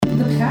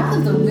The path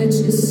of the witch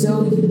is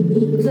so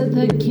unique.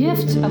 The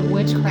gift of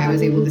witchcraft. I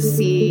was able to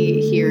see,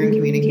 hear, and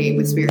communicate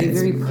with spirits. A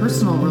very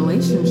personal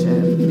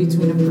relationship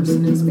between a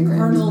person and spirit.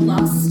 Carnal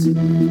lust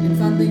and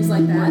fun things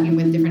like that. Working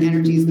with different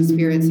energies and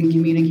spirits and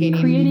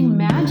communicating. Creating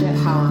magic.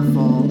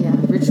 Powerful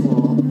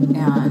ritual and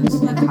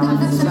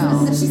powerful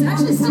spell. She's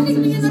actually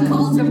sticking me in the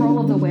cold. The role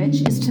of the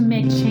witch is to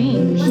make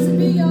change. Blessed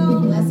be,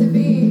 y'all. Blessed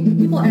be.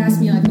 People ask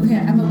me like, okay,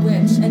 I'm a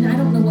witch and I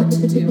don't know what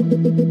to do.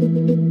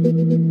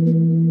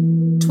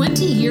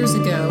 20 years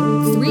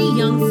ago, 3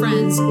 young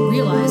friends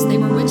realized they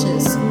were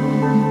witches.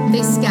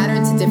 They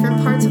scattered to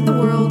different parts of the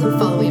world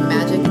following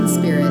magic and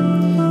spirit.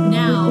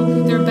 Now,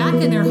 they're back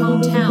in their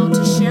hometown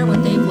to share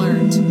what they've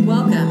learned.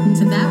 Welcome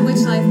to That Witch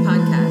Life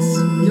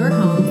Podcast, your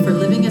home for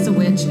living as a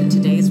witch in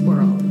today's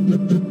world.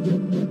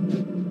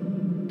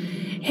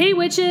 Hey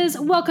witches,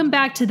 welcome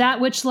back to That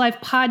Witch Life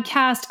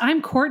Podcast.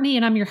 I'm Courtney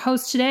and I'm your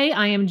host today.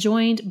 I am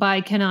joined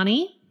by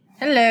Kanani.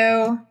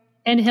 Hello.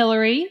 And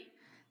Hillary.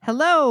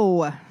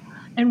 Hello.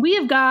 And we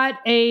have got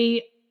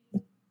a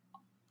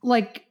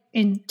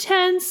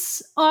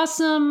intense,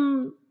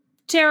 awesome,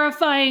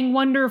 terrifying,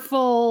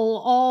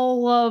 wonderful,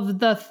 all of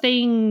the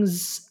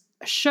things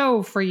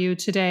show for you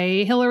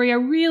today. Hillary, I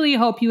really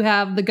hope you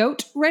have the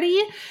goat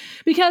ready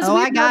because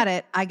I got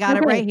it. I got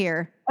it right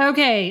here.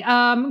 Okay,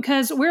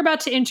 because we're about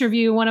to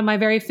interview one of my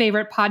very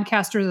favorite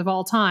podcasters of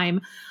all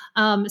time.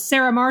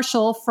 Sarah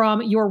Marshall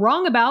from You're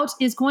Wrong About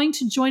is going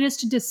to join us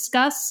to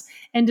discuss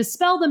and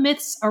dispel the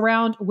myths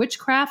around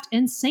witchcraft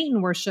and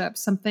Satan worship,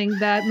 something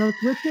that most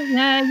witches,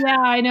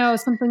 I know,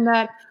 something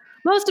that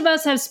most of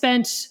us have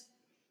spent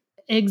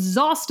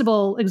exhaustive,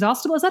 is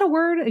that a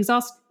word?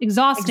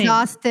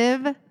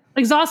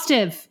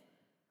 Exhaustive,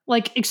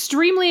 like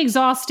extremely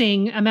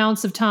exhausting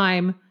amounts of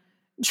time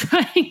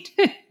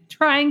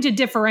trying to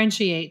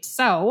differentiate.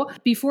 So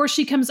before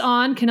she comes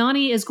on,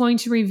 Kanani is going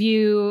to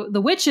review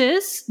The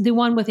Witches, the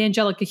one with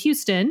Angelica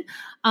Houston,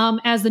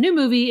 as the new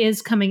movie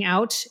is coming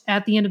out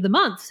at the end of the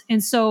month.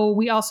 And so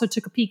we also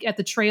took a peek at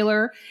the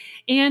trailer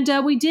and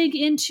we dig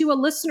into a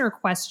listener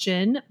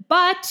question.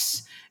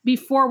 But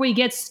before we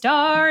get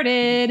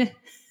started,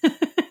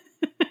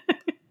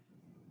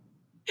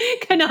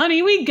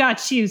 Kanani, we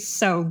got you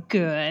so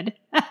good.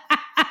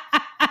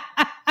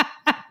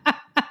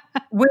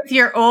 With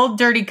your old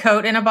dirty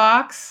coat in a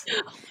box?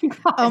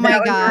 Oh my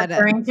God.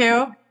 Referring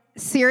to?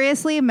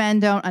 Seriously,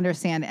 men don't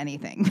understand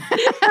anything.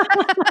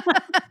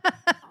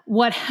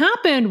 What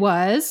happened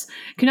was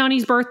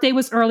Kanani's birthday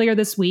was earlier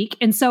this week.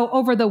 And so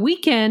over the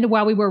weekend,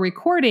 while we were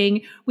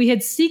recording, we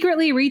had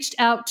secretly reached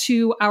out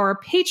to our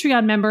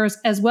Patreon members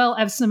as well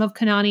as some of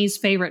Kanani's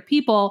favorite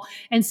people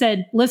and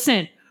said,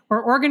 listen,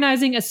 we're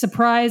organizing a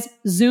surprise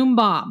Zoom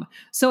bomb.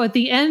 So at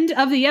the end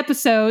of the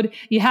episode,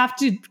 you have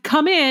to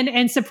come in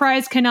and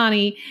surprise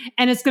Kanani,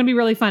 and it's going to be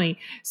really funny.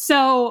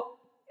 So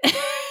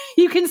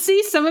you can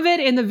see some of it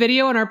in the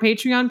video on our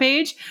Patreon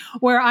page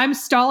where I'm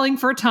stalling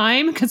for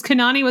time because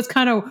Kanani was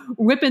kind of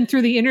whipping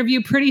through the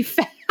interview pretty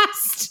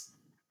fast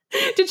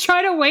to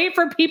try to wait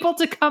for people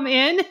to come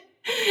in.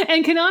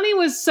 And Kanani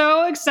was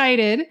so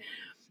excited.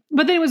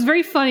 But then it was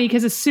very funny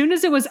because as soon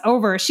as it was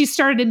over, she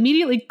started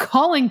immediately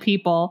calling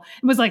people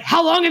and was like,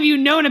 how long have you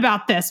known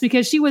about this?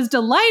 Because she was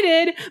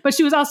delighted, but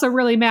she was also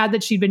really mad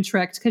that she'd been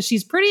tricked because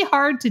she's pretty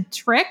hard to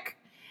trick.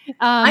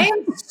 I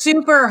am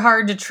super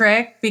hard to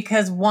trick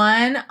because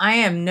one, I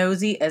am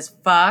nosy as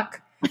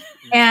fuck.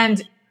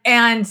 and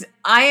I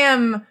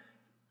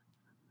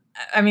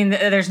mean,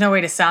 there's no way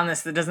to sound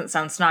this that doesn't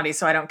sound snotty,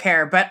 so I don't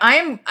care. But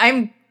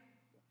I'm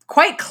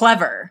quite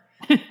clever.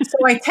 So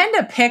I tend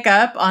to pick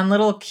up on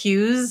little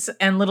cues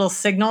and little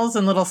signals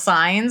and little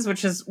signs,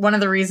 which is one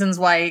of the reasons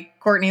why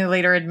Courtney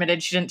later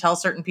admitted she didn't tell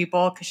certain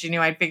people because she knew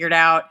I'd figured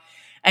out.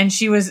 And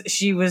she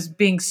was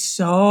being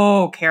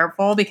so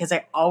careful because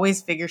I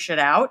always figure shit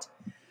out.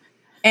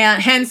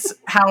 And hence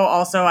how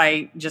also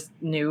I just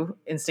knew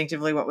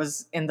instinctively what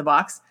was in the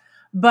box.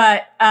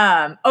 But,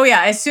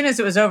 as soon as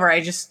it was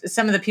over,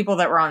 some of the people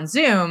that were on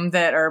Zoom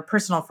that are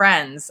personal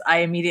friends, I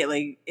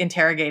immediately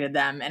interrogated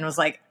them and was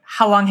like,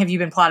 how long have you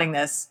been plotting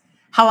this?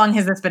 How long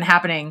has this been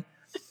happening?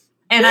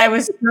 And I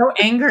was so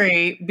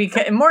angry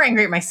more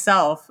angry at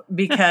myself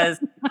because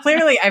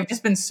clearly I've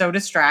just been so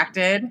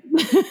distracted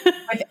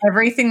with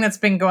everything that's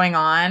been going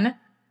on.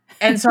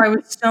 And so I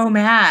was so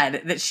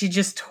mad that she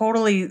just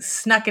totally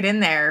snuck it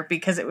in there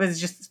because it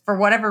was just, for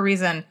whatever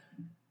reason,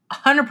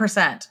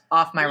 100%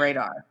 off my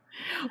radar.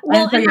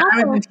 Well, and so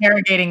I was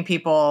interrogating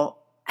people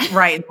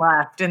right and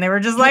left, and they were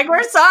just like,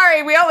 we're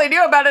sorry, we only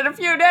knew about it a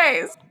few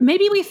days.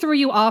 Maybe we threw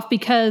you off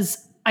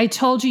because I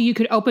told you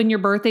could open your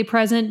birthday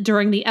present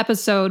during the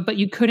episode, but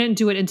you couldn't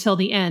do it until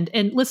the end.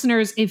 And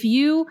listeners, if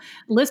you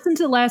listen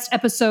to the last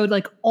episode,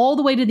 like all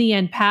the way to the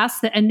end,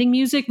 past the ending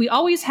music, we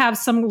always have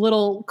some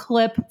little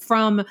clip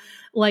from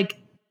like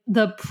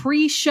the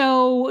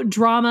pre-show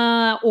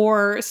drama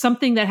or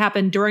something that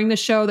happened during the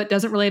show that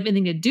doesn't really have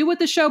anything to do with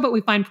the show, but we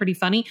find pretty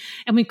funny.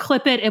 And we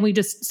clip it and we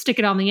just stick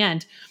it on the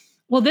end.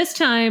 Well, this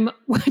time,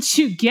 what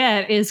you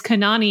get is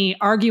Kanani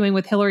arguing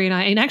with Hillary and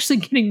I and actually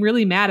getting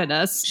really mad at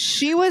us.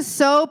 She was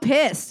so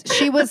pissed.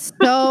 She was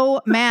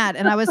so mad.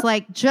 And I was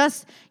like,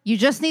 you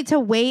just need to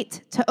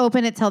wait to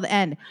open it till the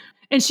end.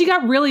 And she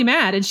got really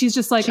mad. And she's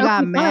just like, She got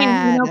fine,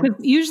 mad. because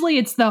usually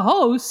it's the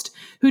host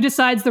who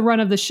decides the run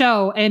of the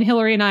show. And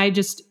Hillary and I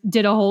just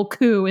did a whole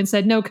coup and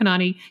said, no,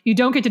 Kanani, you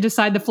don't get to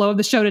decide the flow of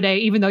the show today,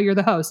 even though you're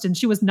the host. And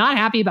she was not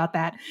happy about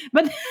that.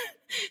 But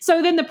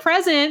so then the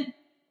present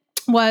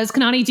was,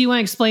 Kanani, do you want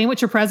to explain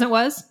what your present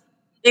was?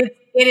 It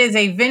is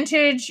a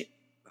vintage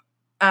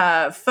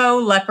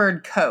faux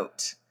leopard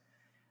coat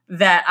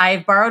that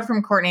I've borrowed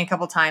from Courtney a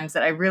couple times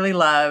that I really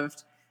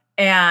loved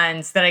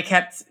and that I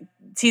kept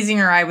teasing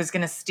her I was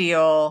going to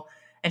steal.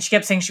 And she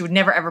kept saying she would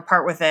never, ever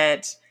part with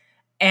it.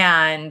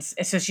 And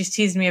so she's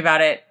teased me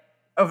about it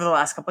over the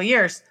last couple of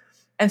years.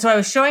 And so I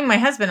was showing my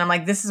husband, I'm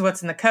like, this is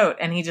what's in the coat.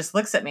 And he just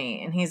looks at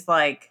me and he's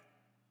like,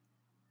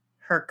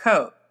 her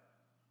coat.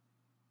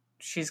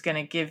 She's going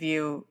to give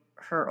you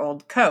her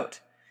old coat.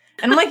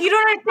 And I'm like, you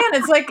don't understand.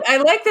 It's like, I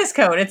like this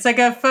coat. It's like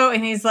a faux.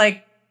 And he's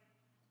like,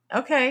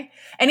 okay.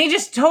 And he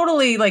just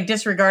totally like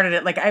disregarded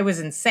it. Like I was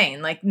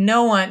insane. Like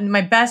no one,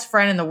 my best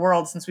friend in the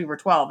world since we were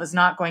 12 is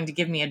not going to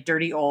give me a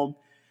dirty old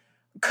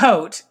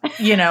coat,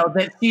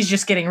 that she's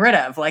just getting rid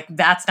of. Like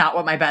that's not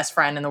what my best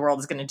friend in the world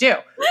is going to do.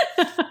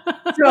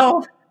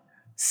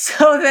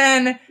 So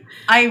then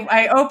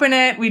I open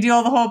it. We do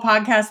all the whole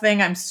podcast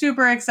thing. I'm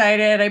super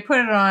excited. I put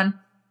it on.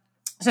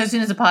 So as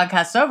soon as the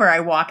podcast's over, I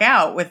walk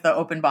out with the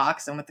open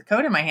box and with the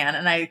coat in my hand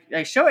and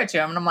I show it to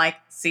him and I'm like,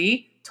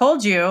 see,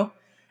 told you.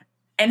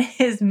 And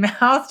his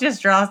mouth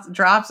just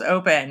drops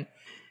open.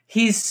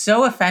 He's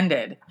so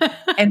offended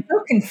and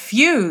so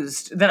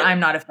confused that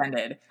I'm not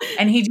offended.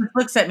 And he just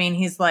looks at me and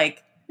he's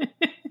like,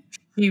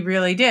 he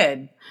really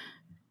did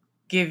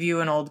give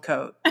you an old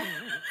coat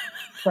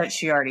that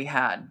she already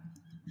had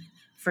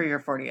for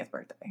your 40th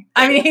birthday.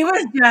 I mean, it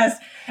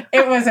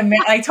was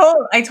amazing.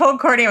 I told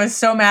Courtney I was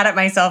so mad at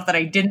myself that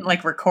I didn't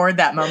like record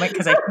that moment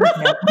because I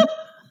couldn't.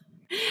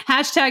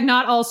 Hashtag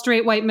not all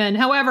straight white men.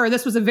 However,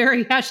 this was a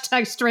very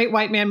hashtag straight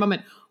white man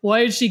moment.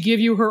 Why did she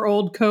give you her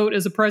old coat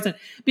as a present?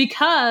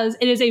 Because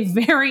it is a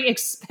very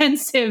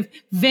expensive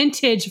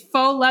vintage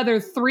faux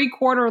leather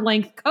 3/4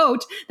 length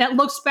coat that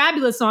looks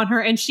fabulous on her.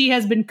 And she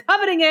has been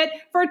coveting it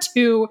for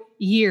 2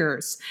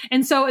 years.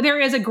 And so there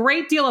is a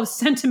great deal of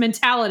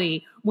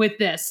sentimentality with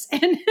this.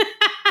 And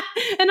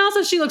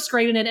also she looks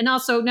great in it. And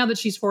also now that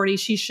she's 40,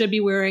 she should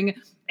be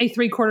wearing a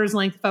 3/4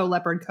 length faux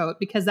leopard coat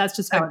because that's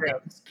just how it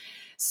goes.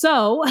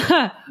 So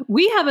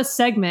we have a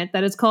segment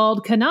that is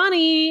called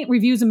Kanani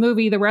Reviews a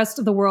Movie the Rest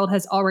of the World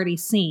Has Already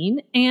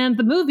Seen. And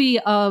the movie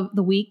of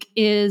the week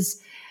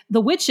is The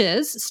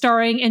Witches,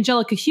 starring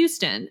Angelica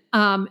Houston.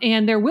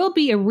 And there will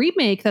be a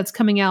remake that's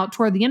coming out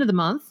toward the end of the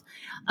month.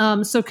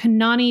 So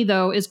Kanani,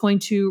 though, is going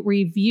to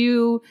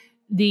review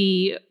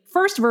the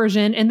first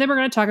version, and then we're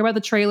going to talk about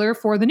the trailer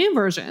for the new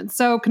version.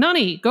 So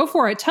Kanani, go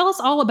for it. Tell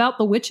us all about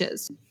The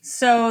Witches.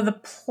 So the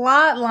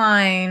plot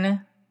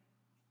line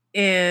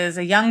is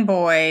a young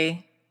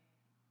boy,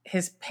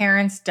 his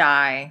parents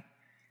die,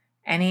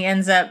 and he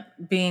ends up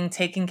being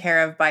taken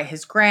care of by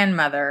his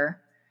grandmother,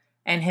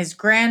 and his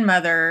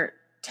grandmother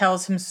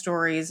tells him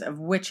stories of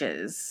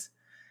witches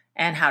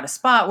and how to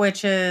spot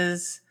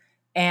witches,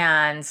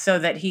 and so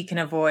that he can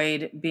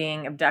avoid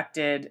being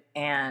abducted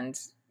and,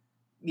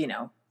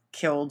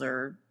 killed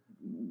or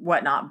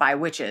whatnot by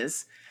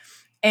witches.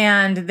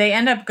 And they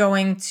end up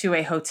going to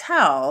a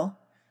hotel,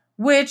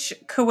 which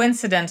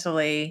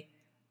coincidentally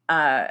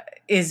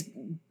is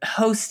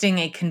hosting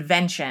a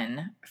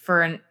convention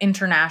for an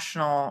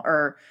international,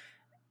 or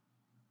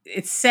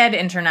it's said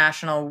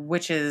international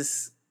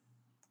witches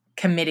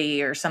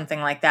committee or something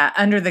like that,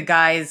 under the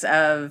guise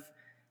of,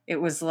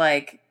 it was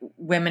like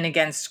women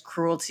against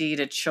cruelty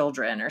to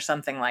children or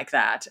something like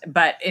that.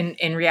 But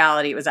in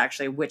reality, it was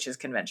actually a witches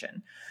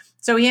convention.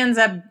 So they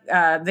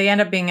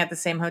end up being at the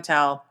same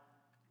hotel.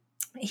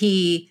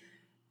 He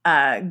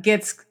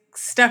gets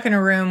stuck in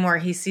a room where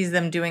he sees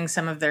them doing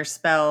some of their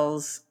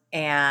spells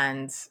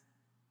and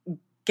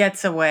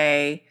gets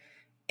away.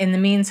 In the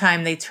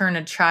meantime, they turn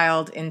a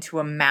child into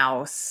a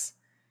mouse.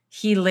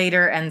 He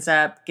later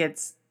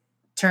gets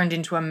turned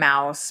into a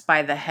mouse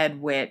by the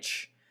head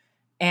witch.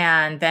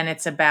 And then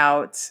it's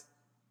about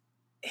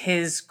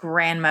his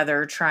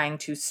grandmother trying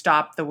to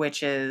stop the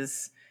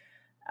witches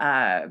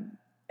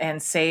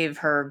and save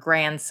her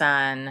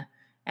grandson.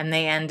 And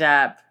they end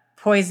up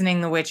poisoning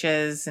the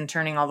witches and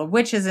turning all the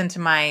witches into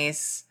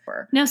mice.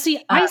 Now,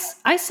 see,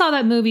 I saw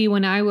that movie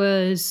when I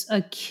was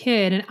a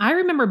kid, and I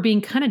remember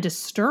being kind of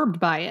disturbed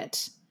by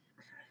it.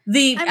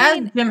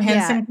 As Jim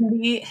Henson can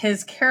be,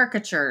 his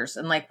caricatures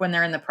and like when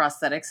they're in the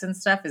prosthetics and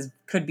stuff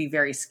could be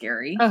very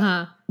scary.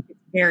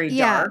 Very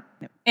dark.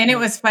 And it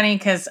was funny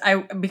because I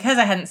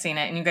hadn't seen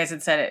it, and you guys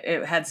had said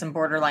it had some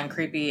borderline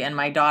creepy. And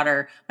my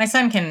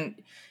son can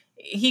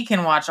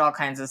watch all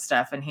kinds of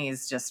stuff, and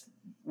he's just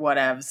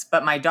whatevs.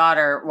 But my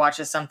daughter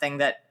watches something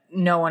that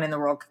no one in the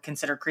world could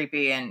consider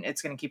creepy, and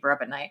it's going to keep her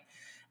up at night.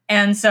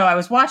 And so I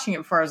was watching it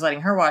before I was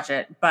letting her watch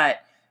it, but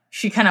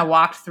she kind of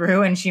walked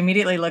through and she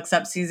immediately looks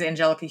up, sees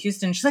Angelica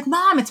Houston. She's like,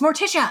 "Mom, it's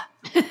Morticia."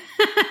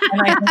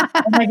 and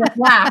I just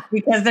laugh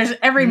because there's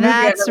every movie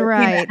I've ever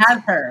seen that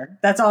has her.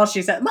 That's all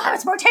she said. "Mom,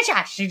 it's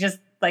Morticia." She just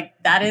like,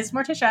 that is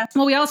Morticia.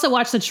 Well, we also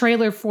watched the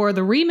trailer for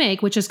the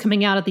remake, which is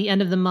coming out at the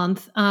end of the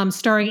month,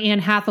 starring Anne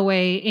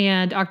Hathaway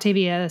and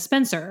Octavia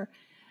Spencer.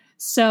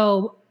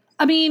 So,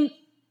 I mean,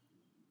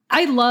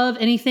 I love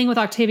anything with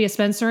Octavia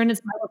Spencer, and it's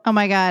oh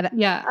my God,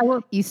 yeah,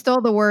 you stole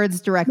the words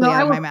directly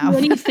out of my mouth.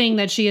 Anything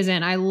that she is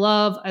in, I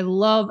love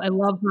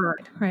her.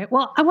 Right.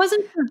 Well, I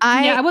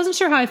wasn't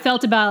sure how I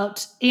felt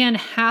about Anne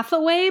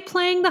Hathaway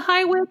playing the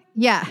High Witch.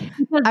 Yeah,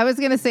 I was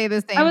gonna say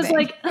the same. I was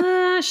like,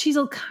 she's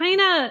a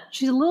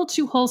little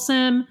too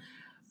wholesome,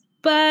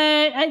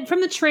 but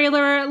from the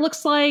trailer, it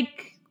looks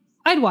like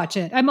I'd watch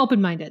it. I'm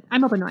open minded. I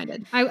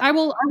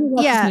will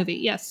watch this movie.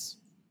 Yes.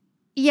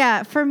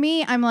 Yeah, for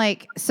me, I'm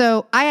like,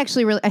 so I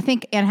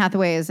think Anne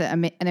Hathaway is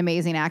an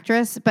amazing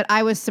actress, but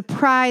I was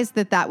surprised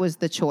that was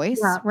the choice,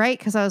 right?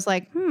 Because I was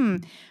like,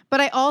 But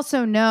I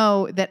also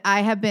know that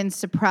I have been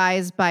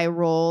surprised by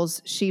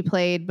roles she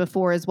played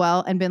before as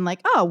well and been like,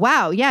 oh,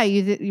 wow, yeah,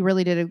 you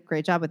really did a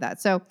great job with that.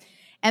 So,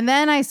 and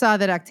then I saw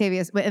that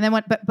Octavia's, and then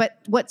but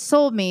what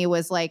sold me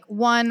was like,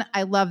 one,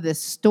 I love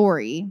this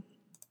story.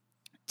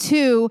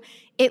 Two,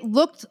 it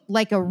looked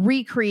like a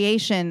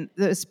recreation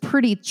that was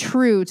pretty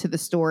true to the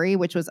story,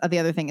 which was the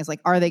other thing is like,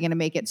 are they going to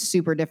make it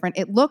super different?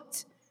 It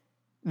looked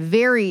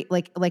very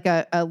like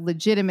a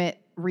legitimate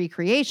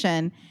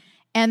recreation.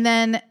 And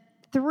then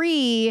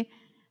three,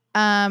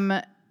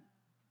 I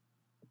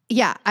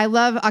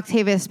love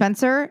Octavia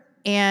Spencer.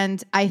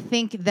 And I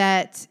think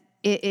that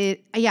I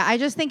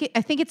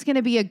think it's going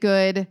to be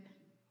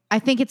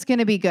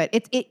good.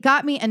 It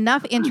got me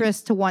enough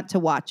interest to want to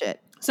watch it.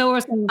 So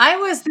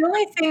the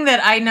only thing that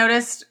I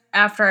noticed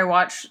after I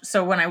watched,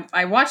 so when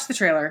I watched the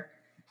trailer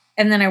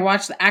and then I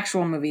watched the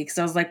actual movie, because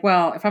I was like,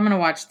 well, if I'm going to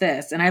watch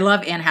this, and I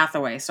love Anne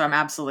Hathaway, so I'm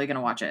absolutely going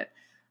to watch it.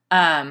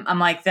 I'm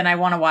like, then I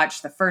want to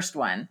watch the first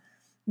one.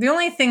 The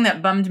only thing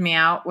that bummed me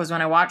out was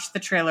when I watched the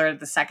trailer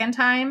the second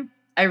time,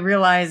 I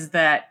realized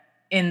that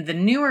in the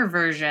newer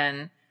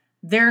version,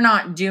 they're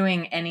not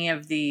doing any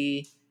of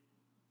the,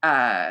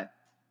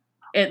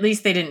 at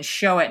least they didn't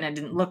show it and it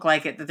didn't look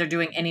like it, that they're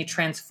doing any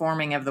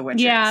transforming of the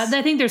witches. Yeah,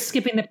 I think they're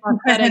skipping the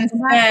prosthetics.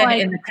 Instead,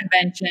 in the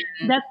convention,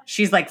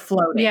 she's like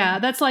floating. Yeah,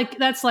 that's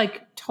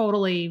like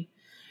totally,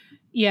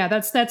 yeah,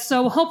 that's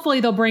so hopefully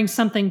they'll bring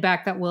something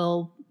back that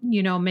will,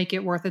 make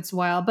it worth its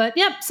while. But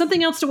yep,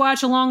 something else to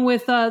watch along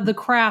with The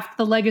Craft,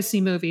 the Legacy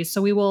movie.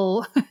 So we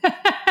will,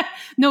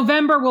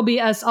 November will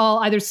be us all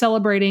either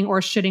celebrating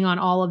or shitting on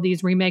all of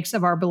these remakes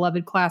of our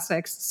beloved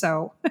classics.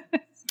 So...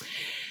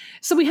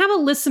 So we have a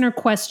listener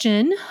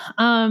question,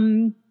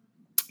 and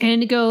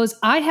it goes,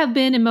 I have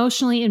been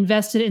emotionally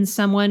invested in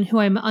someone who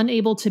I'm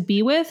unable to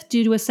be with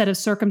due to a set of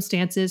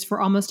circumstances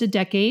for almost a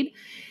decade,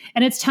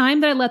 and it's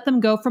time that I let them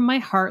go from my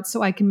heart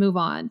so I can move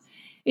on.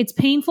 It's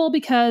painful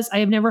because I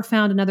have never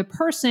found another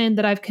person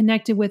that I've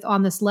connected with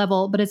on this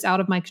level, but it's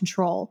out of my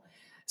control.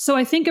 So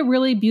I think a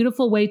really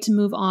beautiful way to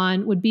move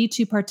on would be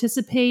to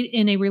participate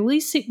in a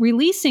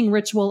releasing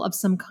ritual of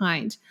some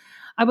kind.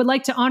 I would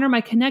like to honor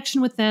my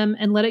connection with them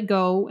and let it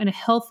go in a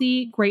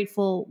healthy,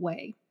 grateful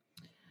way.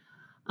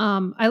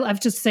 I have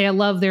to say I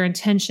love their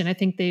intention. I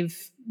think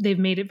they've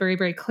made it very,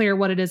 very clear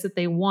what it is that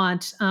they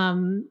want.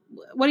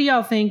 What do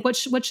y'all think? What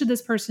should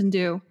this person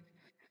do?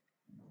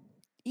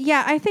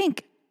 Yeah, I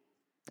think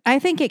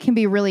it can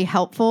be really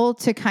helpful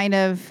to kind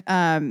of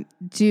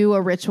do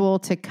a ritual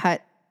to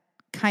cut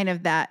kind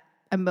of that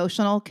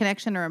emotional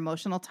connection or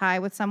emotional tie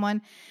with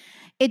someone.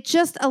 It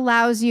just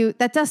allows you,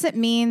 that doesn't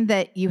mean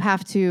that you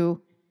have to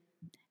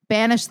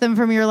banish them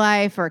from your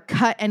life or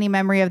cut any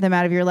memory of them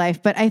out of your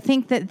life. But I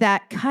think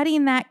that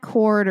cutting that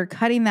cord or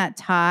cutting that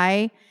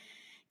tie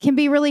can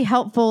be really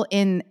helpful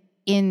in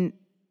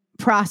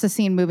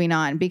processing moving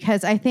on.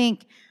 Because I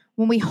think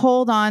when we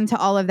hold on to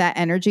all of that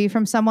energy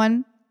from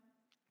someone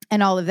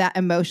and all of that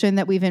emotion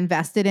that we've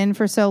invested in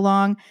for so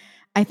long,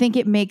 I think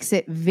it makes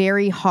it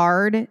very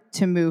hard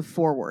to move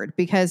forward.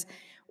 Because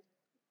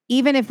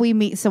even if we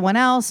meet someone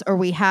else or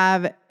we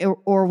have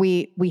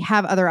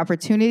other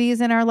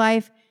opportunities in our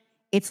life,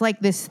 it's like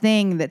this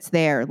thing that's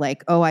there,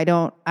 like, oh,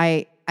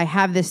 I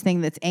have this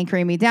thing that's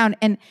anchoring me down.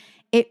 And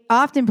it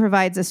often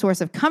provides a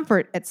source of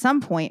comfort at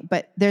some point,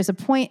 but there's a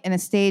point in a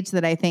stage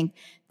that I think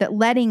that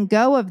letting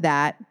go of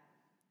that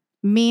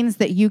means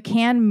that you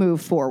can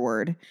move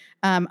forward.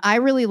 I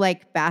really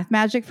like bath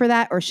magic for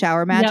that, or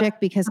shower magic,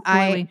 because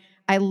absolutely.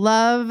 I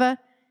love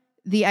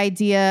the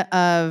idea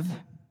of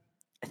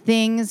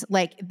things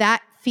like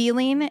that.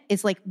 Feeling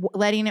is like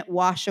letting it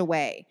wash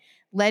away,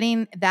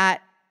 letting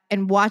that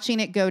and watching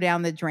it go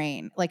down the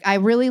drain. Like, I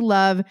really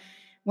love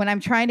when I'm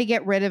trying to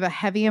get rid of a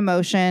heavy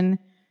emotion,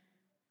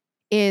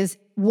 is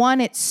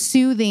one, it's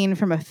soothing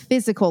from a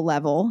physical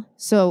level.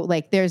 So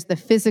like there's the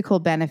physical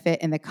benefit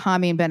and the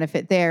calming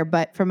benefit there.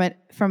 But from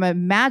a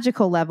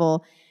magical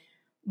level,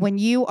 when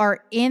you are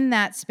in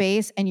that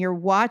space and you're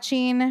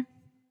watching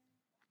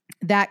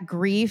that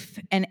grief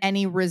and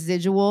any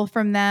residual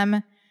from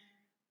them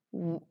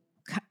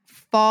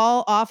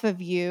fall off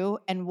of you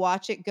and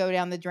watch it go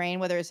down the drain,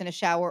 whether it's in a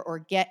shower or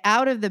get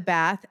out of the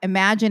bath.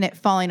 Imagine it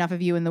falling off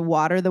of you in the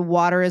water. The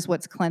water is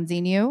what's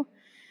cleansing you.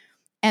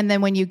 And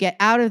then when you get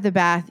out of the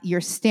bath, you're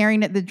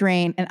staring at the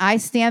drain. And I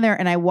stand there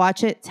and I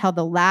watch it till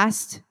the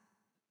last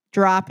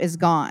drop is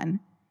gone.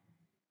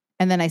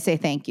 And then I say,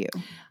 thank you.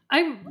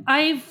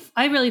 I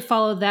really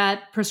follow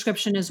that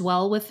prescription as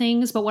well with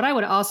things. But what I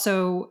would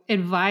also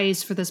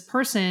advise for this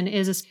person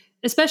is,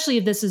 especially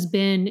if this has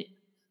been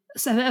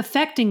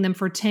affecting them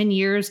for 10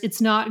 years,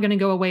 it's not going to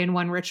go away in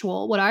one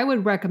ritual. What I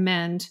would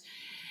recommend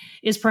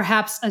is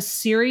perhaps a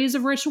series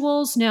of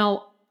rituals.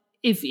 Now,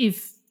 if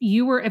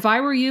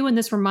I were you and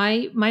this were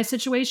my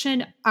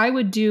situation, I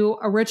would do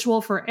a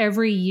ritual for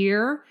every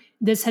year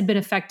this had been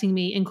affecting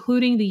me,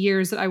 including the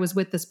years that I was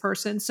with this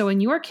person. So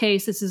in your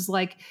case, this is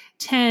like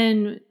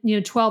 10,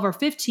 12 or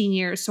 15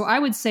 years. So I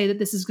would say that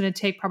this is going to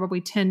take probably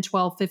 10,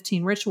 12,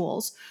 15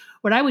 rituals.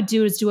 What I would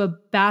do is do a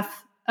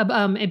bath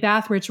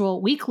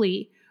ritual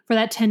weekly for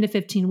that 10 to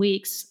 15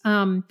 weeks.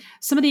 Some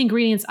of the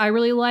ingredients I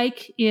really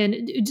like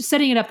in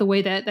setting it up the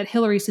way that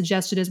Hillary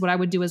suggested is what I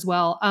would do as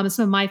well.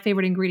 Some of my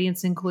favorite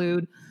ingredients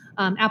include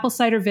apple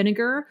cider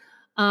vinegar.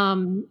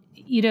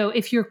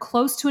 If you're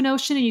close to an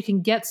ocean and you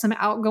can get some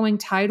outgoing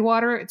tide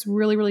water, it's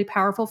really, really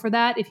powerful for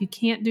that. If you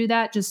can't do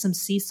that, just some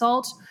sea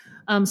salt.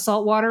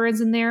 Salt water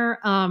is in there.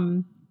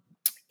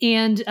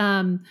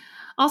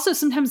 Also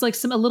sometimes like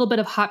a little bit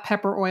of hot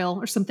pepper oil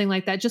or something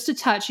like that, just a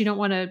touch. You don't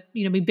want to,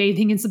 be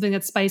bathing in something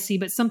that's spicy,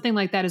 but something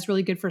like that is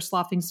really good for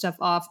sloughing stuff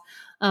off.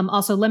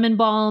 Also lemon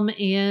balm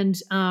and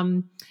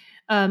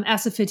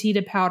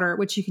asafoetida powder,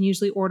 which you can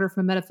usually order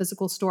from a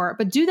metaphysical store.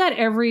 But do that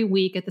every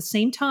week at the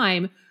same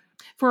time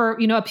for,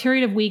 a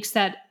period of weeks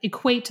that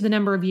equate to the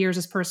number of years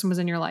this person was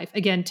in your life.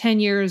 Again, 10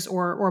 years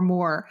or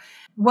more.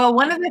 Well,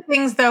 one of the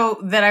things, though,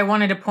 that I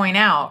wanted to point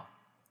out,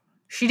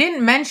 she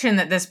didn't mention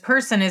that this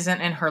person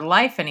isn't in her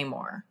life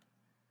anymore.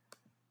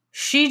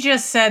 She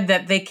just said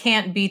that they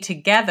can't be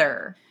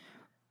together.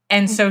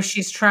 And so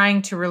she's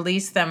trying to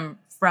release them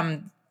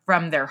from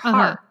their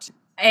heart.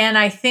 And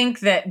I think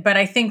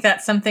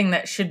that's something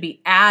that should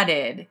be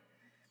added,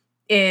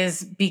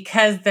 is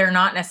because they're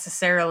not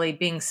necessarily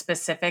being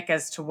specific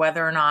as to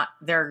whether or not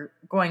they're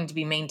going to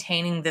be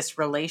maintaining this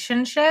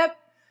relationship,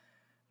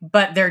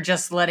 but they're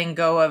just letting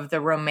go of the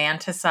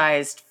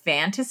romanticized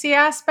fantasy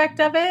aspect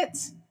of it.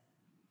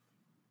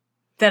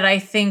 That I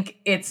think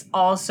it's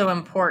also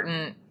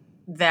important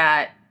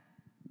that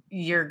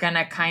you're going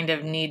to kind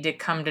of need to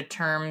come to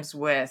terms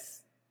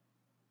with,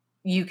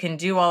 you can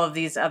do all of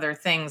these other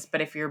things,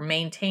 but if you're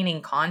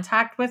maintaining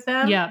contact with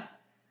them,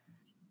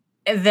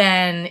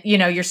 then,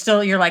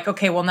 you're like,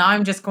 okay, well, now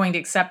I'm just going to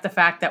accept the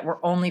fact that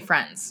we're only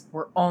friends.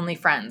 We're only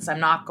friends. I'm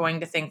not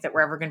going to think that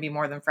we're ever going to be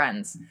more than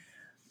friends.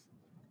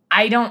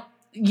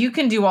 You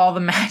can do all the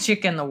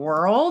magic in the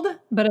world,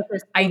 but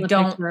I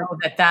don't know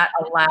that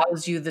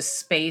allows you the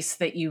space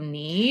that you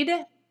need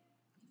to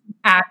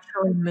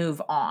actually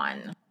move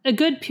on. A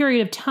good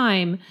period of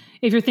time,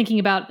 if you're thinking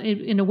about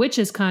in a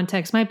witch's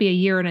context, might be a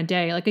year and a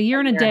day. Like a year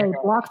and a day,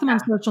 block them on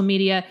social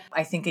media.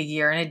 I think a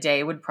year and a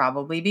day would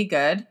probably be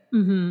good.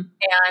 Mm-hmm.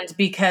 And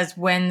because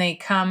when they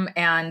come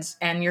and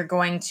you're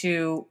going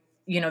to,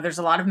 there's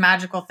a lot of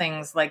magical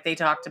things like they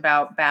talked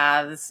about,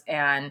 baths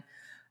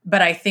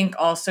but I think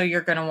also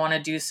you're going to want to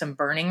do some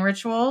burning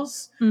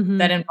rituals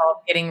that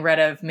involve getting rid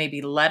of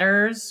maybe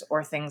letters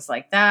or things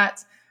like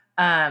that.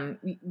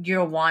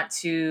 You'll want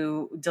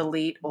to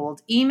delete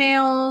old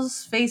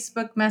emails,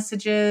 Facebook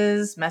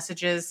messages,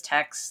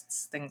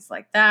 texts, things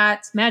like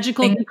that.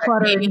 Magical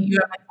declutter. Maybe you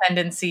have a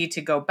tendency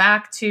to go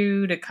back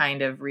to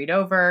kind of read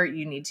over.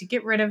 You need to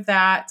get rid of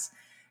that.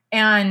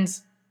 And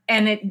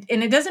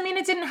it doesn't mean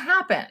it didn't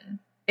happen.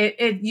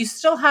 You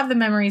still have the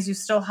memories. You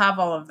still have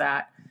all of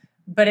that.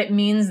 But it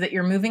means that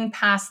you're moving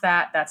past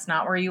that. That's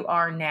not where you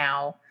are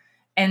now.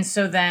 And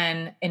so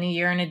then in a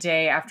year and a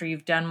day, after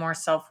you've done more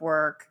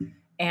self-work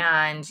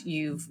and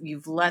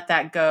you've let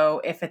that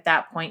go, if at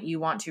that point you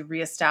want to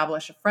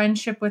reestablish a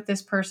friendship with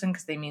this person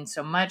because they mean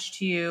so much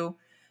to you,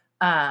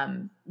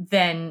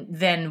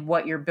 then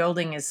what you're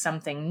building is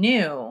something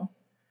new.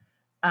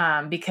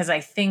 Because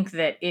I think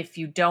that if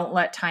you don't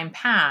let time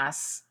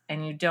pass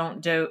and you don't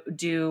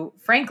do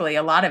frankly,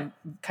 a lot of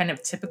kind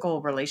of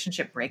typical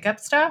relationship breakup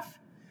stuff,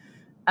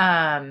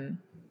 then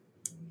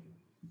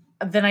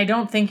I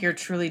don't think you're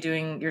truly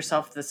doing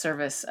yourself the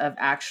service of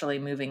actually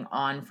moving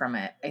on from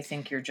it. I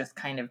think you're just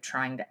kind of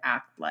trying to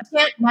act like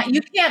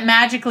you can't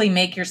magically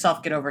make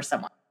yourself get over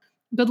someone.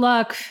 Good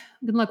luck.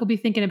 We'll be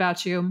thinking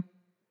about you.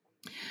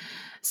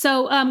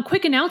 So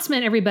quick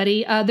announcement,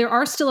 everybody. There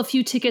are still a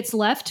few tickets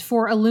left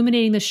for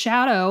Illuminating the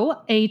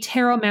Shadow, a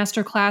tarot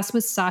masterclass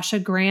with Sasha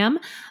Graham.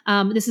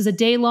 This is a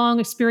day-long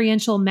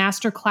experiential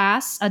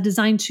masterclass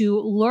designed to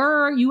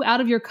lure you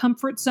out of your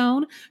comfort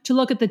zone to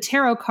look at the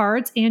tarot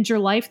cards and your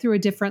life through a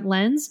different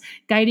lens,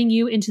 guiding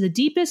you into the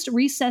deepest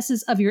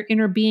recesses of your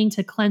inner being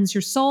to cleanse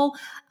your soul,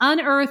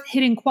 unearth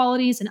hidden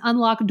qualities, and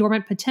unlock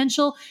dormant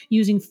potential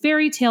using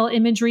fairy tale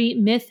imagery,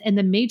 myth, and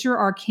the major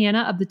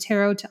arcana of the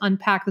tarot to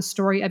unpack the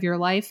story of your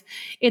life. life.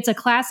 It's a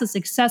class that's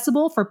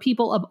accessible for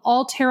people of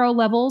all tarot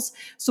levels.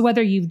 So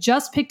whether you've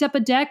just picked up a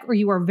deck or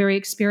you are very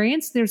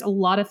experienced, there's a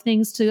lot of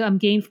things to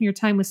gain from your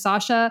time with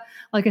Sasha.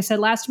 Like I said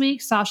last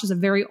week, Sasha's a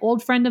very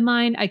old friend of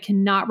mine. I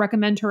cannot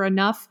recommend her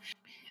enough.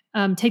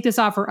 Take this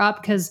offer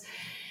up because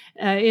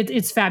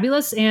it's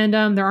fabulous, and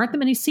there aren't that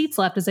many seats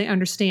left, as I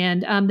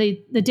understand.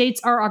 The dates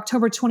are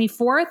October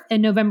 24th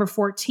and November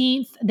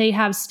 14th. They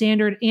have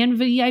standard and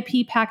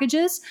VIP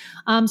packages.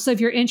 So if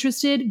you're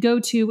interested,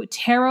 go to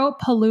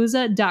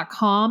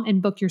tarotpalooza.com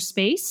and book your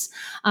space.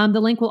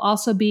 The link will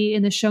also be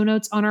in the show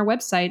notes on our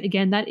website.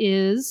 Again, that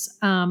is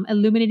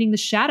Illuminating the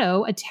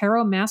Shadow, a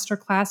tarot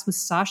masterclass with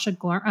Sasha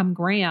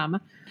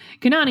Graham.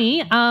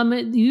 Kanani,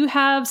 we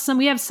have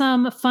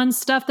some fun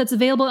stuff that's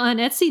available on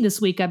Etsy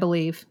this week, I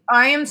believe.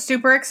 I am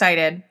super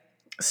excited.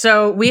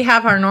 So we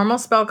have our normal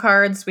spell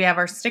cards. We have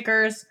our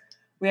stickers.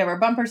 We have our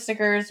bumper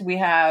stickers. We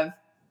have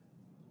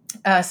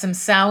some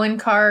Samhain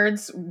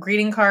cards,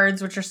 greeting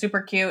cards, which are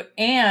super cute.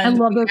 And I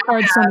love those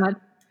cards so much.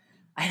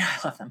 I know,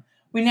 I love them.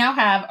 We now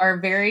have our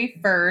very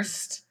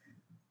first,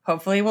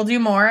 hopefully we'll do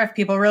more if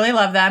people really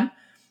love them,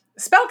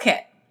 spell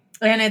kit.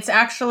 And it's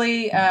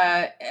actually,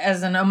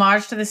 as an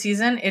homage to the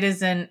season, it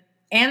is an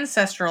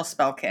ancestral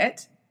spell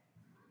kit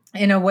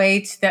in a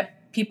way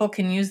that people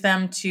can use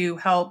them to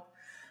help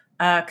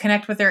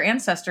connect with their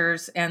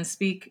ancestors and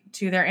speak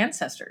to their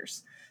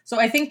ancestors. So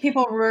I think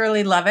people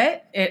really love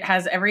it. It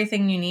has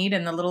everything you need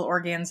in the little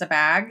organza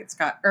bag. It's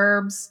got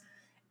herbs.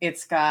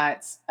 It's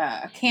got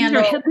a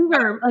candle. These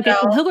are like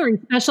a Hillary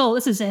special.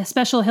 This is a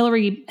special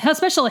Hillary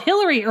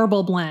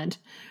herbal blend,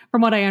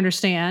 from what I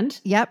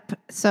understand. Yep.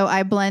 So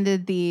I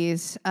blended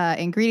these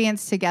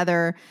ingredients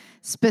together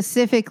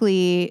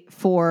specifically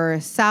for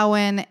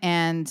Samhain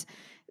and,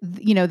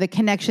 the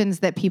connections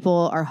that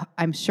people are,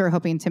 I'm sure,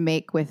 hoping to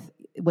make with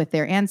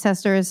their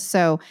ancestors.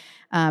 So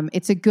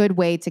it's a good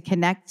way to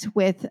connect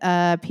with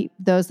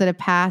those that have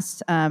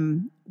passed.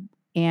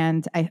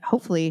 And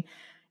hopefully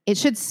it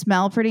should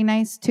smell pretty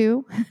nice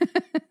too.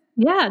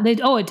 Yeah,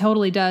 it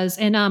totally does.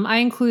 And I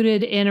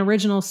included an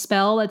original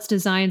spell that's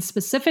designed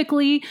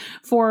specifically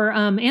for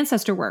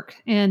ancestor work.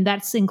 And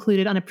that's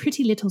included on a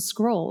pretty little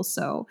scroll.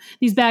 So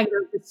these bags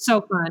are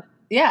so fun.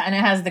 Yeah, and it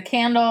has the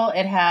candle.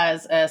 It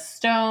has a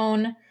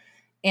stone.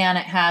 And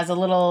it has a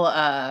little,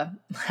 I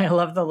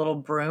love the little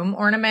broom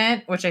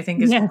ornament, which I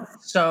think is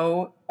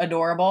so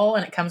adorable.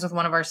 And it comes with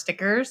one of our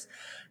stickers.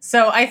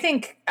 So I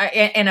think,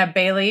 and a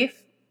bay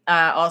leaf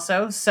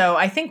also. So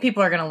I think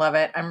people are going to love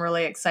it. I'm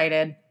really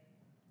excited.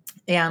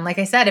 And like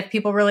I said, if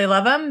people really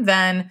love them,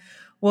 then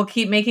we'll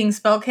keep making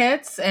spell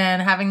kits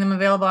and having them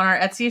available on our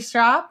Etsy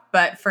shop.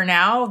 But for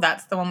now,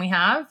 that's the one we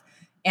have.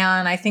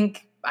 And I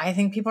think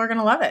people are going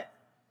to love it.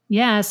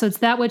 Yeah, so it's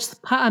That Witch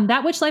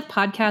Life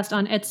podcast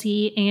on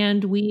Etsy,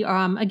 and we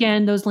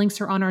again, those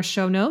links are on our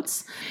show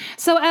notes.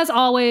 So as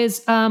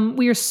always,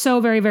 we are so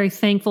very, very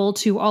thankful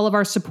to all of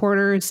our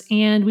supporters,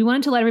 and we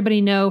wanted to let everybody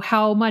know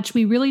how much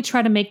we really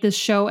try to make this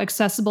show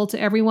accessible to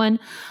everyone,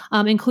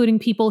 including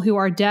people who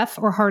are deaf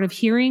or hard of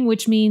hearing,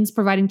 which means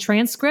providing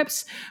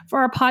transcripts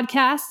for our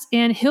podcasts.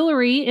 And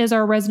Hillary is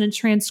our resident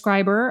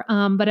transcriber,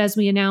 but as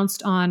we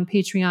announced on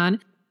Patreon.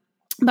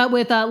 But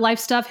with life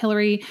stuff,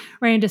 Hillary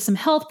ran into some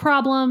health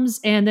problems.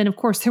 And then, of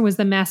course, there was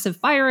the massive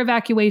fire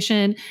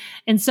evacuation.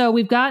 And so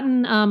we've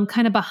gotten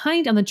kind of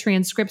behind on the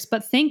transcripts.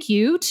 But thank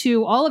you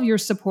to all of your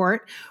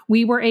support.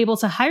 We were able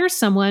to hire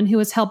someone who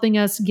is helping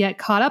us get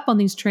caught up on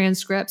these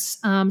transcripts.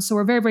 So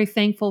we're very, very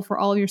thankful for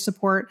all of your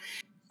support.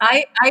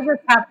 I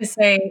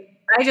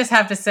just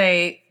have to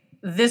say,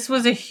 this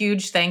was a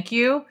huge thank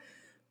you,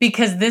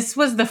 because this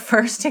was the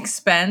first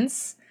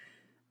expense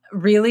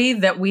really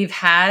that we've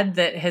had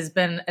that has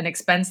been an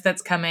expense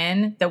that's come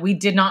in that we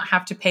did not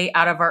have to pay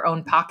out of our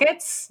own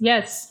pockets.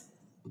 Yes.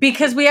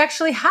 Because we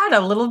actually had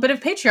a little bit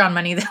of Patreon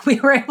money that we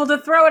were able to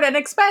throw at an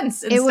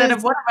expense instead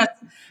of one of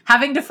us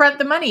having to front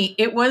the money.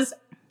 It was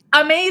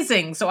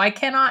amazing. So I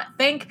cannot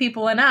thank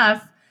people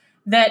enough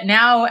that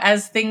now,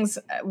 as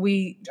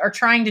we are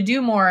trying to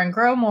do more and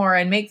grow more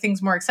and make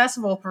things more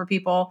accessible for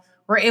people,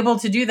 we're able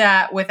to do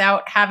that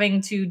without having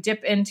to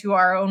dip into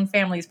our own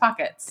family's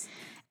pockets.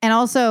 And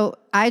also,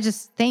 I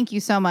just thank you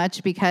so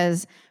much,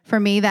 because for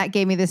me, that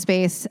gave me the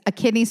space. A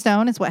kidney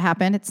stone is what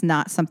happened. It's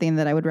not something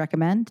that I would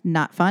recommend.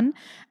 Not fun.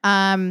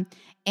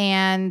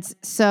 And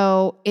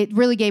so it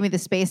really gave me the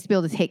space to be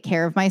able to take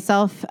care of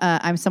myself.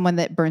 I'm someone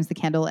that burns the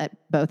candle at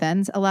both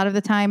ends a lot of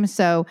the time.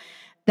 So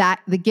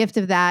the gift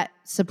of that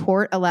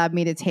support allowed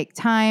me to take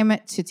time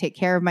to take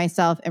care of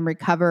myself and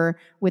recover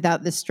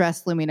without the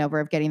stress looming over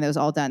of getting those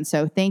all done.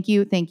 So thank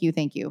you, thank you,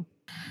 thank you.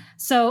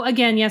 So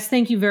again, yes,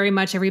 thank you very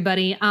much,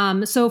 everybody.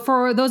 So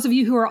for those of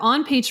you who are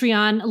on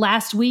Patreon,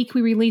 last week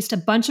we released a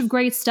bunch of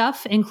great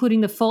stuff,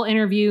 including the full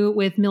interview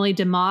with Millie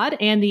DeMaude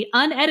and the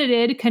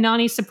unedited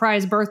Kanani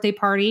surprise birthday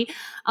party,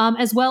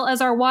 as well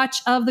as our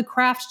watch of the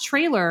Craft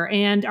trailer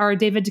and our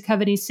David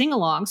Duchovny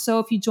sing-along. So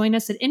if you join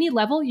us at any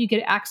level, you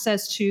get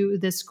access to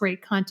this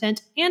great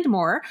content and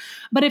more.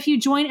 But if you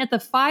join at the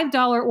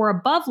 $5 or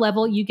above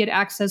level, you get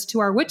access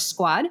to our Witch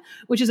Squad,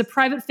 which is a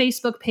private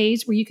Facebook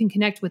page where you can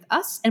connect with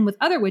us and with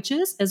other witches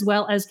witches, as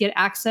well as get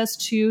access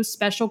to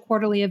special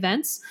quarterly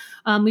events.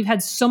 We've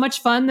had so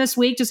much fun this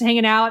week just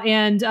hanging out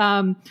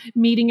and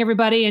meeting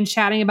everybody and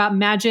chatting about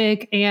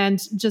magic and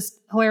just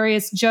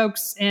hilarious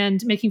jokes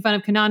and making fun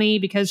of Kanani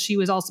because she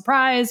was all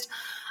surprised.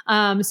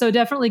 So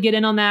definitely get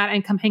in on that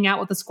and come hang out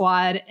with the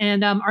squad.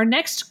 And our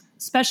next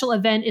special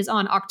event is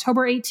on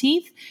October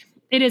 18th.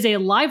 It is a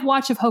live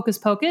watch of Hocus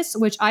Pocus,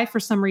 which I, for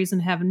some reason,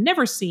 have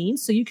never seen.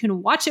 So you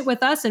can watch it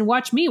with us and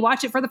watch me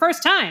watch it for the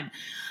first time.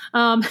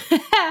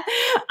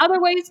 Other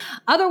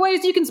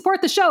ways you can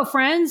support the show,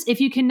 friends. If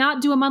you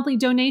cannot do a monthly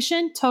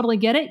donation, totally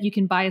get it. You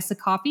can buy us a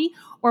coffee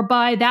or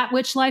buy That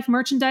Witch Life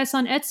merchandise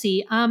on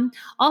Etsy.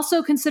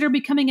 Also consider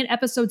becoming an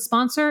episode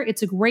sponsor.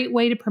 It's a great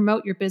way to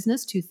promote your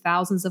business to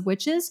thousands of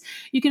witches.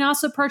 You can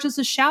also purchase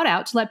a shout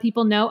out to let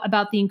people know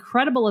about the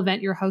incredible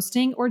event you're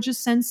hosting, or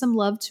just send some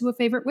love to a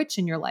favorite witch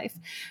in your life.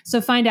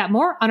 So find out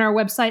more on our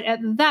website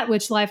at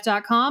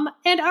thatwitchlife.com.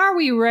 And are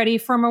we ready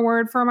for a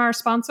word from our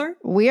sponsor?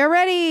 We are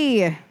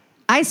ready.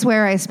 I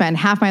swear I spend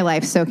half my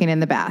life soaking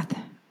in the bath.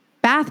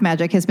 Bath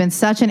magic has been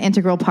such an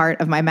integral part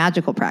of my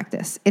magical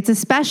practice. It's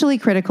especially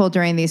critical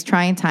during these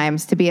trying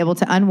times to be able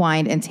to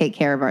unwind and take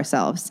care of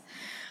ourselves.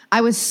 I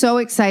was so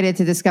excited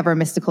to discover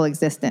Mystical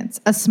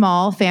Existence, a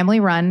small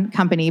family-run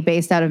company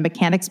based out of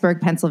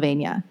Mechanicsburg,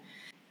 Pennsylvania.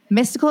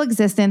 Mystical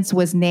Existence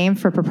was named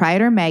for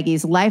proprietor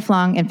Maggie's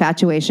lifelong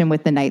infatuation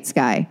with the night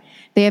sky.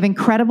 They have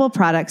incredible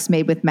products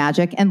made with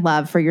magic and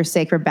love for your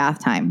sacred bath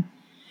time.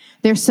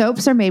 Their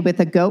soaps are made with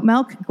a goat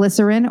milk,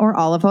 glycerin, or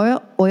olive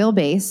oil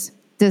base,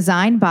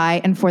 designed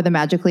by and for the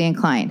magically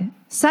inclined,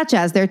 such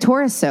as their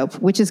Taurus soap,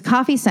 which is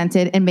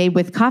coffee-scented and made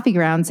with coffee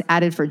grounds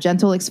added for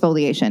gentle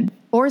exfoliation,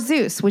 or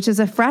Zeus, which is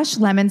a fresh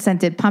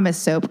lemon-scented pumice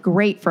soap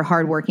great for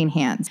hardworking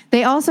hands.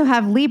 They also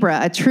have Libra,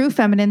 a true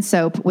feminine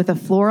soap with a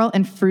floral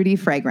and fruity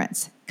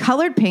fragrance,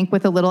 colored pink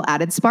with a little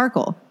added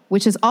sparkle,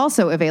 which is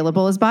also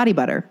available as body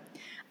butter.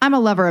 I'm a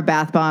lover of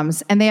bath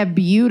bombs, and they have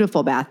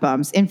beautiful bath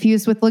bombs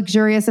infused with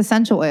luxurious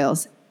essential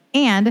oils.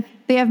 And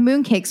they have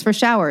mooncakes for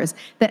showers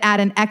that add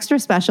an extra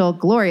special,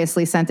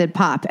 gloriously scented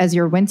pop as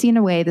you're wincing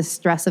away the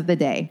stress of the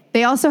day.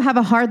 They also have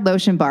a hard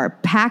lotion bar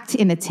packed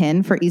in a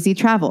tin for easy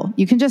travel.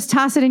 You can just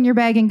toss it in your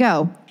bag and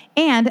go.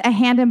 And a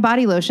hand and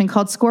body lotion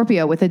called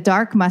Scorpio with a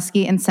dark,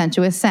 musky, and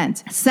sensuous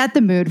scent. Set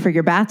the mood for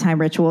your bath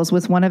time rituals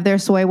with one of their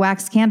soy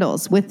wax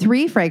candles with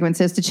 3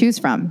 fragrances to choose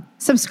from.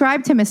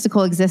 Subscribe to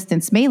Mystical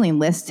Existence mailing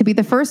list to be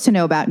the first to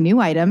know about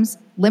new items,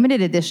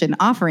 limited edition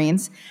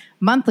offerings,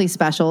 monthly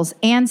specials,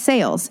 and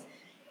sales.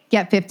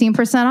 Get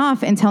 15%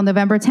 off until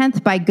November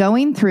 10th by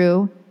going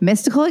through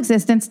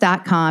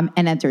mysticalexistence.com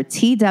and enter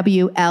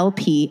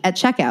TWLP at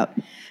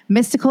checkout.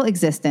 Mystical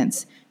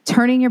Existence,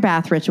 turning your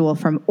bath ritual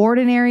from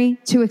ordinary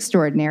to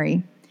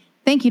extraordinary.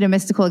 Thank you to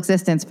Mystical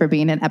Existence for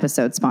being an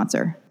episode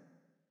sponsor.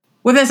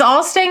 With us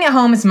all staying at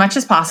home as much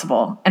as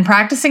possible and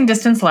practicing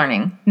distance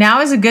learning,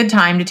 now is a good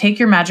time to take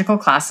your magical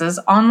classes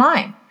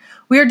online.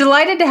 We are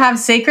delighted to have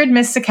Sacred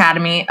Mists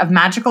Academy of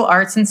Magical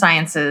Arts and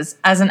Sciences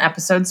as an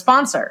episode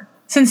sponsor.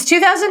 Since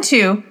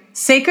 2002,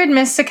 Sacred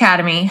Mists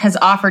Academy has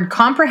offered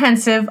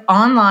comprehensive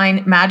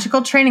online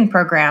magical training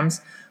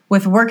programs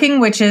with working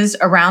witches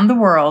around the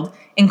world,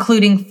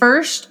 including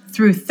 1st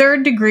through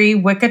 3rd degree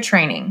Wicca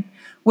training,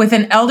 with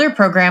an elder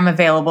program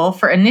available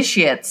for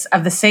initiates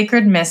of the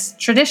Sacred Mists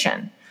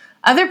tradition.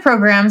 Other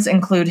programs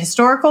include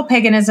historical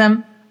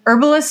paganism,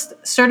 herbalist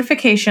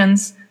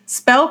certifications,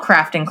 spell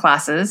crafting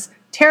classes,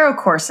 tarot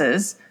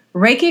courses,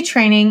 Reiki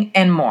training,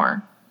 and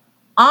more.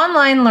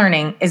 Online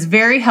learning is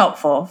very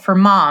helpful for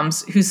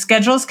moms whose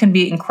schedules can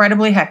be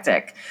incredibly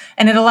hectic,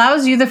 and it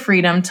allows you the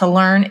freedom to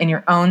learn in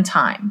your own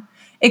time.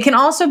 It can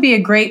also be a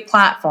great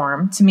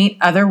platform to meet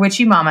other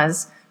witchy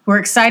mamas who are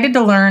excited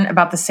to learn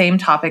about the same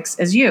topics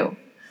as you.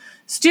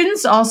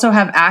 Students also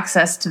have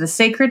access to the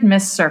Sacred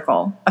Mists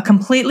Circle, a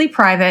completely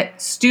private,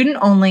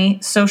 student-only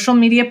social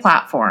media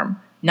platform,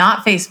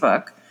 not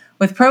Facebook,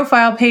 with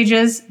profile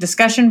pages,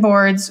 discussion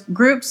boards,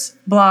 groups,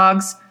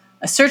 blogs,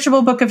 a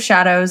searchable book of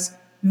shadows,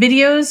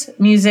 videos,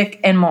 music,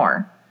 and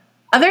more.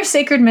 Other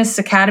Sacred Mists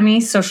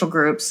Academy social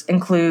groups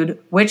include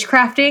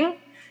Witchcrafting,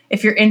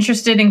 if you're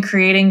interested in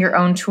creating your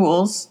own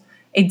tools,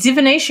 a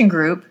divination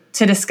group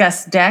to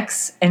discuss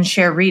decks and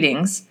share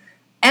readings,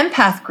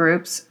 empath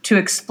groups to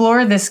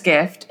explore this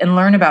gift and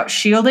learn about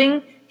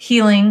shielding,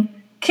 healing,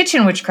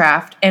 kitchen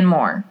witchcraft, and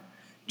more.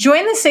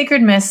 Join the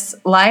Sacred Mists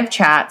live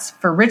chats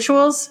for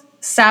rituals,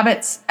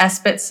 sabbats,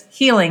 espits,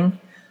 healing,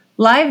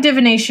 live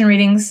divination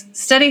readings,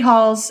 study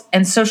halls,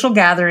 and social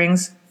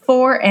gatherings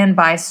for and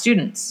by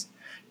students.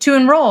 To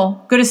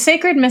enroll, go to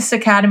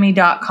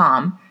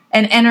sacredmistsacademy.com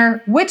and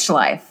enter Witch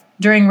Life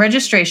during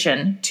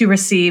registration to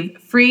receive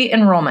free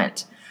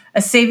enrollment,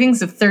 a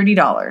savings of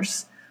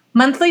 $30.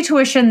 Monthly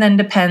tuition then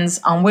depends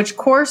on which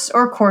course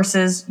or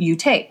courses you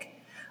take.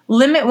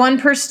 Limit 1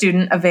 per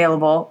student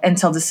available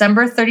until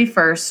December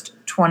 31st,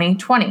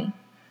 2020.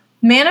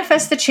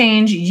 Manifest the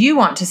change you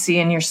want to see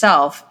in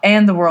yourself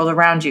and the world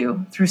around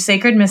you through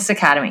Sacred Mists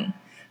Academy.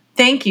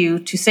 Thank you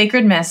to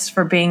Sacred Mists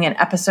for being an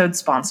episode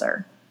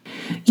sponsor.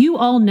 You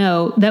all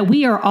know that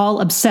we are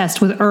all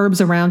obsessed with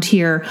herbs around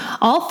here.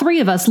 All three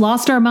of us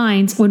lost our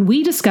minds when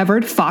we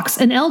discovered Fox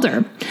and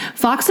Elder.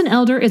 Fox and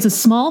Elder is a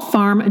small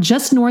farm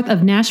just north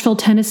of Nashville,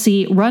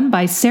 Tennessee, run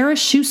by Sarah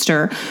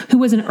Schuster, who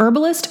was an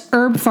herbalist,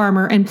 herb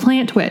farmer, and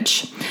plant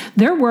witch.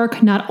 Their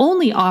work not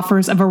only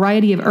offers a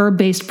variety of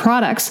herb-based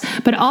products,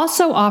 but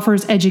also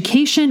offers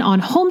education on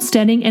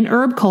homesteading and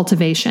herb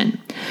cultivation.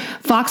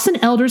 Fox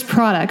and Elder's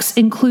products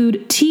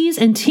include teas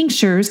and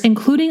tinctures,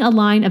 including a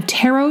line of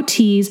tarot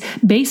teas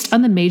based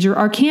on the major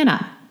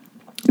arcana.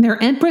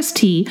 Their Empress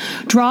tea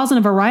draws on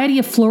a variety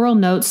of floral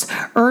notes,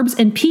 herbs,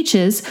 and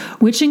peaches,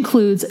 which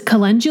includes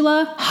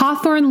calendula,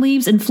 hawthorn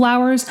leaves and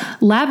flowers,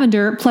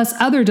 lavender, plus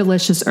other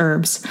delicious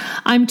herbs.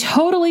 I'm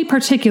totally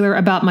particular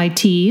about my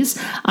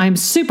teas. I'm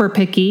super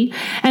picky,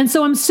 and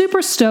so I'm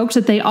super stoked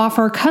that they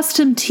offer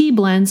custom tea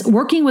blends,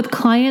 working with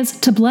clients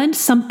to blend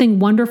something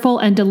wonderful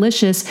and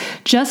delicious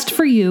just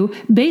for you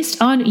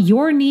based on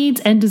your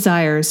needs and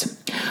desires.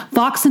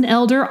 Fox and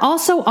Elder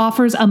also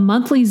offers a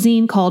monthly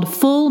zine called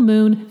Full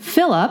Moon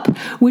Fill Up,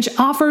 which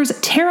offers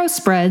tarot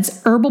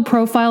spreads, herbal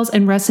profiles,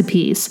 and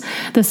recipes.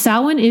 The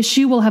Samhain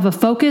issue will have a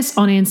focus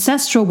on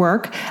ancestral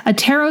work, a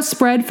tarot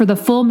spread for the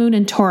full moon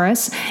in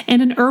Taurus,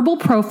 and an herbal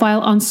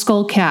profile on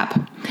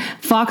skullcap.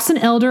 Fox and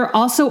Elder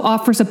also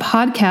offers a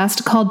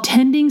podcast called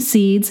Tending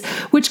Seeds,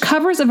 which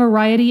covers a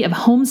variety of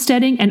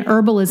homesteading and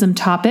herbalism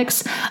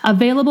topics,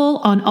 available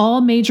on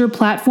all major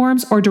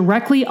platforms or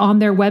directly on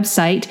their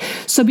website,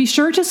 so be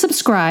sure to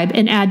subscribe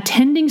and add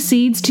Tending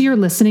Seeds to your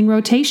listening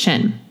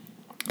rotation.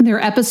 Their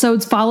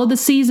episodes follow the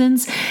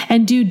seasons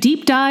and do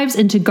deep dives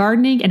into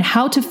gardening and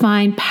how to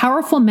find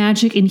powerful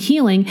magic and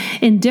healing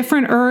in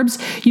different herbs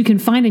you can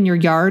find in your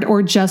yard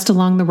or just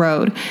along the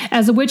road.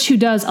 As a witch who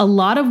does a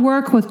lot of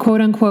work with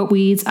quote-unquote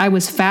weeds, I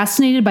was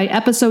fascinated by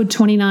episode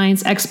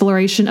 29's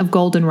exploration of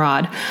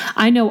goldenrod.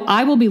 I know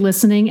I will be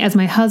listening as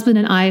my husband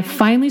and I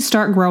finally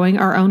start growing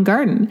our own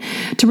garden.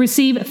 To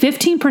receive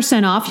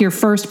 15% off your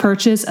first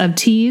purchase of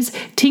teas,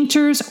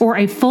 tinctures, or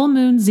a full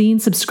moon zine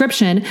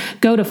subscription,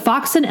 go to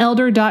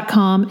foxandelder.com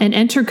and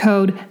enter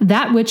code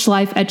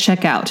ThatWitchLife at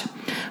checkout.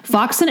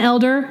 Fox and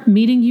Elder,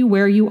 meeting you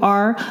where you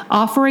are,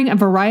 offering a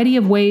variety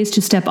of ways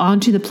to step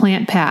onto the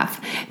plant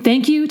path.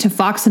 Thank you to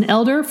Fox and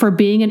Elder for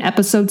being an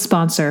episode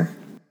sponsor.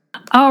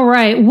 All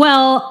right.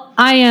 Well,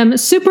 I am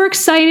super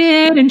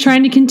excited and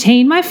trying to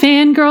contain my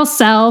fangirl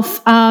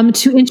self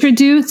to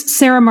introduce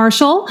Sarah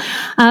Marshall.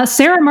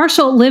 Sarah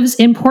Marshall lives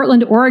in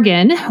Portland,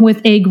 Oregon,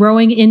 with a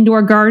growing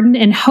indoor garden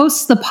and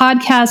hosts the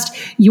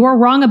podcast You're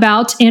Wrong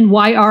About and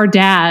Why Are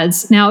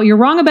Dads. Now, You're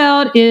Wrong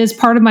About is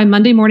part of my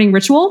Monday morning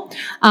ritual.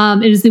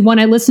 It is the one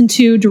I listen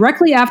to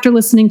directly after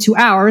listening to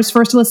ours.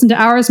 First, I listen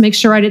to ours, make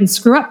sure I didn't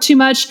screw up too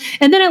much,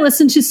 and then I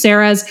listen to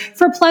Sarah's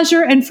for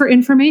pleasure and for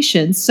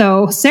information.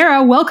 So,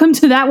 Sarah, welcome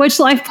to That Witch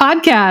Life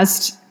podcast.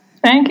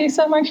 Thank you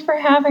so much for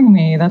having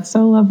me. That's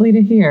so lovely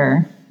to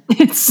hear.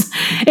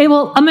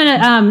 Well, I'm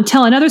going to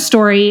tell another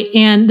story,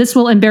 and this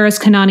will embarrass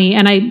Kanani.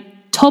 And I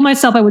told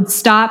myself I would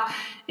stop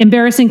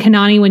embarrassing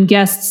Kanani when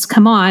guests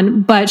come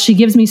on, but she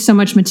gives me so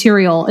much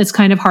material, it's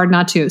kind of hard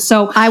not to.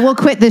 So I will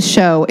quit this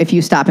show if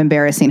you stop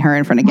embarrassing her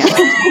in front of guests.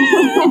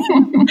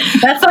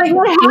 That's like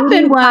what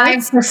happened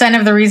was 5%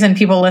 of the reason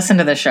people listen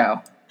to the show.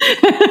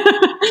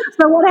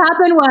 So what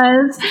happened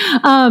was,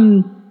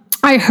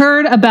 I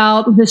heard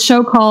about this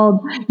show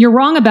called You're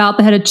Wrong About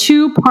that had a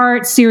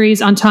 2-part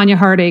series on Tonya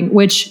Harding,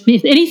 which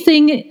if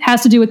anything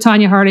has to do with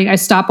Tonya Harding, I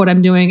stop what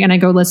I'm doing and I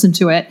go listen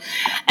to it.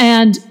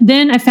 And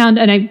then I found,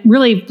 and I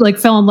really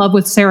fell in love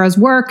with Sarah's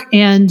work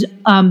and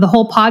the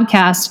whole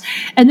podcast.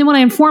 And then when I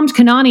informed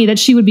Kanani that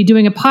she would be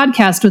doing a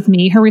podcast with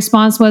me, her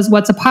response was,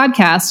 "What's a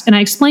podcast?" And I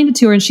explained it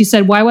to her and she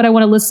said, "Why would I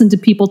want to listen to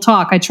people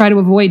talk? I try to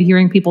avoid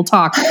hearing people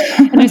talk."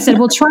 And I said,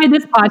 "Well, try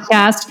this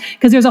podcast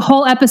because there's a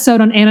whole episode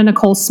on Anna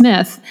Nicole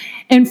Smith."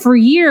 And for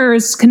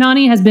years,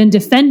 Kanani has been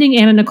defending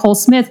Anna Nicole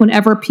Smith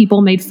whenever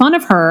people made fun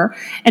of her.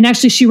 And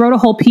actually, she wrote a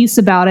whole piece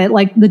about it.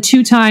 Like the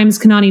 2 times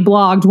Kanani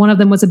blogged, one of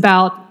them was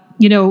about,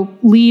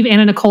 leave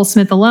Anna Nicole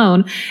Smith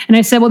alone. And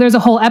I said, well, there's a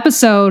whole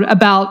episode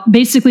about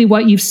basically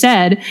what you've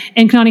said.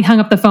 And Kanani hung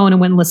up the phone and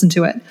went and listened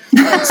to it.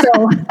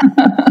 So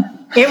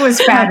it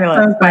was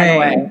fabulous, by the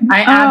way.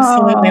 I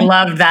absolutely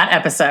loved that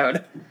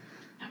episode.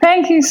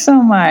 Thank you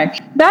so much.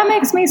 That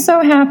makes me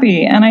so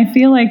happy. And I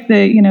feel like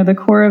the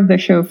core of the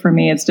show for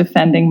me is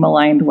defending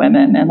maligned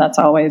women. And that's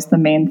always the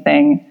main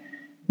thing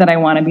that I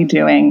want to be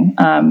doing.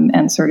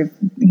 And sort of,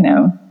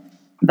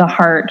 the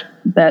heart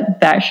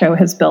that show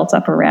has built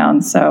up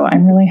around. So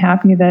I'm really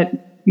happy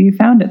that you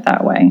found it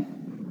that way.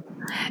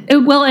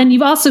 Well, and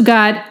you've also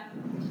got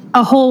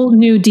a whole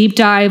new deep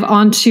dive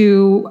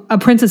onto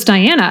Princess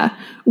Diana,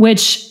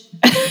 which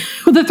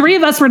the 3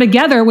 of us were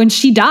together when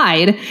she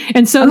died.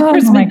 And so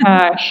oh my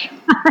gosh.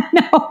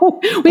 No,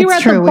 we were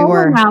at the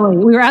bowling alley.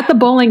 We were at the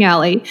bowling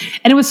alley,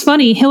 and it was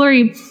funny.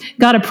 Hillary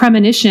got a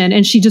premonition,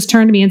 and she just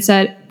turned to me and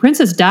said,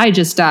 "Princess Di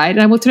just died."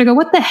 And I looked at her and go,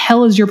 "What the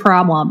hell is your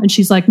problem?" And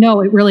she's like,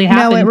 "No, it really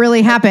happened." No, it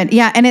really happened.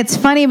 Yeah, and it's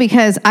funny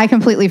because I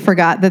completely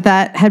forgot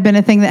that had been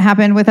a thing that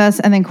happened with us.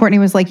 And then Courtney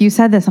was like, "You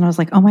said this," and I was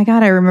like, "Oh my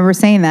God, I remember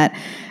saying that."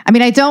 I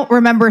mean, I don't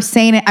remember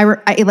saying it.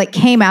 It like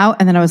came out,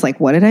 and then I was like,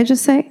 "What did I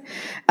just say?"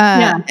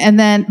 And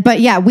then, but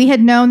yeah, we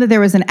had known that there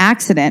was an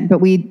accident, but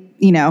we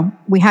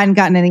hadn't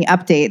gotten any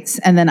updates.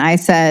 And then I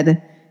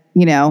said,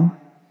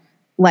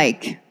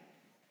 like,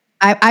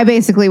 I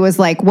basically was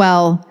like,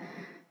 well,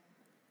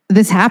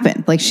 this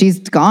happened. Like, she's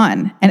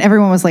gone. And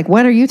everyone was like,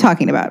 what are you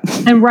talking about?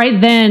 And right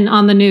then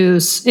on the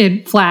news,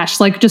 it flashed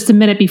like just a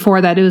minute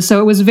before that. It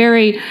was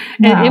very,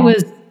 wow. it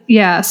was,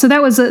 yeah. So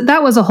that was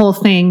a whole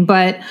thing.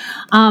 But,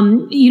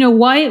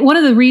 why, one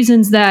of the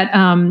reasons that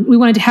we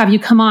wanted to have you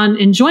come on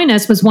and join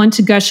us was one,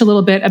 to gush a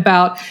little bit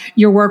about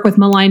your work with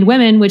maligned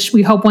women, which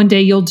we hope one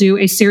day you'll do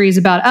a series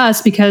about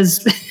us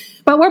because,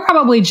 but we're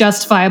probably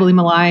justifiably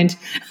maligned.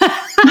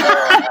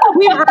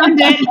 We've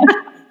earned it.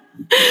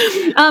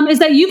 Is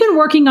that you've been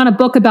working on a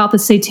book about the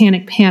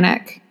Satanic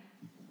Panic.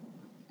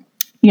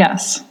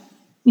 Yes.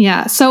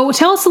 Yeah. So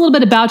tell us a little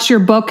bit about your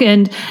book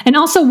and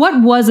also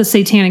what was a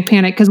Satanic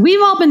Panic? Because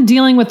we've all been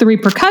dealing with the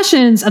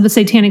repercussions of the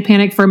Satanic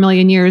Panic for a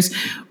million years.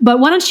 But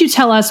why don't you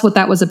tell us what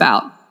that was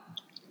about?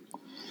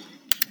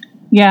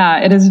 Yeah,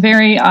 it is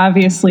very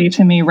obviously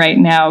to me right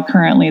now,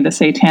 currently the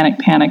Satanic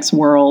Panic's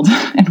world,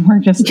 and we're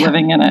just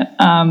living in it.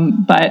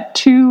 But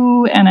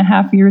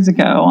 2.5 years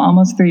ago,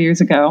 almost 3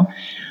 years ago,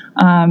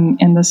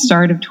 in the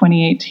start of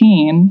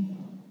 2018,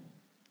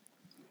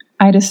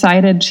 I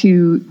decided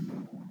to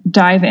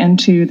dive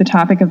into the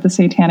topic of the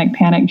Satanic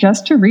Panic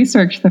just to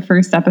research the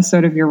first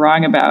episode of You're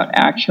Wrong About,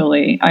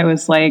 actually. I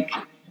was like,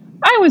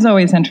 I was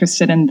always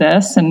interested in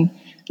this, and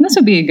this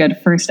would be a good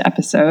first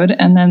episode.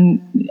 And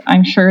then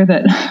I'm sure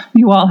that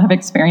you all have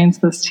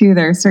experienced this too.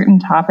 There are certain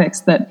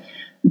topics that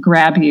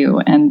grab you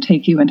and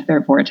take you into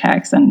their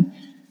vortex, and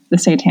the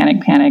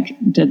Satanic Panic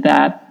did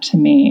that to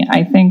me.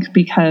 I think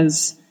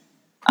because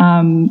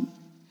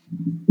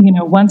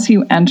once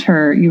you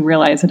enter, you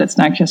realize that it's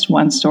not just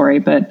one story,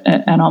 but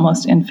an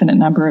almost infinite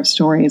number of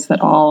stories that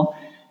all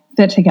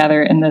fit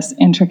together in this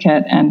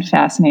intricate and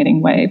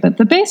fascinating way. But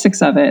the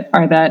basics of it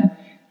are that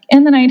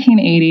in the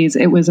 1980s,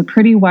 it was a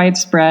pretty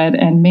widespread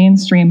and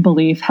mainstream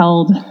belief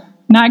held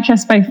not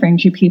just by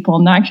fringy people,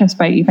 not just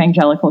by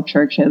evangelical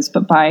churches,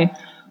 but by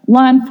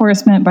law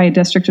enforcement, by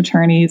district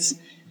attorneys,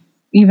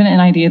 even an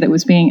idea that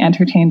was being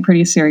entertained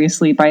pretty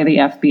seriously by the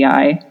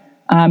FBI.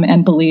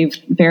 And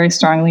believed very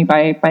strongly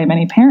by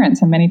many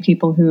parents and many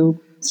people who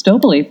still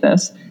believe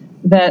this,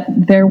 that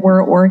there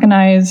were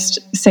organized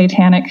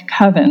satanic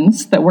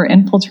covens that were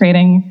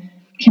infiltrating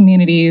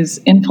communities,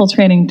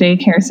 infiltrating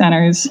daycare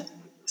centers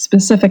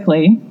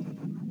specifically,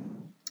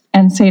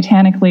 and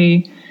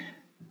satanically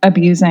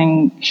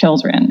abusing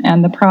children.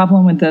 And the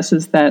problem with this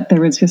is that there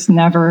was just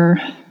never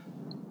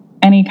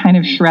any kind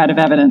of shred of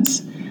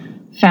evidence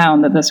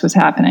found that this was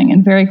happening.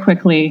 And very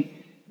quickly,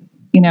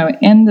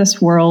 in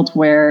this world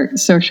where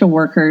social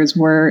workers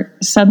were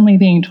suddenly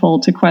being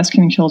told to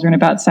question children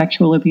about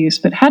sexual abuse,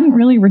 but hadn't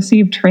really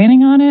received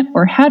training on it,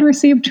 or had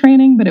received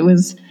training, but it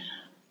was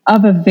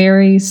of a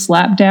very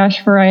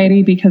slapdash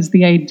variety because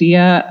the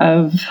idea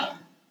of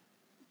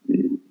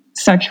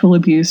sexual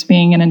abuse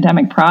being an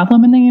endemic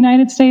problem in the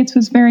United States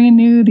was very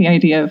new. The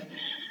idea of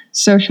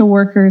social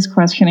workers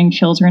questioning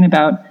children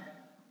about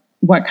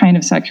what kind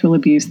of sexual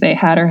abuse they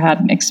had or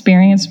hadn't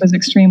experienced was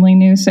extremely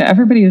new. So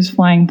everybody was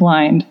flying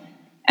blind.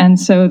 And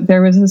so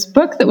there was this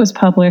book that was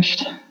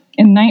published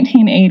in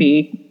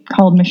 1980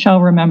 called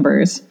Michelle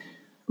Remembers,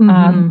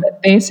 that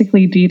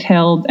basically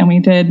detailed, and we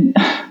did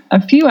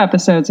a few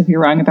episodes, if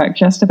you're wrong,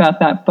 about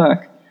that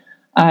book,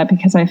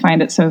 because I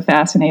find it so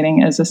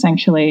fascinating, as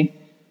essentially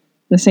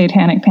the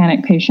Satanic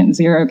Panic Patient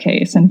Zero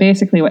case. And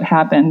basically what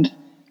happened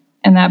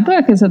in that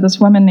book is that this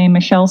woman named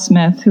Michelle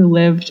Smith, who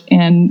lived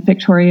in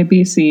Victoria,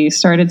 BC,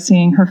 started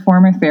seeing her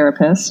former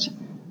therapist,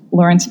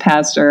 Lawrence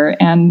Pastor,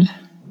 and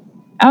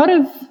out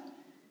of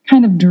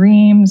kind of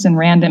dreams and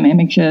random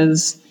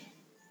images,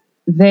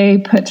 they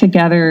put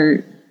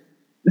together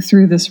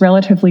through this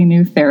relatively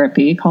new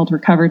therapy called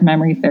recovered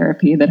memory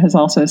therapy that has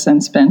also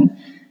since been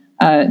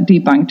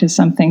debunked as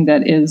something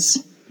that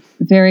is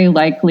very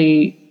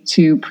likely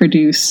to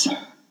produce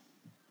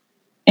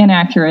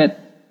inaccurate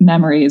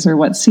memories, or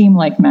what seem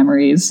like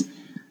memories,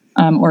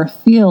 or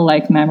feel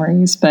like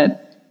memories,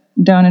 but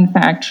don't in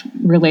fact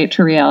relate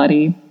to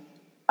reality.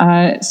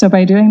 So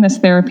by doing this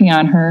therapy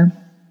on her,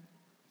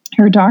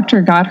 her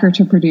doctor got her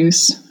to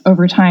produce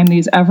over time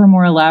these ever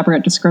more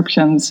elaborate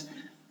descriptions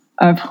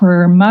of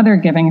her mother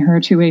giving her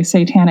to a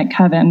satanic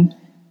coven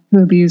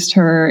who abused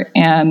her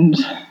and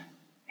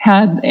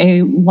had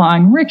a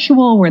long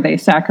ritual where they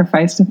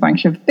sacrificed a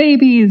bunch of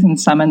babies and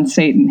summoned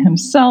Satan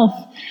himself,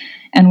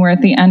 and where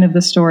at the end of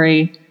the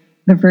story,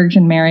 the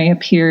Virgin Mary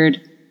appeared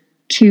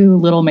to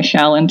little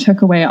Michelle and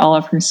took away all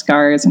of her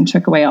scars and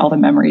took away all the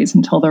memories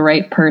until the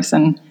right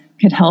person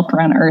could help her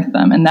unearth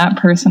them. And that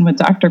person was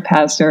Dr.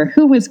 Pazder,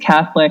 who was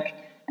Catholic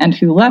and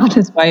who left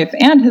his wife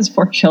and his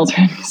 4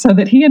 children so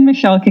that he and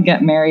Michelle could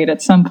get married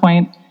at some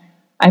point,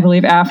 I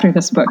believe, after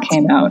this book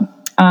came out.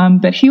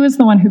 But he was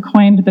the one who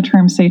coined the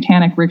term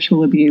satanic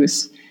ritual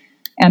abuse.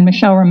 And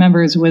Michelle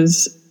Remembers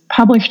was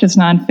published as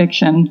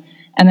nonfiction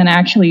and then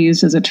actually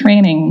used as a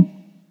training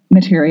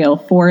material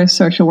for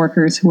social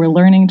workers who were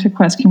learning to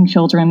question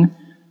children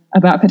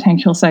about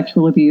potential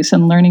sexual abuse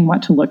and learning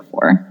what to look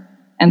for.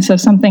 And so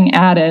something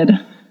added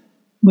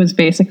was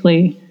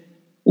basically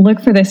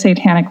look for the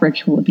satanic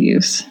ritual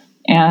abuse.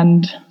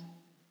 And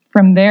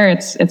from there,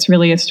 it's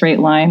really a straight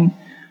line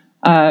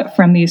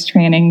from these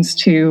trainings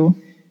to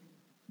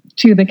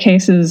the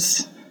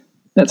cases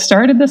that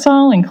started this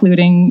all,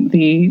 including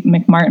the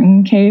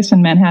McMartin case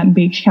in Manhattan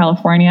Beach,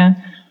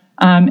 California,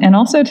 and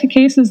also to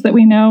cases that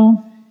we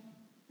know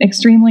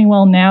extremely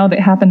well now that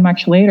happened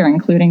much later,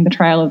 including the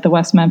trial of the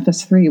West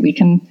Memphis Three. We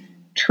can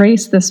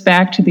trace this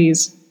back to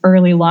these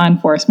early law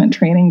enforcement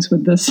trainings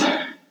with this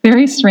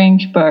very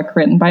strange book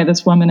written by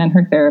this woman and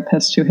her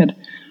therapist who had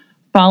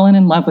fallen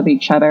in love with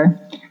each other.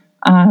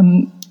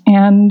 And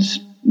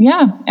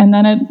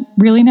then it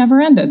really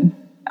never ended.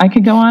 I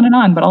could go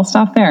on, but I'll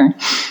stop there.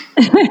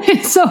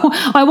 So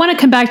I want to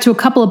come back to a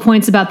couple of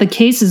points about the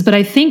cases, but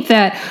I think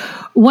that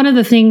one of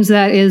the things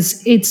that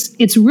is,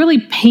 it's really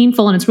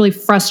painful and it's really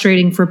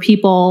frustrating for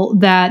people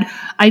that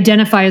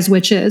identify as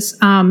witches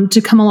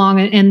to come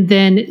along and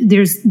then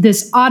there's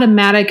this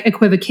automatic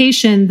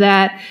equivocation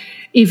that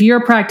if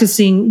you're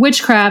practicing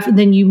witchcraft,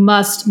 then you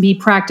must be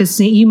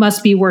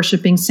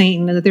worshiping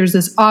Satan. And that there's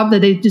this that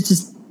they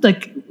just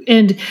like,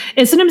 and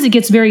sometimes it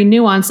gets very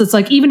nuanced. It's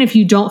like, even if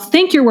you don't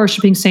think you're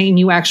worshiping Satan,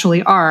 you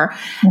actually are.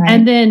 Right.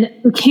 And then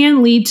it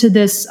can lead to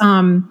this,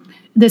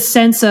 this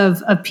sense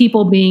of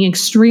people being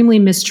extremely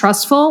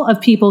mistrustful of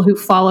people who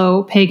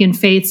follow pagan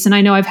faiths. And I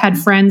know I've had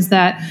friends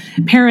that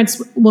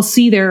parents will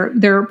see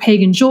their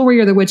pagan jewelry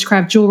or their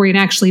witchcraft jewelry and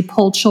actually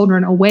pull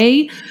children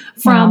away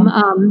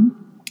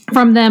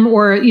from them,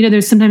 or,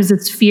 there's sometimes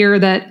it's fear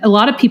that a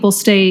lot of people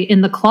stay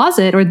in the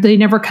closet or they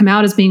never come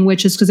out as being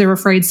witches because they're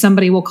afraid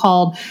somebody will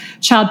call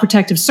Child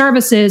Protective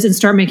Services and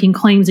start making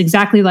claims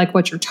exactly like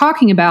what you're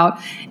talking about,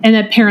 and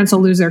that parents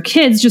will lose their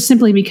kids just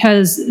simply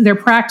because they're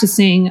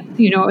practicing,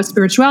 a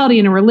spirituality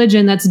and a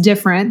religion that's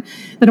different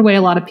than the way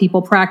a lot of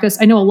people practice.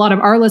 I know a lot of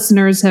our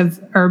listeners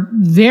are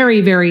very,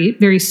 very,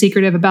 very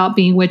secretive about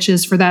being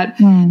witches for that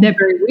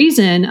very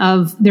reason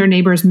of their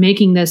neighbors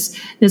making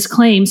this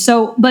claim.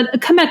 So,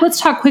 but come back,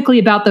 let's talk quickly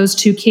about those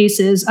 2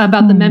 cases,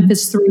 about the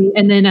Memphis Three,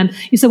 and then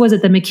you said, was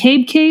it the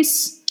McCabe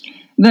case?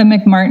 The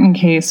McMartin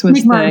case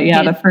was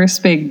the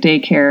first big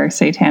daycare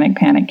satanic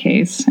panic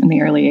case in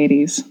the early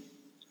 80s.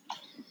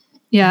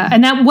 Yeah,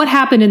 and what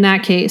happened in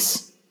that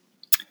case?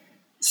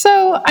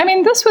 So,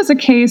 this was a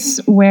case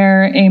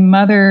where a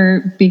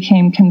mother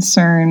became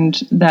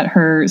concerned that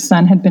her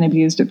son had been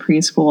abused at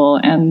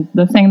preschool, and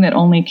the thing that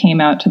only came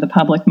out to the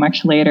public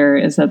much later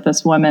is that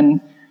this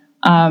woman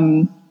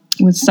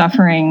was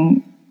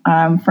suffering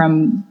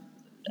from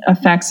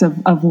effects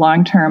of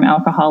long-term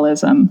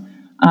alcoholism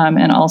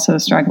and also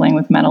struggling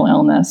with mental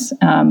illness.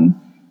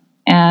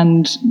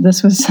 And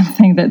this was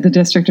something that the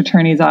district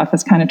attorney's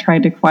office kind of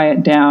tried to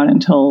quiet down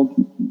until,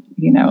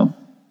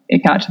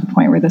 it got to the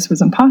point where this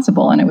was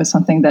impossible. And it was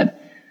something that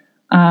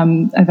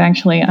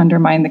eventually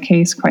undermined the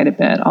case quite a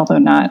bit, although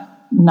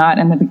not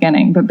in the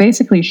beginning. But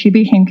basically, she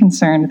became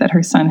concerned that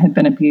her son had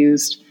been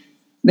abused.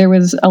 There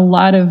was a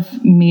lot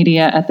of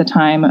media at the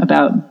time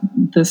about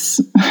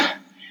this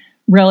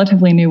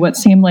relatively new, what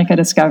seemed like a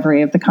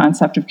discovery of the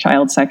concept of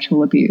child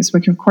sexual abuse,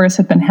 which of course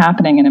had been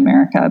happening in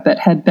America, but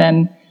had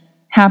been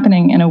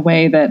happening in a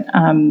way that,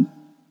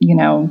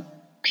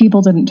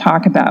 people didn't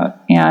talk about.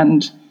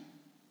 And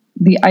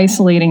the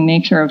isolating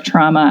nature of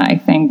trauma, I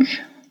think,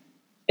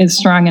 is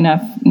strong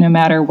enough no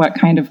matter what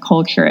kind of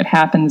culture it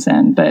happens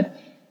in. But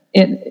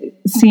it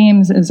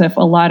seems as if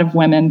a lot of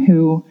women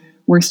who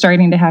were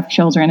starting to have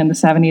children in the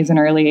 70s and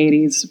early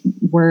 80s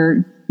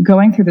were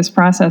going through this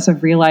process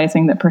of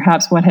realizing that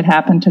perhaps what had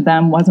happened to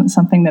them wasn't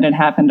something that had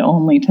happened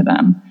only to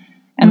them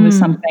and was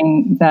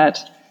something that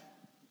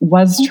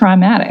was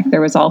traumatic.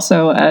 There was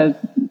also a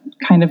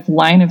kind of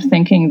line of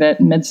thinking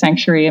that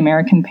mid-century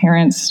American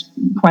parents,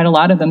 quite a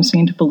lot of them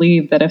seemed to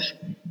believe that if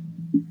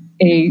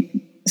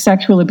a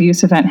sexual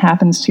abuse event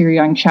happens to your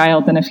young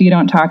child, then if you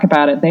don't talk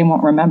about it, they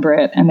won't remember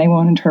it and they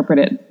won't interpret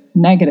it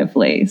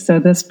negatively. So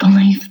this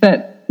belief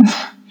that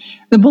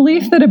the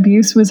belief that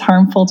abuse was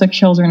harmful to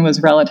children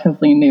was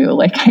relatively new.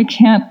 Like, I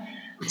can't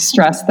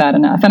stress that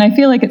enough. And I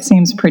feel like it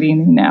seems pretty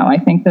new now. I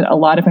think that a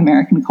lot of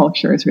American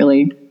culture is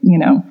really,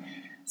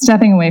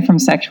 stepping away from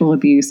sexual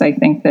abuse. I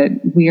think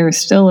that we are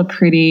still a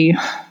pretty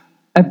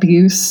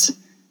abuse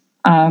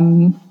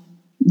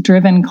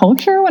driven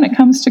culture when it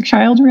comes to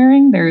child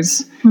rearing.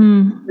 There's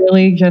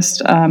really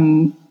just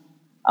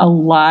a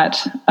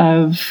lot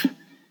of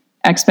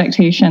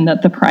expectation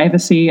that the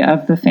privacy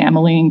of the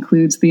family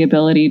includes the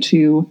ability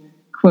to,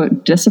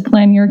 quote,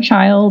 discipline your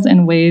child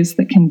in ways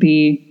that can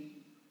be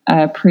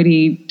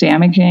pretty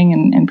damaging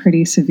and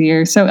pretty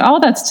severe. So all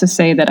that's to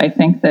say that I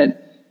think that,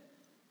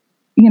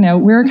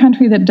 we're a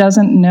country that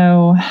doesn't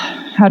know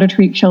how to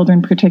treat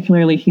children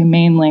particularly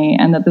humanely,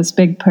 and that this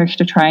big push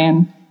to try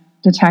and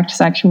detect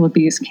sexual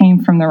abuse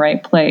came from the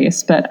right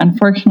place. But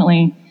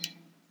unfortunately,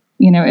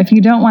 if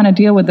you don't want to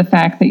deal with the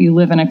fact that you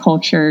live in a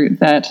culture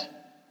that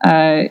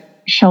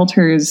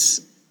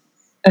shelters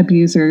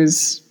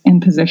abusers in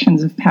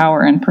positions of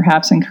power and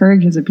perhaps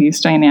encourages abuse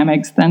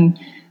dynamics, then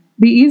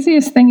the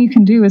easiest thing you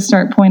can do is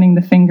start pointing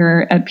the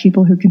finger at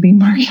people who can be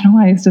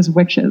marginalized as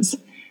witches,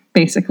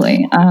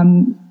 basically.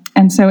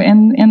 And so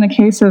in the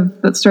case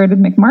of that started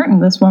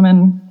McMartin, this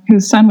woman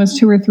whose son was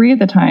 2 or 3 at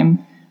the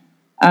time,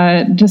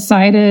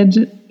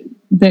 decided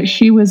that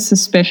she was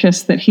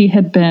suspicious that he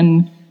had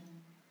been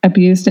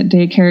abused at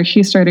daycare.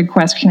 She started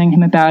questioning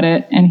him about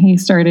it, and he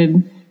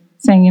started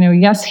saying,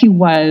 yes, he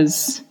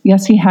was.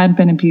 Yes, he had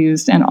been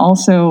abused. And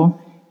also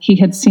he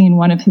had seen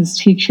one of his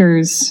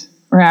teachers,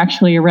 or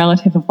actually a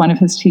relative of one of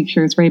his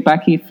teachers, Ray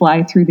Bucky,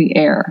 fly through the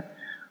air.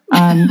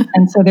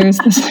 And so there's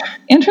this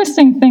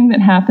interesting thing that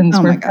happens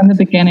where from the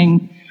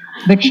beginning,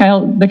 the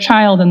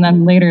child and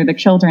then later the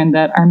children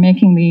that are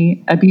making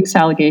the abuse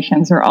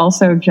allegations are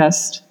also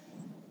just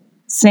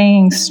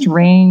saying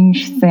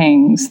strange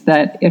things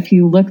that if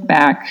you look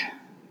back,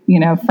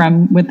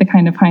 with the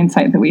kind of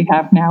hindsight that we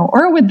have now,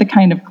 or with the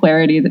kind of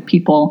clarity that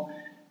people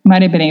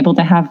might have been able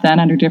to have then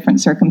under different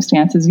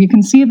circumstances, you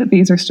can see that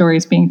these are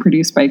stories being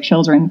produced by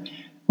children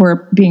who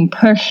are being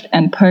pushed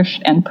and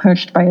pushed and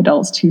pushed by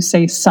adults to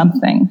say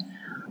something,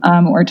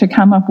 or to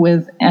come up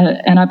with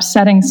an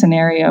upsetting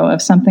scenario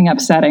of something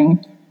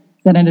upsetting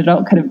that an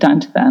adult could have done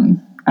to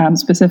them,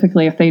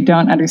 specifically if they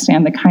don't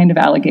understand the kind of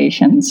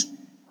allegations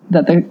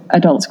that the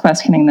adults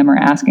questioning them are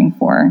asking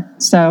for.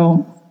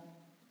 So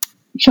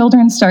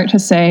children start to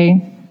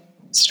say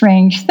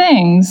strange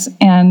things,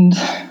 and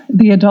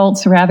the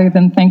adults, rather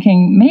than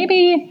thinking,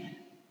 maybe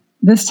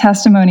this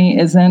testimony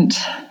isn't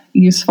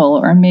useful,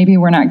 or maybe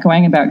we're not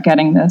going about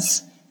getting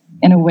this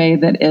in a way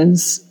that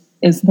is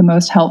the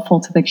most helpful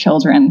to the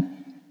children,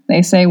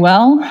 they say,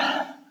 well,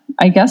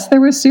 I guess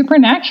there was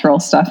supernatural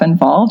stuff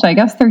involved. I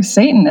guess there's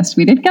Satanists.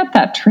 We did get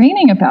that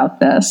training about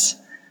this.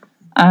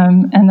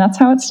 And that's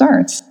how it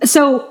starts.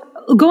 So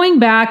going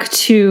back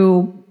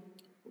to,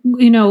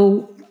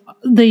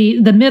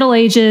 the Middle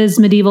Ages,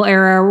 medieval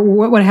era,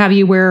 what have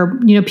you, where,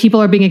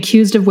 people are being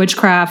accused of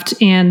witchcraft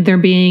and they're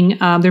being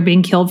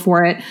killed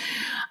for it.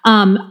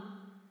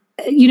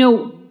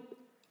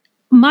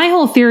 My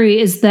whole theory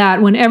is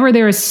that whenever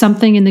there is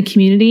something in the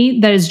community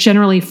that is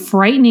generally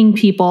frightening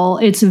people,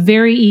 it's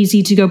very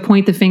easy to go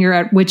point the finger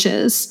at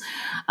witches.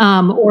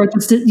 Or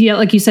just,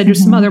 like you said,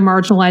 there's some other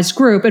marginalized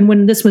group. And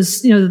when this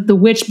was, the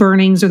witch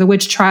burnings or the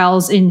witch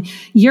trials in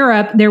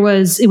Europe, it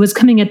was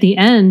coming at the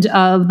end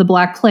of the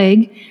Black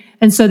Plague.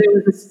 And so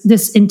there was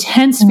this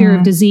intense fear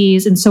of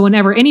disease. And so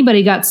whenever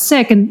anybody got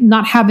sick and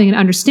not having an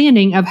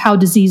understanding of how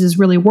diseases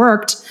really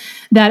worked,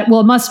 that, well,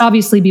 it must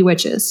obviously be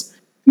witches.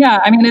 Yeah,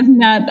 isn't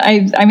that,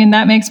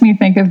 that makes me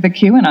think of the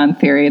QAnon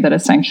theory that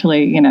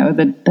essentially,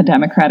 the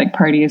Democratic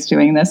Party is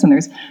doing this and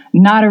there's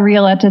not a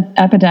real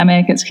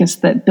epidemic. It's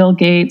just that Bill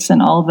Gates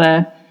and all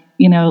the,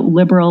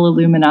 liberal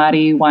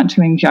Illuminati want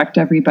to inject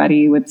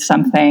everybody with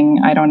something,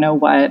 I don't know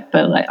what,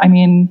 but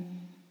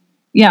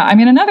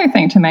another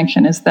thing to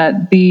mention is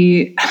that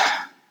the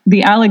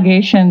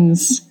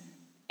allegations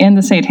in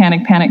the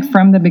Satanic Panic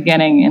from the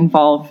beginning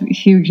involve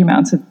huge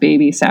amounts of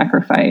baby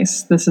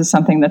sacrifice. This is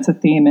something that's a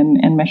theme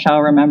in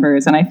Michelle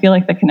Remembers. And I feel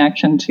like the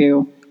connection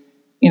to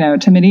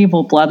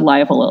medieval blood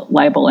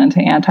libel and to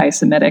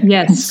anti-Semitic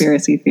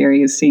conspiracy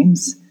theories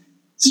seems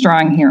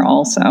strong here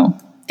also.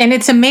 And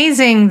it's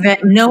amazing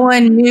that no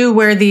one knew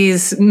where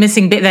these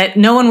that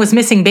no one was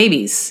missing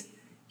babies.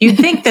 You'd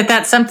think that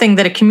that's something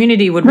that a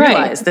community would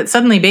realize, that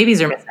suddenly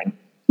babies are missing.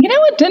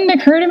 It didn't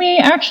occur to me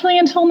actually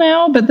until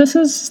now, but this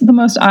is the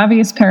most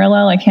obvious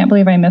parallel. I can't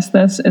believe I missed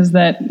this, is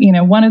that,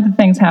 one of the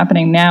things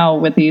happening now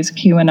with these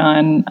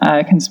QAnon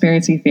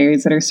conspiracy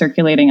theories that are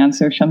circulating on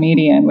social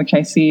media, and which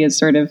I see as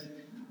sort of,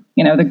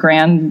 the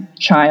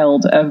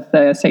grandchild of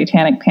the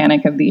Satanic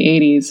Panic of the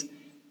 80s,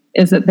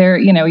 is that there,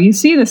 you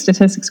see the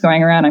statistics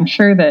going around. I'm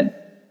sure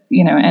that,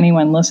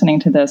 anyone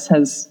listening to this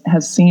has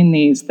seen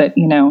these, that,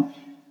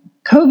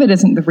 COVID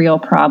isn't the real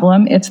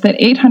problem. It's that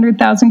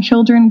 800,000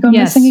 children go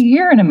missing a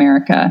year in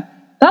America.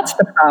 That's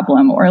the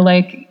problem. Or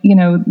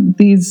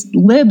these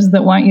libs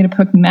that want you to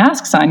put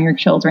masks on your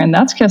children,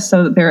 that's just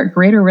so that they're at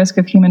greater risk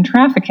of human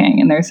trafficking.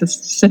 And there's a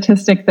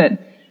statistic that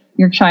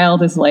your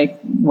child is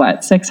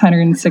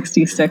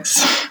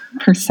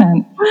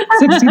 666%,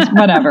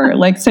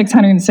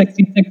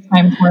 666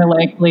 times more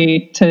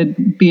likely to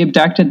be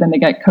abducted than to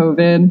get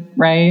COVID,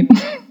 right?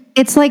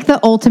 It's like the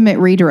ultimate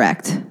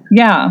redirect.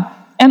 Yeah.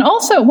 And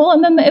also,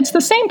 and then it's the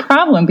same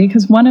problem,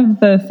 because one of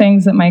the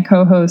things that my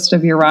co-host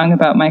of You're Wrong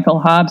About Michael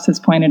Hobbs has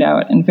pointed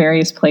out in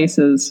various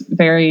places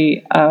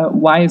very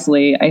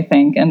wisely, I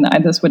think, and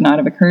this would not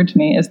have occurred to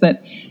me, is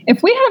that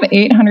if we have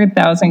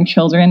 800,000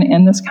 children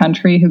in this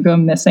country who go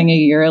missing a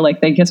year,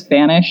 they just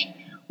vanish,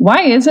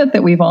 why is it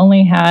that we've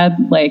only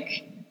had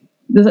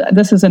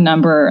this is a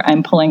number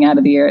I'm pulling out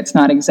of the air. It's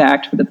not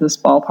exact, but it's this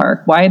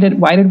ballpark. Why did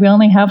we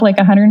only have like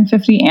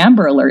 150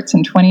 Amber Alerts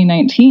in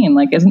 2019?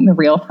 Like, isn't the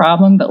real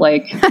problem that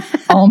like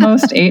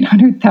almost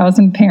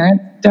 800,000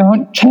 parents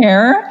don't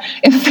care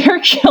if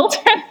their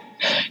children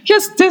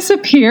just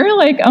disappear?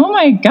 Like, oh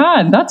my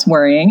God, that's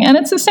worrying. And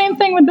it's the same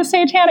thing with the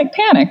satanic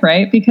panic,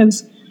 right?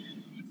 Because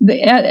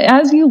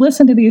as you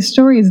listen to these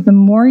stories, the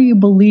more you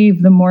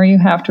believe, the more you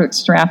have to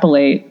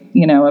extrapolate,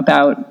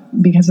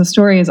 because the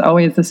story is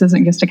always, this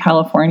isn't just a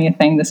California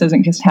thing. This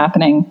isn't just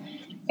happening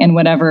in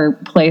whatever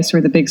place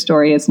where the big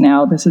story is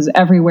now. This is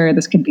everywhere.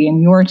 This could be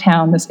in your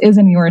town. This is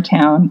in your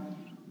town.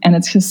 And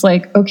it's just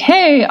like,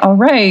 okay, all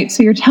right.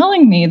 So you're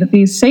telling me that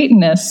these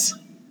Satanists,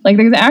 like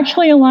there's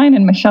actually a line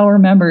in Michelle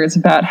Remembers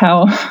about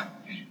how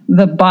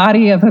the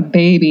body of a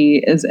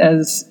baby is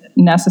as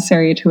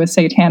necessary to a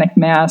satanic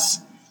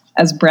mass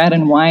as bread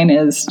and wine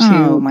is to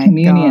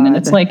communion. God. And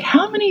it's like,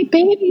 how many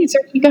babies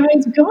are you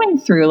guys going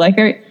through? Like,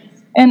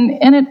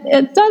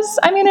 it does,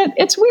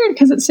 it's weird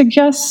because it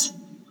suggests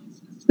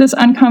this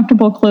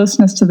uncomfortable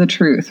closeness to the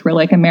truth where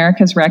like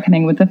America's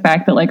reckoning with the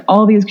fact that like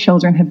all these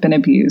children have been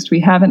abused. We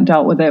haven't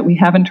dealt with it. We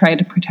haven't tried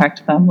to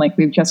protect them. Like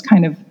we've just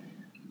kind of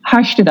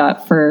hushed it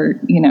up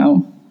for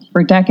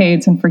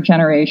decades and for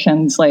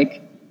generations.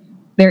 Like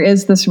there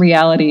is this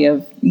reality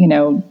of,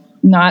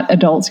 not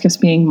adults just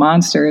being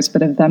monsters,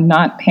 but of them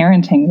not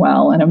parenting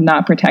well and of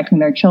not protecting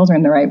their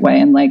children the right way.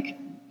 And like,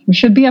 we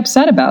should be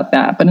upset about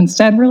that. But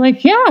instead we're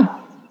like, yeah,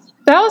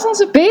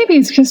 thousands of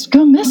babies just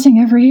go missing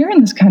every year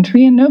in this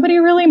country and nobody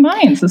really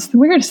minds. It's the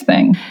weirdest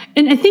thing.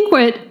 And I think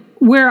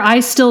where I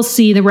still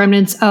see the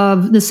remnants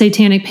of the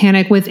satanic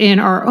panic within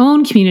our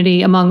own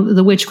community among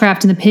the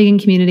witchcraft and the pagan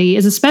community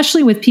is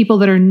especially with people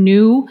that are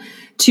new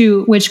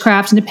to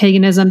witchcraft and to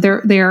paganism.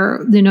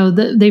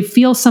 They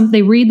feel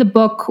they read the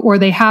book or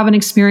they have an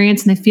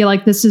experience and they feel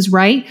like this is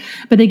right,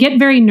 but they get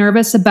very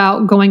nervous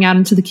about going out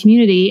into the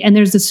community. And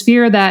there's this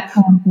fear that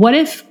what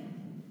if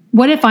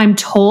I'm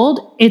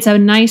told it's a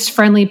nice,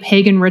 friendly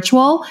pagan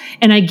ritual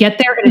and I get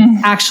there and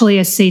it's actually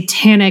a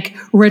satanic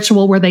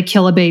ritual where they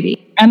kill a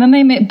baby? And then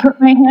they put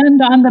my hand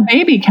on the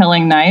baby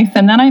killing knife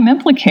and then I'm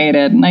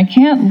implicated and I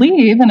can't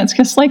leave. And it's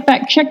just like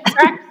that chick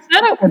crack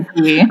said it would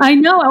be. I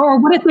know. Or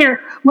what if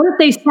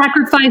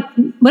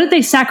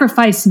they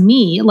sacrifice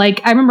me?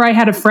 Like I remember I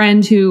had a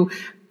friend who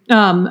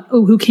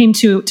came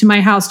to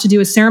my house to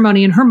do a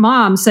ceremony and her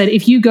mom said,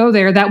 if you go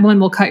there, that woman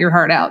will cut your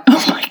heart out.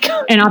 Oh my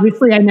God. And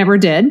obviously I never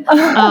did. But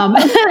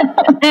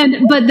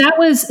that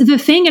was the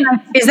thing. And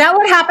is that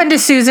what happened to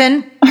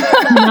Susan?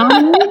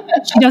 No,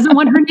 she doesn't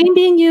want her name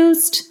being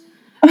used.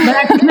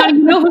 But you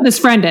know who this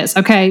friend is,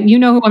 okay? You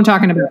know who I'm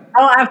talking about.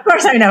 Oh, of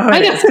course I know who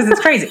it is because it's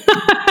crazy.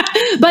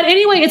 But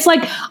anyway, it's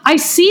like I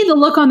see the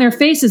look on their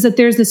faces that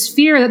there's this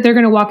fear that they're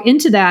going to walk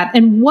into that.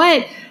 And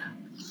what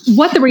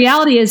the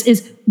reality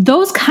is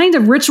those kinds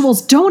of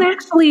rituals don't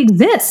actually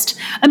exist.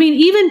 I mean,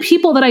 even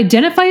people that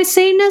identify as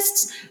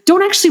Satanists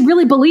don't actually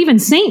really believe in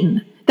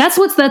Satan. That's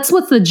what's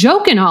the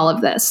joke in all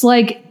of this.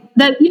 Like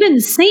that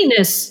even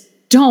Satanists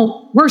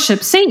don't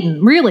worship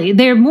Satan, really.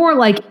 They're more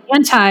like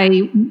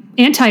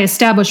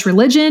anti-established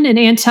religion and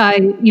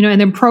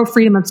and then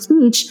pro-freedom of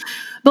speech.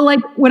 But like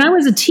when I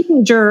was a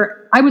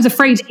teenager, I was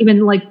afraid to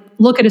even like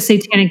look at a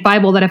satanic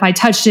Bible that if I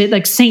touched it,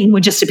 like Satan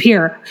would just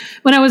appear.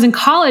 When I was in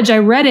college, I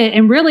read it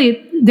and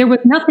really there was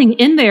nothing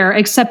in there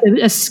except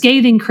a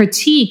scathing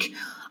critique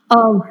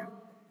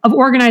of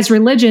organized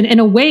religion in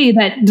a way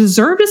that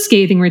deserved a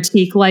scathing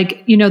critique,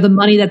 like, the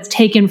money that's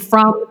taken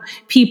from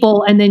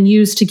people and then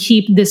used to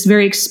keep this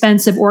very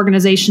expensive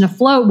organization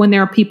afloat when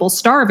there are people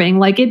starving.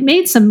 Like it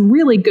made some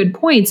really good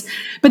points,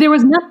 but there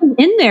was nothing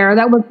in there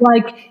that was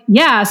like,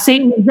 yeah,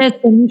 Satan exists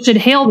and you should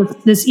hail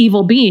this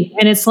evil being.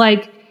 And it's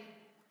like,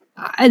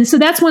 and so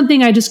that's one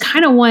thing I just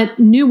kind of want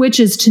new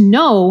witches to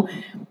know.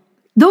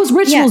 Those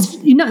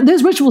rituals,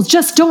 those rituals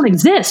just don't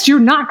exist. You're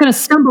not going to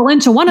stumble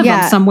into one of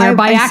them somewhere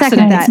by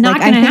accident. It's not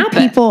going to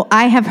happen.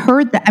 I have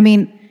heard that. I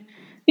mean,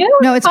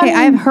 no, it's okay.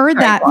 I've heard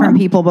that from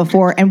people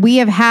before, and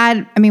we've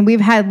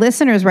had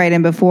listeners write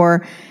in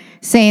before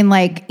saying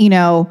like,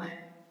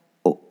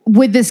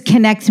 would this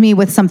connect me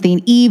with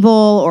something evil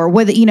or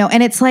with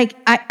and it's like,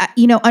 I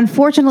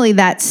unfortunately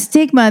that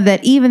stigma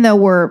that even though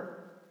we're,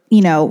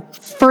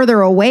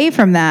 further away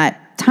from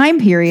that time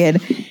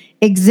period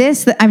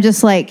exists, that I'm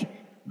just like,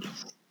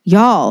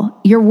 y'all,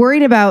 you're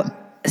worried about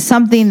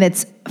something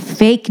that's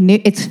fake.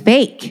 It's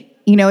fake.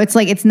 It's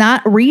like, it's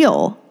not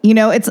real,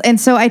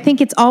 and so I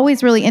think it's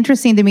always really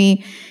interesting to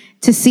me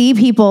to see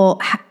people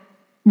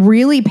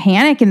really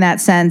panic in that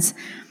sense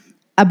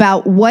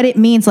about what it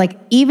means. Like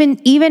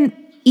even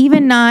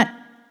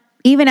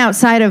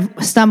outside of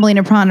stumbling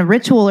upon a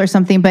ritual or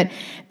something, but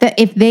that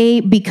if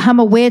they become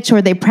a witch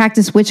or they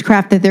practice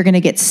witchcraft, that they're going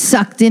to get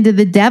sucked into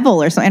the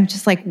devil or something. I'm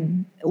just like,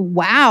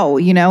 wow,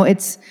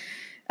 it's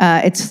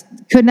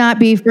could not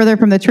be further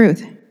from the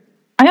truth.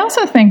 I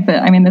also think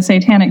that, the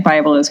Satanic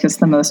Bible is just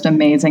the most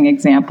amazing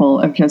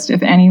example of just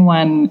if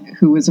anyone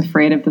who was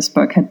afraid of this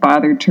book had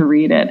bothered to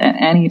read it at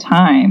any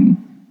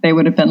time, they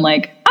would have been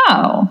like,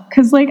 oh,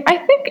 because like, I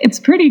think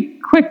it's pretty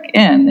quick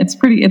in.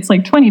 It's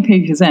like 20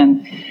 pages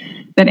in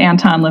that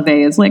Anton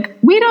LaVey is like,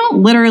 we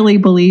don't literally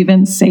believe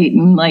in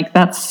Satan. Like,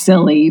 that's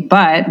silly,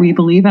 but we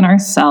believe in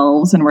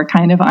ourselves, and we're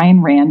kind of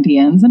Ayn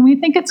Randians, and we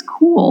think it's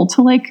cool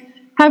to like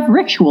have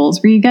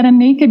rituals where you get a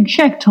naked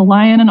chick to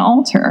lie in an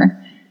altar.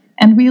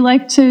 And we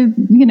like to,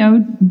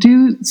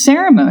 do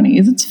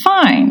ceremonies. It's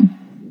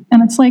fine.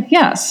 And it's like,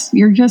 yes,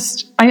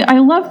 I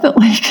love that.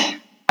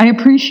 Like, I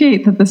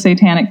appreciate that the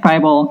Satanic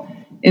Bible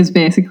is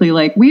basically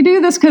like, we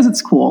do this because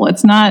it's cool.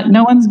 It's not,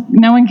 no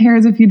one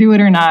cares if you do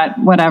it or not,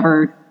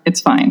 whatever,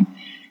 it's fine.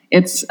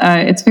 It's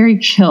very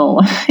chill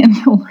in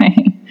the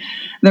way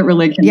that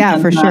religion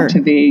tends for not sure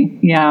to be.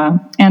 Yeah.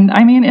 And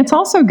I mean, it's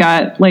also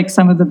got like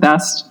some of the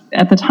best,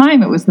 at the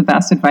time, it was the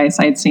best advice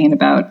I'd seen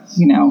about,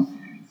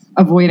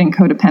 avoiding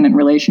codependent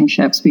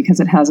relationships, because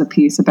it has a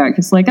piece about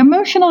just like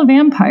emotional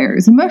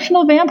vampires.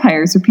 Emotional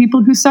vampires are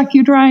people who suck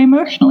you dry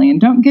emotionally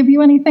and don't give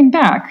you anything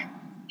back.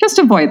 Just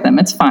avoid them.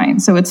 It's fine.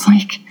 So it's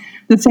like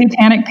the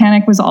Satanic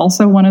Panic was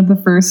also one of the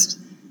first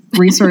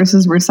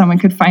resources where someone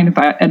could find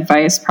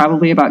advice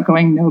probably about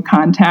going no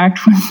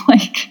contact with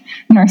like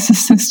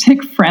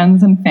narcissistic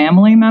friends and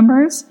family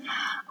members.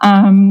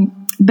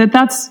 But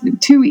that's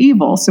too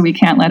evil, so we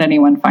can't let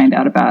anyone find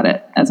out about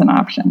it as an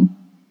option.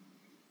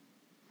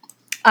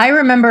 I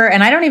remember,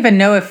 and I don't even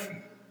know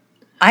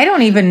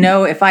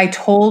if I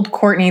told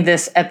Courtney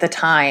this at the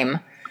time.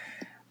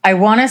 I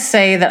want to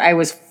say that I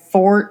was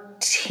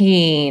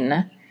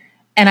 14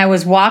 and I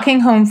was walking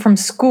home from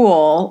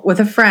school with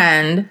a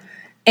friend,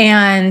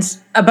 and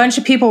a bunch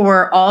of people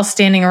were all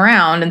standing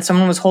around, and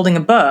someone was holding a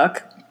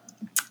book.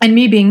 And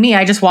me being me,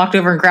 I just walked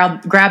over and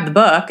grabbed the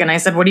book, and I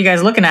said, "What are you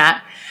guys looking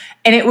at?"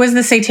 And it was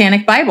the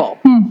Satanic Bible.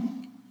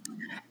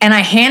 And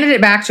I handed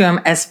it back to him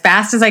as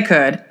fast as I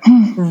could,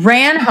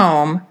 ran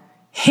home,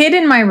 hid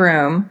in my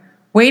room,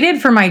 waited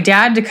for my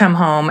dad to come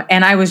home,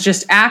 and I was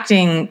just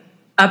acting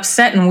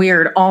upset and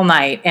weird all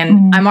night.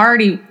 And I'm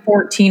already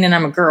 14 and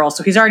I'm a girl,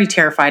 so he's already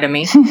terrified of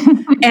me.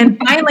 And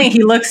finally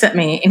he looks at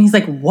me and he's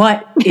like,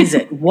 "What is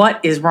it? What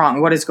is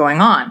wrong? What is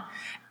going on?"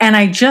 And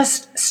I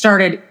just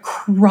started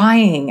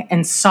crying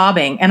and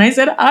sobbing. And I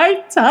said,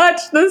 "I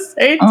touched the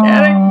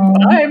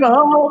Satanic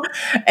Bible."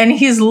 And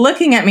he's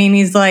looking at me and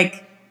he's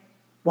like,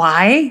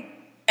 "Why?"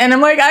 And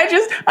I'm like, I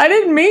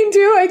didn't mean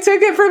to. I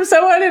took it from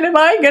someone, and am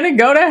I going to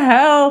go to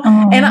hell?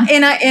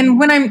 And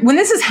when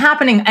this is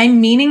happening,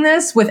 I'm meaning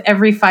this with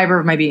every fiber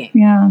of my being.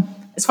 Yeah.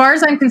 As far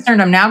as I'm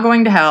concerned, I'm now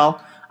going to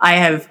hell. I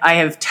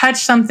have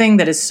touched something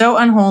that is so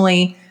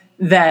unholy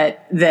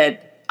that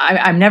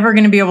I'm never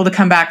going to be able to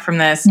come back from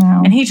this.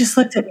 No. And he just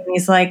looked at me and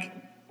he's like,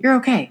 "You're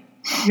okay.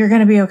 You're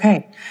going to be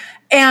okay."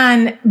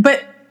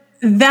 But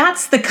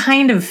that's the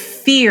kind of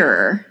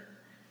fear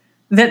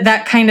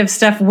that kind of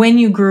stuff, when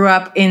you grew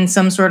up in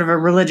some sort of a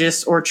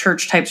religious or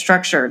church type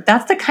structure,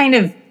 that's the kind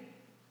of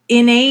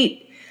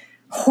innate,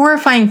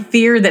 horrifying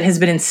fear that has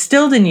been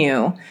instilled in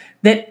you,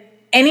 that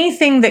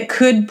anything that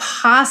could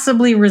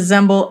possibly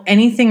resemble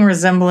anything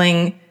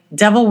resembling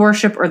devil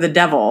worship or the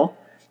devil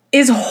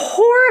is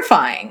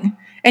horrifying.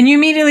 And you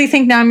immediately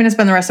think, now I'm going to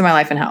spend the rest of my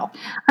life in hell.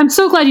 I'm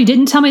so glad you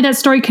didn't tell me that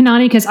story,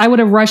 Kanani, because I would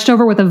have rushed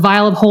over with a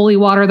vial of holy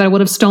water that I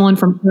would have stolen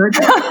from church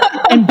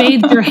and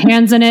bathed your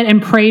hands in it and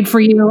prayed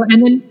for you.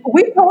 And then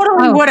we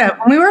totally would have.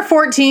 When we were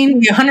 14,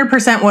 we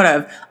 100% would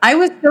have. I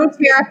was so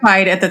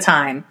terrified at the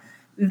time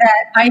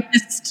that I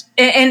just,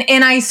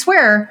 and I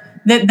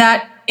swear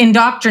that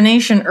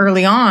indoctrination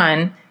early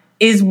on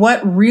is what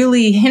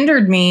really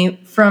hindered me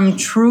from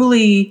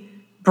truly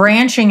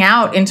branching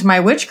out into my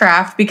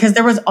witchcraft, because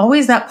there was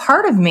always that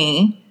part of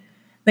me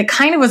that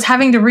kind of was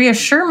having to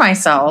reassure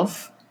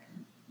myself,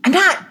 I'm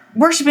not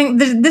worshiping,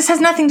 this has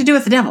nothing to do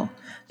with the devil.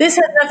 This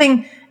has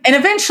nothing. And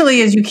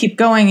eventually, as you keep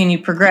going and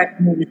you progress,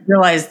 you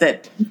realize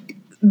that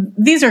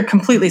these are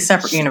completely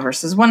separate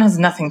universes. One has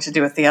nothing to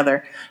do with the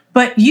other.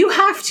 But you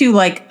have to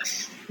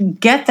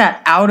get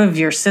that out of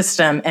your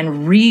system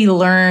and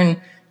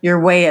relearn your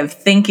way of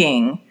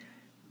thinking,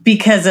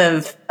 because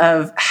of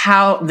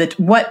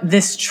what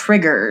this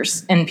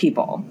triggers in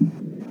people.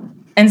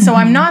 And so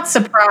I'm not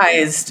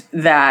surprised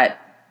that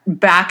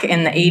back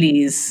in the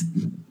 80s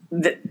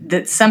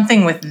that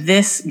something with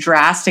this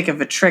drastic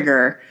of a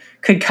trigger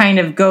could kind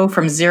of go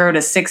from 0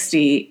 to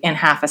 60 in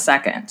half a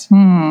second.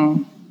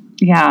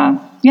 Yeah.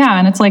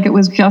 And it's like, it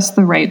was just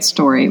the right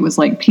story. It was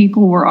like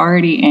people were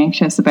already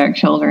anxious about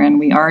children.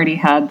 We already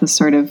had this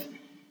sort of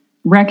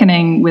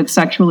reckoning with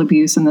sexual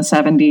abuse in the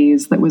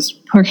 70s that was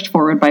pushed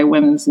forward by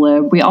Women's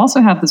Lib. We also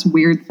have this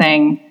weird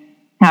thing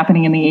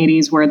happening in the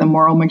 80s where the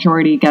moral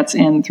majority gets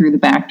in through the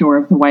back door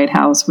of the White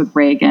House with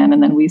Reagan.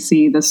 And then we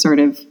see this sort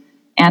of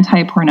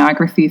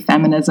anti-pornography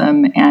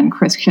feminism and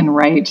Christian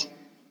right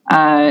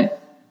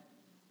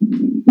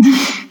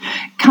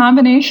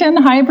combination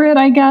hybrid,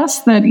 I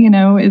guess, that,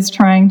 is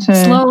trying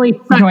to slowly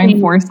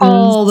join forces.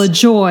 All the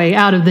joy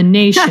out of the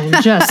nation,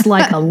 just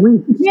like a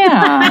leaf.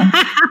 Yeah,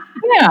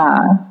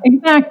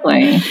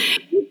 exactly.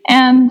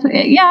 And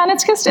I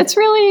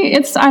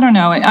don't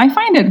know. I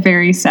find it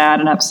very sad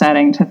and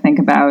upsetting to think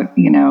about,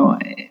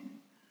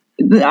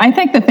 I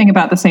think the thing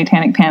about the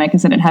Satanic Panic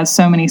is that it has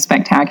so many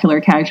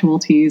spectacular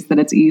casualties that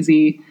it's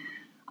easy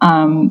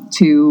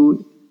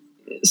to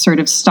sort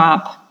of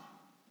stop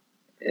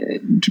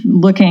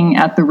looking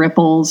at the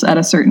ripples at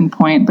a certain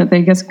point, but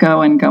they just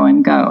go and go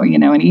and go,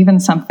 and even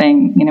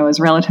something, is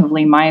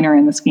relatively minor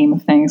in the scheme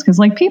of things. Because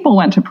like people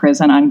went to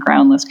prison on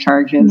groundless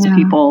charges. Yeah.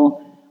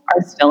 People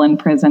are still in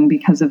prison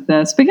because of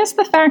this. But just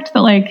the fact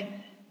that like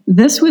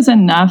this was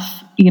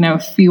enough,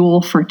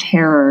 fuel for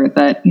terror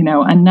that,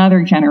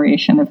 another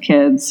generation of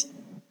kids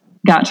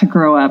got to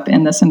grow up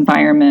in this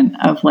environment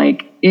of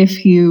like,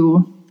 if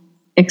you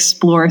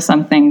explore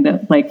something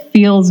that like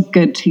feels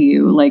good to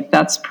you, like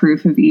that's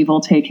proof of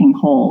evil taking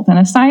hold. And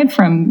aside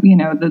from,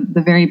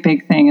 the very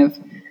big thing of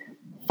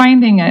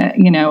finding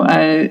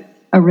a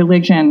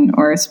religion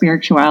or a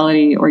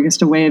spirituality or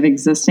just a way of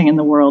existing in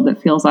the world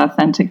that feels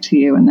authentic to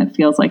you and that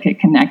feels like it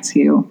connects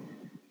you,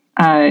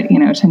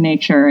 to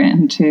nature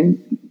and to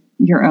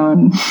your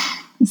own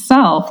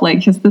self, like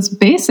just this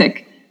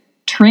basic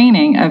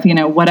training of,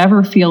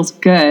 whatever feels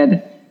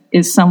good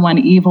is someone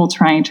evil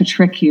trying to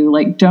trick you.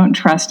 Like, don't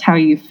trust how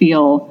you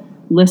feel.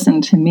 Listen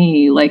to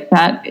me. Like,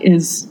 that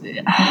is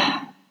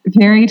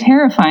very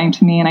terrifying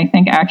to me. And I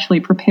think actually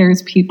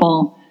prepares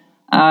people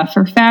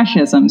for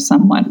fascism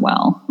somewhat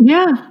well.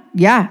 Yeah.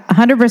 Yeah,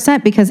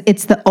 100%, because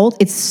it's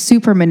it's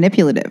super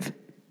manipulative.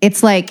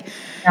 It's like,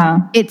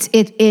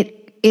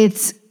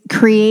 it's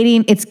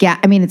creating, it's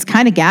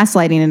kind of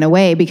gaslighting in a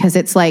way, because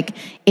it's like,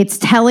 it's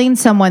telling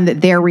someone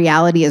that their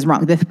reality is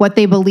wrong, that what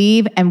they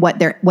believe and what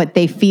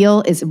they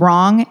feel is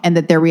wrong, and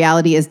that their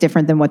reality is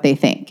different than what they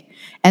think.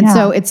 And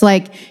so it's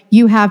like,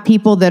 you have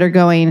people that are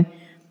going,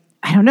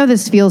 I don't know,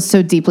 this feels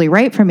so deeply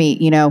right for me.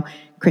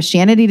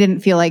 Christianity didn't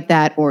feel like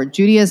that, or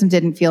Judaism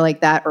didn't feel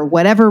like that, or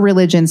whatever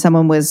religion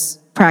someone was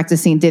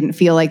practicing didn't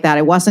feel like that.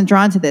 I wasn't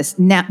drawn to this.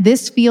 Now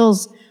this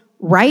feels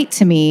right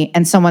to me.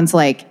 And someone's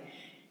like,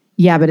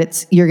 yeah, but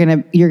it's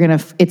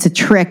a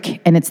trick,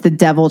 and it's the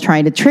devil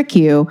trying to trick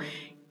you.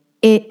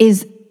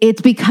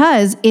 It's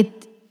because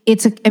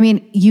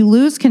you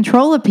lose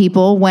control of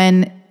people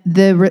when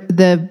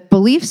the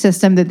belief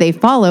system that they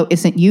follow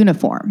isn't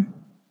uniform.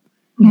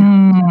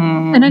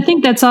 And I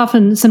think that's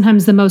often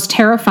sometimes the most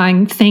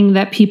terrifying thing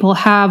that people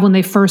have when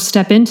they first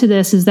step into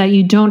this, is that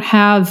you don't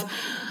have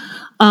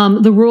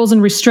the rules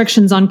and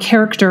restrictions on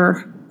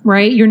character,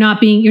 right? You're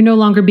no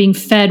longer being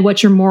fed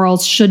what your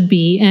morals should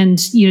be. And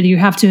you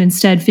have to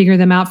instead figure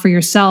them out for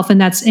yourself.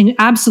 And that's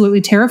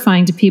absolutely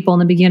terrifying to people in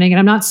the beginning. And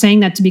I'm not saying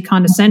that to be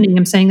condescending.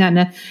 I'm saying that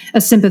in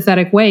a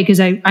sympathetic way, because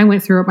I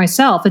went through it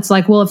myself. It's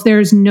like, well, if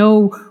there's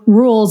no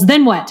rules,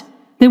 then what?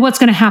 Then what's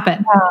going to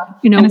happen?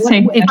 And it's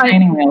taking the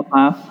training wheels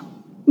off.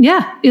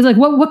 Yeah. It's like,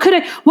 what could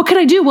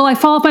I do? Well, I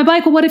fall off my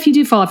bike. Well, what if you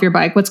do fall off your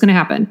bike? What's going to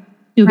happen?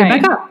 You'll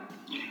get back up.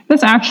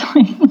 This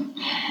actually,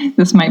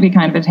 this might be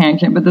kind of a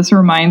tangent, but this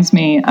reminds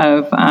me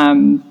of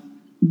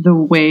the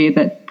way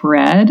that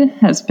bread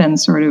has been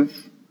sort of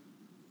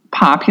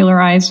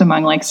popularized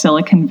among like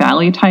Silicon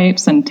Valley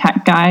types and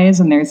tech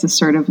guys. And there's this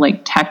sort of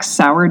like tech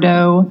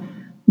sourdough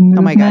movement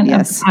oh my God,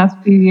 yes. the past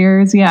few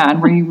years. Yeah.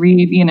 And where you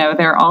read,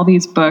 there are all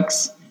these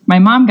books. My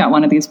mom got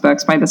one of these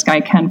books by this guy,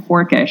 Ken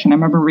Forkish, and I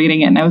remember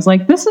reading it, and I was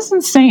like, this is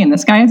insane.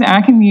 This guy's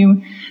asking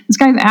you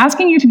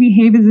to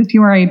behave as if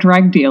you are a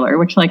drug dealer,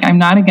 which, like, I'm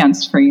not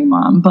against for you,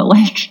 Mom, but,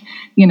 like,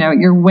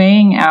 you're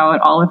weighing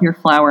out all of your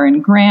flour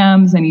in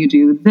grams, and you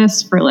do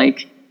this for,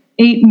 like,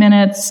 8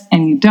 minutes,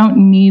 and you don't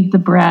knead the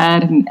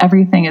bread, and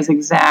everything is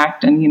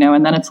exact, and,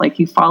 and then it's like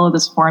you follow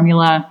this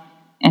formula,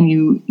 and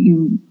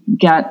you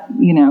get,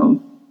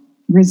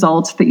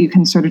 results that you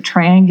can sort of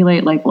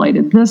triangulate, like, well, I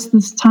did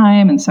this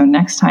time, and so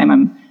next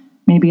time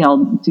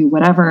I'll do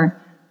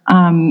whatever.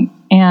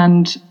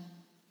 And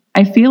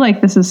I feel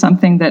like this is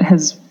something that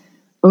has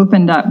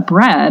opened up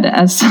bread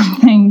as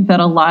something that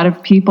a lot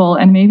of people,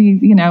 and maybe,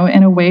 in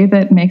a way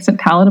that makes it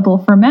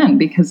palatable for men,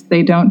 because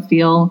they don't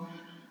feel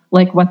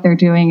like what they're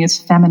doing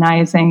is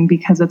feminizing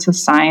because it's a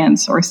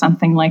science or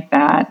something like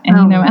that. And,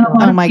 and a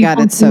lot oh my God,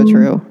 it's so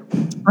true.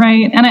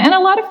 Right. And I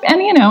don't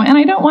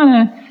want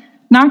to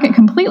knock it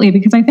completely,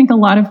 because I think a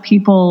lot of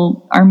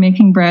people are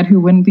making bread who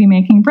wouldn't be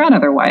making bread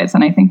otherwise.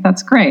 And I think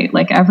that's great.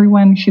 Like,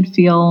 everyone should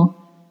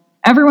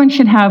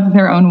have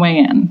their own way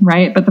in,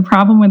 right? But the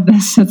problem with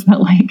this is that,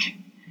 like,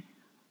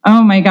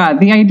 oh my God,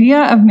 the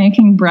idea of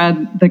making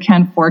bread the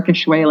Ken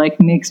Forkish way,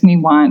 like, makes me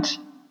want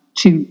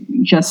to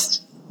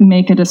just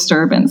make a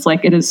disturbance.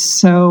 Like, it is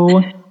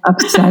so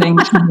upsetting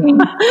to me.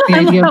 The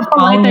idea of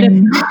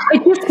following, I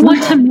just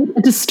want to make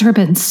a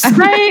disturbance.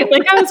 Right?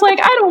 Like, I was like,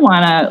 I don't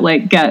want to,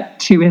 like, get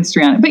too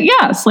histrionic. But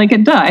yes, like,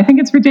 it does. I think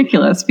it's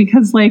ridiculous,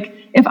 because, like,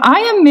 if I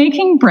am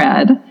making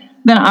bread,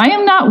 then I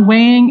am not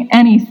weighing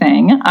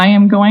anything. I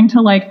am going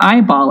to, like,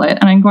 eyeball it,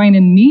 and I'm going to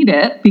knead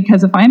it,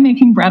 because if I'm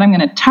making bread, I'm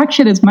going to touch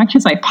it as much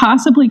as I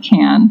possibly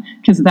can,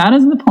 because that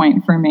is the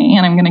point for me.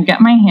 And I'm going to get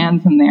my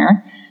hands in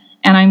there,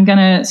 and I'm going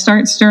to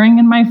start stirring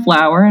in my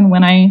flour. And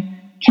when I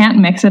can't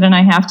mix it and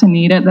I have to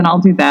knead it, then I'll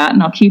do that,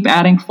 and I'll keep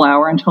adding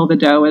flour until the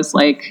dough is,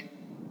 like,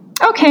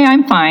 okay,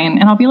 I'm fine.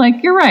 And I'll be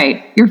like, you're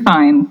right, you're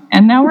fine.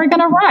 And now we're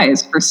going to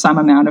rise for some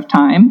amount of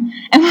time.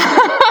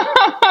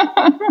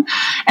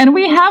 And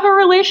we have a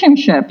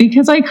relationship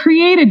because I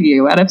created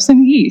you out of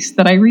some yeast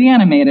that I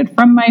reanimated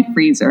from my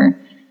freezer.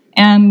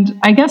 And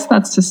I guess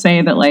that's to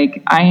say that,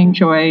 like, I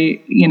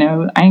enjoy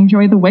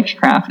the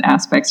witchcraft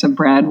aspects of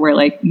bread, where,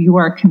 like, you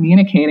are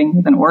communicating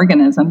with an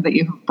organism that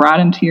you've brought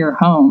into your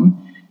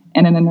home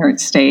in an inert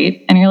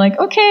state. And you're like,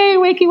 okay,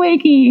 wakey,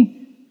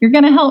 wakey, you're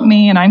going to help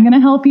me and I'm going to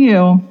help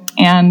you.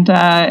 And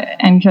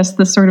just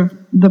the sort of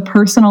the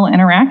personal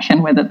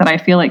interaction with it that I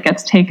feel like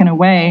gets taken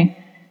away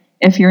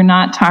if you're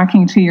not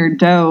talking to your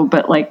dough,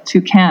 but like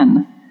to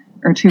Ken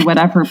or to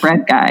whatever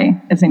bread guy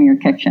is in your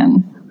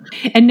kitchen.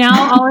 And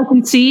now all I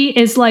can see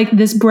is like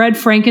this bread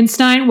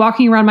Frankenstein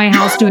walking around my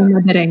house doing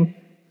my bidding.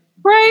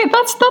 Right.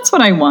 That's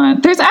what I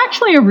want. There's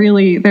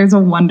actually there's a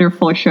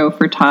wonderful show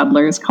for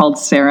toddlers called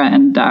Sarah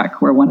and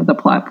Duck, where one of the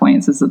plot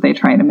points is that they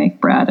try to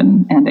make bread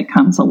and it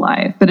comes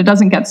alive, but it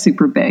doesn't get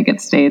super big.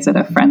 It stays at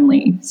a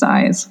friendly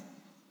size.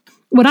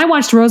 When I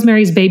watched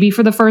Rosemary's Baby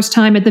for the first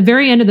time, at the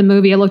very end of the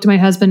movie, I looked at my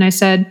husband and I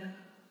said,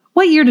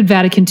 what year did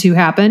Vatican II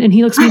happen? And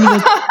he looks at me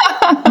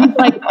and he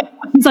goes,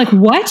 he's like,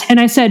 what? And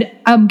I said,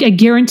 I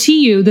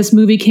guarantee you this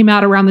movie came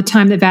out around the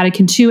time that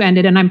Vatican II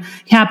ended and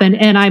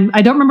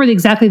I don't remember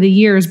exactly the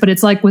years, but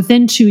it's like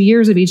within 2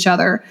 years of each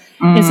other.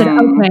 It said,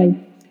 okay,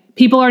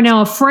 people are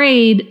now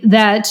afraid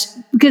that,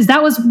 because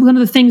that was one of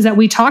the things that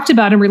we talked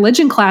about in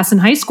religion class in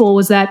high school,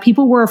 was that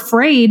people were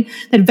afraid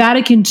that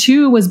Vatican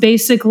II was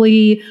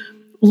basically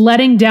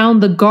letting down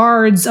the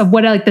guards of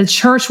what, like, the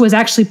church was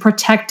actually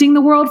protecting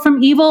the world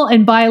from evil.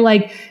 And by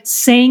like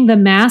saying the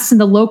mass in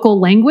the local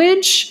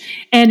language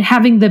and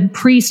having the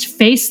priest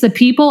face the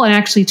people and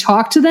actually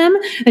talk to them,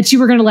 that you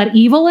were going to let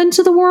evil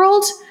into the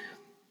world.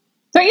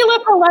 Don't you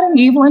look for letting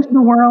evil into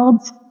the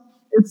world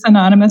is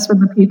synonymous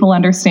with the people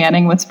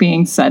understanding what's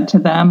being said to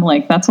them?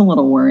 Like, that's a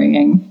little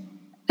worrying.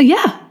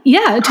 Yeah,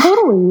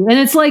 totally. And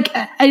it's like,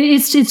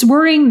 it's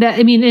worrying that,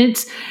 I mean, then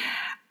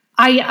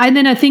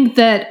I think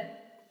that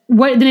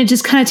then it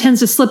just kind of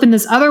tends to slip in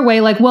this other way.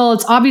 Like, well,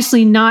 it's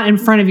obviously not in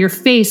front of your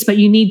face, but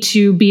you need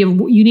to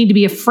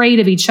be afraid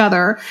of each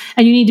other,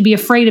 and you need to be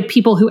afraid of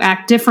people who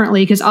act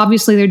differently, because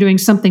obviously they're doing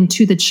something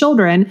to the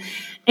children.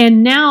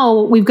 And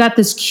now we've got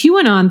this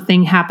QAnon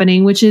thing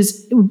happening, which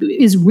is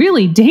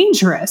really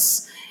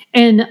dangerous.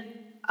 And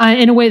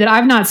in a way that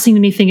I've not seen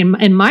anything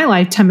in my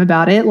lifetime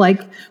about it, like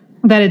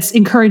that it's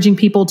encouraging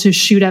people to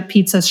shoot up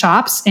pizza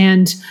shops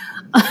and,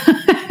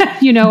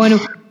 and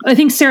I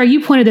think, Sarah,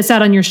 you pointed this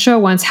out on your show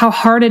once, how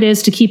hard it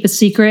is to keep a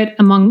secret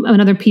among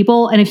other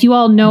people. And if you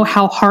all know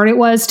how hard it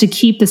was to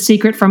keep the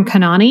secret from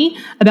Kanani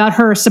about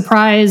her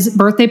surprise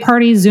birthday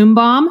party Zoom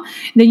bomb,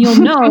 then you'll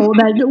know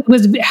that it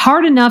was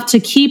hard enough to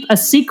keep a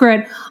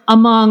secret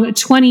among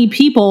 20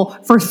 people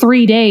for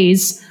 3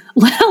 days,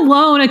 let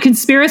alone a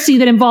conspiracy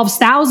that involves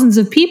thousands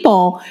of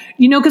people,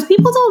 because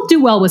people don't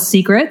do well with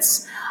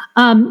secrets.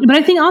 But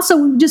I think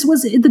also just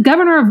was the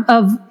governor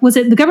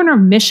of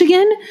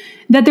Michigan,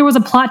 that there was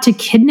a plot to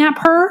kidnap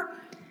her.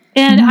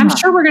 And I'm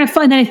sure we're going to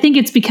find that. I think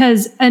it's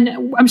because, and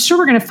I'm sure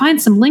we're going to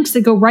find some links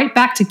that go right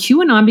back to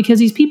QAnon, because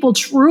these people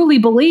truly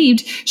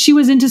believed she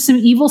was into some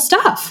evil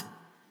stuff.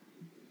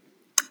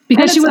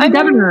 Because she was a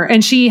governor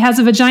and she has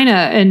a vagina,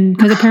 and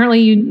because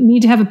apparently you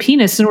need to have a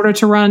penis in order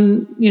to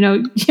run, you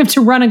have to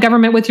run a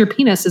government with your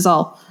penis is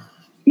all.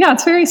 Yeah,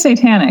 it's very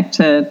satanic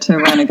to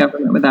run a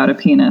government without a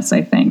penis,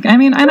 I think. I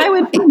mean, and I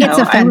would,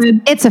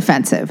 it's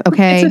offensive.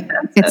 Okay.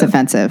 It's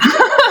offensive.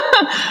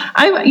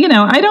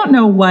 I don't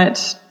know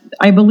what,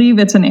 I believe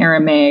it's an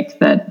Aramaic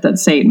that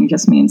Satan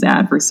just means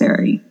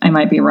adversary. I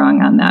might be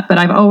wrong on that, but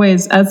I've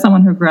always, as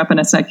someone who grew up in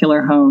a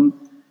secular home,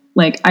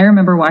 like, I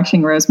remember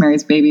watching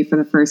Rosemary's Baby for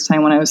the first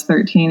time when I was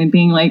 13 and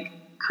being like,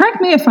 correct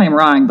me if I'm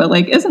wrong, but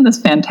like, isn't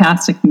this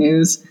fantastic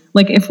news?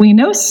 Like, if we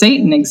know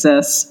Satan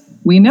exists,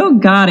 we know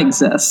God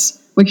exists,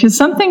 which is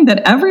something that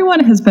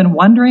everyone has been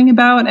wondering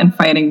about and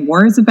fighting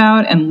wars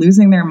about and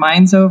losing their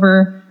minds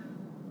over,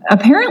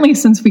 apparently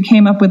since we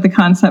came up with the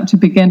concept to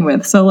begin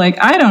with. So, like,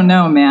 I don't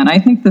know, man. I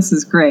think this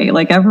is great.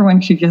 Like,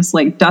 everyone should just,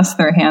 like, dust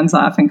their hands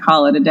off and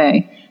call it a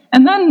day.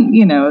 And then,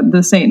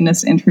 the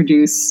Satanists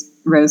introduce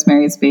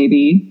Rosemary's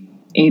Baby,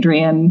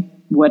 Adrian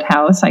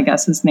Woodhouse, I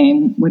guess his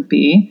name would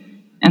be.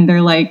 And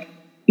they're like,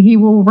 he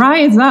will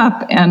rise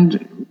up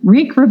and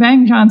wreak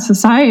revenge on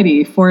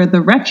society for the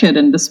wretched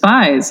and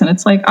despised. And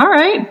it's like, all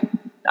right,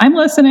 I'm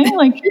listening,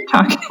 like, you're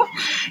talking,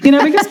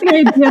 because the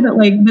idea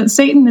that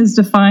Satan is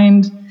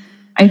defined,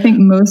 I think,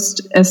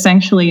 most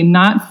essentially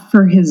not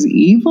for his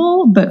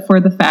evil, but for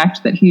the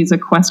fact that he's a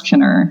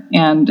questioner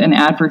and an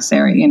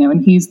adversary,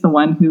 and he's the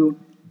one who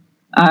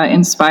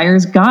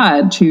inspires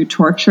God to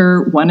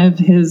torture one of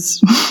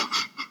his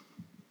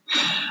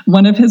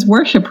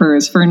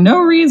worshipers for no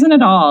reason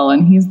at all.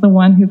 And he's the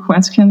one who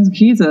questions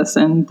Jesus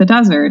in the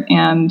desert.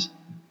 And,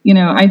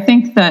 I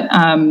think that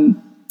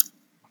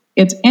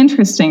it's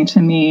interesting to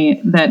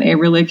me that a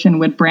religion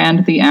would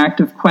brand the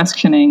act of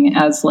questioning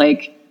as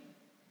like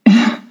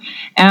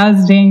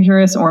as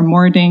dangerous or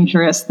more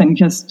dangerous than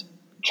just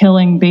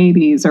killing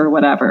babies or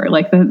whatever.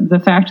 Like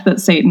the fact that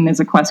Satan is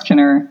a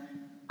questioner,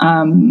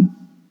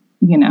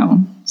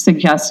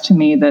 suggests to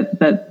me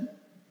that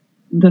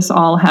this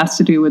all has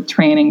to do with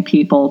training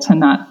people to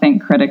not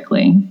think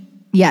critically.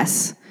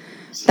 Yes.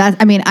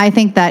 I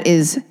think that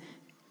is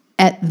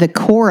at the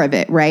core of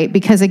it, right?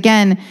 Because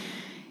again,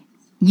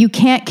 you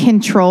can't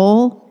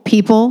control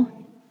people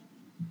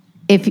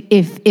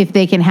if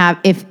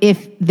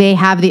they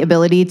have the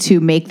ability to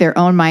make their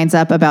own minds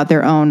up about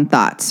their own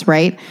thoughts,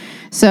 right?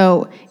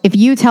 So if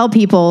you tell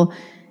people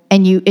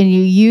and you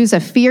use a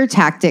fear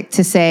tactic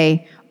to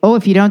say, oh,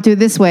 if you don't do it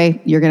this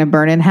way, you're going to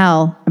burn in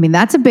hell. I mean,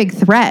 that's a big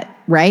threat,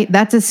 right?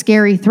 That's a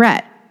scary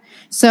threat.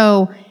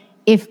 So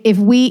if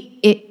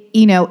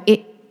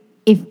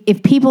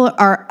people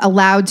are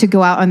allowed to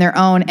go out on their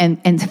own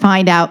and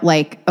find out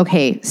like,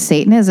 okay,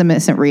 Satanism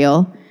isn't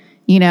real,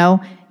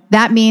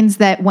 that means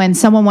that when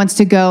someone wants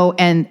to go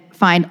and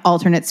find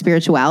alternate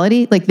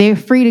spirituality, like they're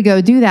free to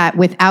go do that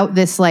without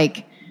this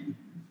like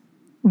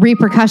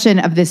repercussion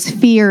of this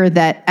fear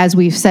that, as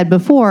we've said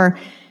before,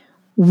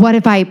 what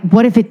if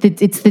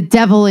it's the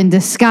devil in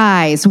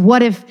disguise?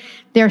 What if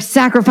they're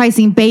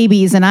sacrificing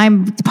babies and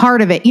I'm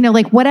part of it?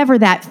 Like whatever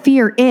that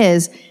fear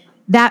is,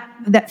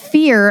 that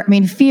fear,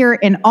 fear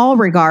in all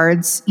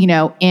regards,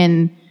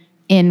 in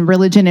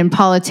religion and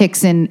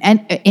politics and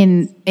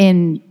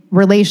in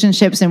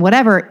relationships and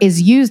whatever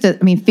is used.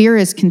 Fear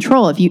is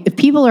control. If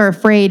people are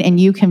afraid and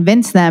you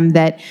convince them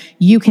that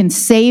you can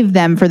save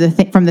them from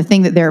the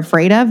thing that they're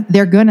afraid of,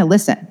 they're going to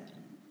listen.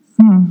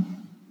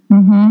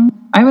 Mm-hmm.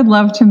 I would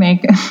love to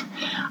make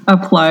a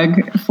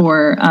plug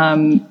for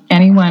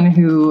anyone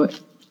who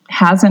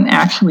hasn't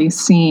actually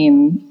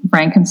seen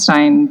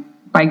Frankenstein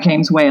by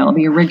James Whale,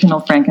 the original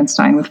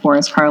Frankenstein with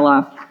Boris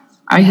Karloff.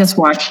 I just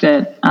watched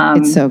it.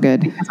 It's so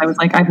good. Because I was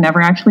like, I've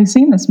never actually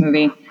seen this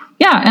movie.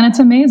 Yeah, and it's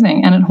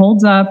amazing. And it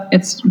holds up.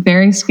 It's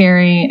very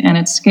scary. And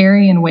it's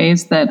scary in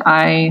ways that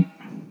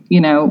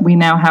we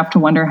now have to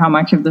wonder how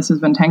much of this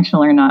is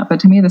intentional or not. But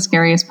to me, the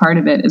scariest part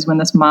of it is when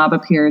this mob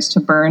appears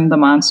to burn the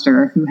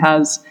monster who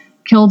has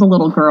killed a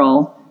little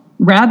girl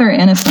rather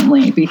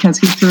innocently because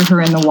he threw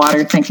her in the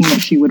water thinking that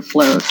she would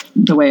float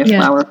the way a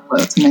flower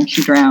floats, and then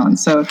she drowned.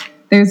 So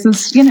there's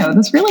this,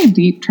 this really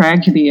deep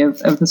tragedy of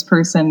this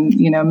person,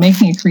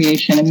 making a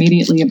creation,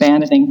 immediately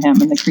abandoning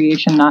him, and the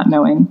creation not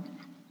knowing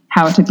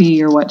how to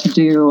be or what to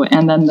do.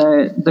 And then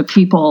the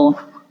people,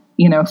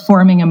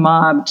 forming a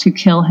mob to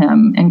kill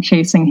him and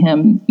chasing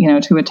him,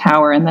 to a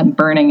tower and then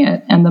burning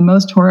it. And the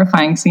most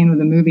horrifying scene of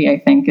the movie, I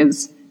think,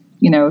 is,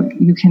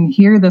 you can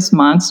hear this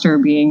monster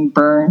being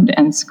burned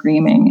and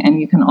screaming, and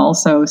you can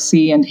also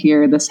see and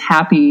hear this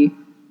happy,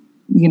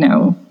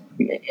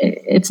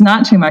 it's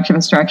not too much of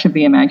a stretch of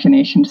the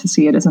imagination to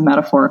see it as a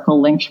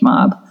metaphorical lynch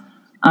mob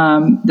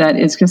that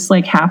is just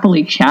like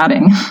happily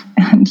chatting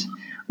and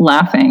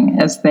laughing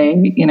as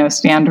they,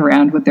 stand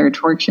around with their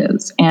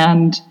torches.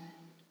 And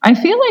I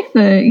feel like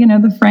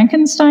the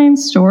Frankenstein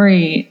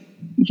story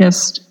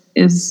just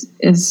is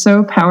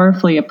so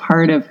powerfully a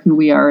part of who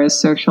we are as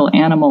social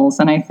animals.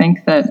 And I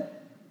think that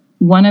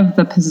one of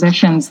the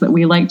positions that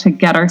we like to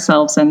get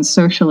ourselves in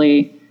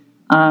socially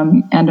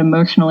and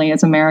emotionally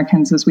as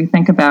Americans, as we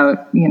think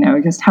about,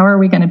 just how are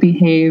we going to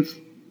behave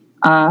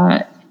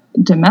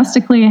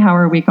domestically? How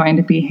are we going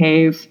to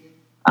behave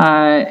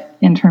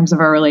in terms of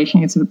our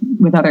relations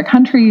with other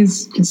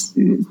countries? Just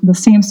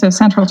this seems so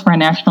central to our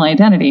national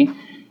identity,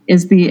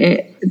 is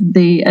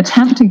the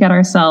attempt to get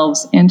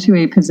ourselves into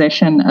a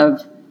position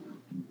of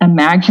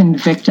imagined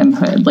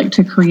victimhood, like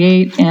to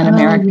create in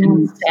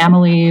American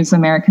families,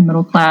 American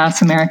middle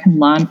class, American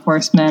law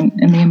enforcement,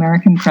 in the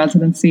American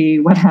presidency,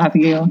 what have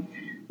you,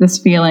 this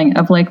feeling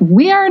of like,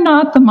 we are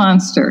not the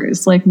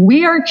monsters. Like,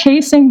 we are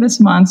chasing this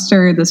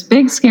monster, this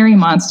big scary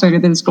monster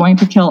that is going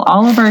to kill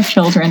all of our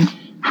children.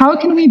 How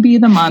can we be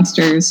the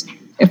monsters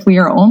if we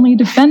are only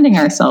defending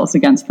ourselves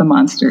against the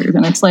monsters?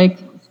 And it's like,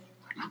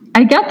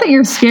 I get that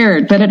you're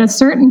scared, but at a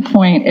certain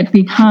point it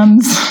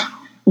becomes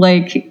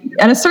like,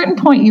 at a certain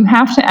point you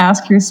have to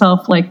ask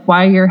yourself like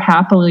why you're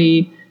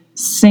happily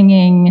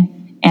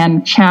singing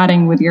and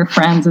chatting with your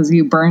friends as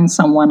you burn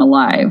someone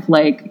alive.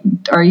 Like,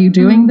 are you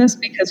doing this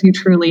because you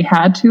truly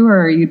had to,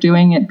 or are you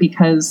doing it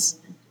because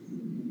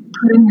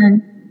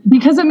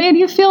it made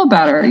you feel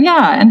better?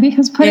 Yeah. And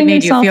because putting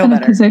yourself in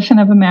a position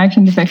of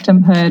imagined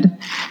victimhood.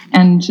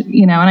 And,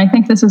 and I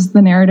think this is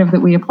the narrative that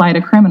we apply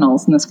to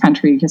criminals in this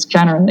country, just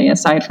generally,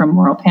 aside from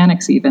moral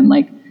panics, even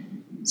like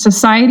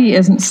society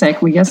isn't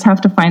sick. We just have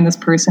to find this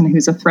person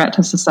who's a threat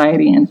to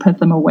society and put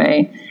them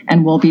away,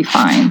 and we'll be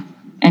fine.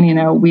 And,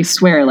 we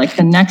swear like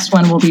the next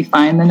one will be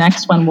fine. The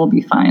next one will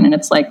be fine. And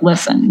it's like,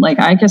 listen, like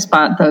I just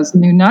bought those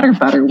new Nutter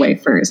Butter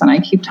wafers and I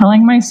keep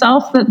telling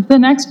myself that the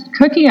next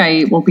cookie I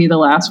eat will be the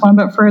last one.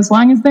 But for as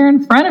long as they're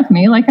in front of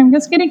me, like I'm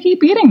just going to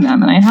keep eating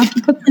them and I have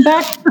to put them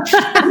back.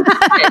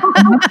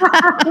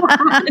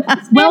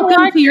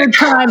 Welcome to your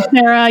tribe,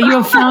 Sarah. You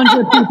have found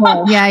your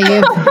people. Yeah,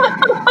 you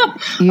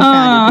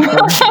found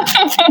your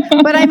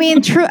people. But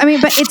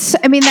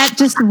that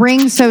just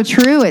rings so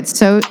true. It's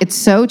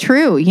so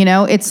true.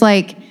 It's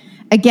like,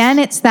 again,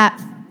 it's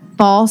that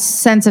false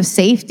sense of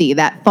safety,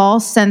 that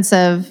false sense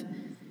of,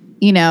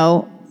 you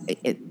know,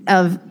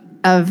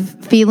 of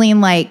feeling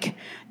like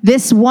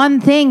this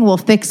one thing will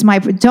fix my,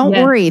 don't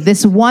worry,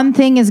 this one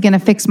thing is going to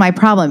fix my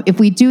problem. If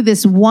we do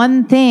this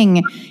one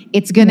thing,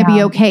 it's going to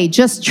be okay.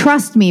 Just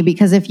trust me,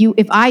 because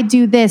if I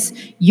do this,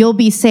 you'll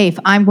be safe.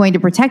 I'm going to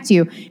protect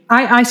you.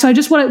 So I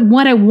just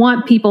what I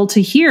want people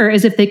to hear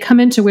is, if they come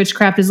into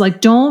witchcraft, is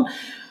like, don't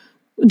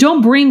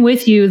bring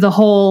with you the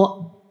whole,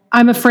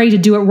 I'm afraid to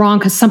do it wrong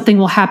because something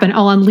will happen.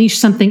 I'll unleash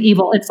something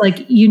evil. It's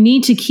like, you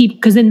need to keep,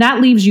 because then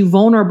that leaves you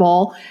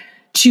vulnerable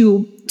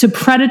to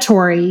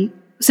predatory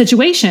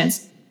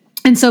situations.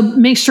 And so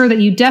make sure that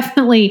you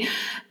definitely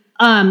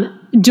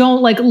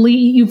don't like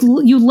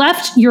you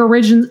left your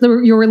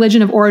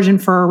religion of origin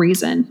for a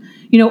reason,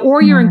 you know,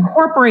 or you're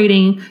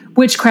incorporating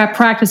witchcraft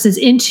practices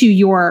into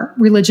your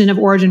religion of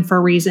origin for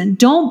a reason.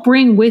 Don't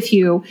bring with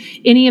you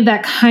any of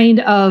that kind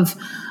of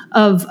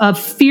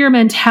fear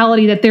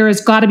mentality that there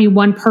has got to be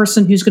one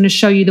person who's going to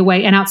show you the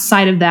way, and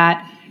outside of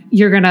that,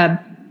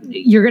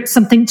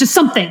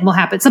 something will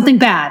happen, something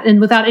bad, and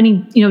without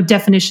any, you know,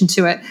 definition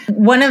to it.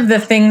 One of the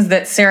things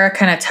that Sarah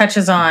kind of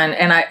touches on,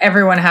 and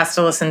everyone has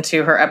to listen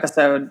to her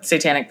episode,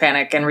 Satanic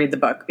Panic, and read the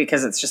book,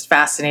 because it's just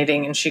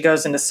fascinating, and she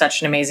goes into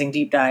such an amazing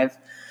deep dive.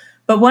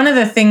 But one of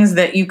the things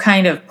that you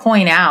kind of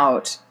point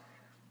out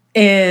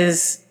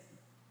is,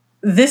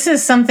 this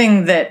is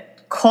something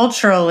that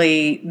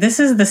culturally, this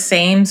is the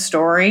same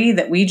story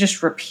that we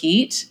just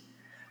repeat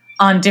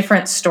on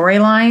different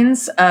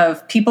storylines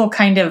of people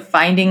kind of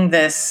finding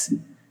this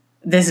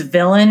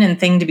villain and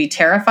thing to be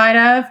terrified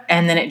of,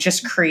 and then it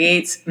just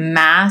creates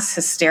mass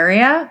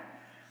hysteria.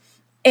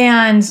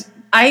 And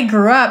I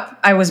grew up,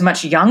 I was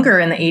much younger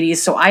in the 80s,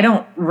 so I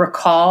don't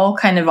recall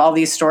kind of all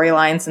these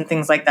storylines and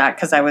things like that,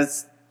 because I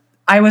was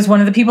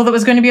one of the people that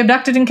was going to be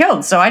abducted and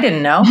killed, so I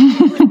didn't know.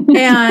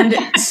 And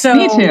so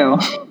me too.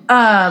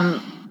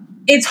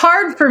 It's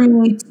hard for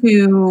me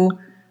to,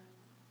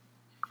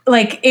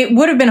 like, it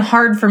would have been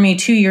hard for me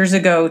 2 years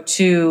ago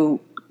to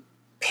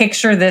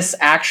picture this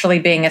actually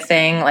being a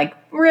thing. Like,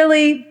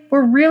 really?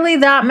 Were really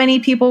that many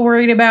people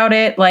worried about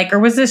it? Like, or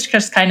was this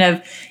just kind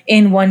of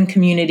in one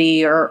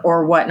community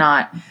or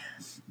whatnot?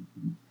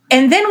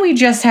 And then we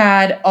just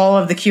had all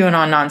of the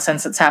QAnon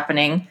nonsense that's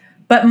happening.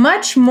 But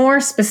much more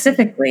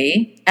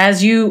specifically,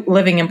 as you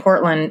living in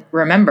Portland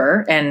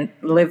remember and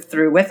lived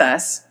through with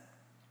us,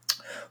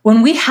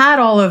 when we had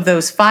all of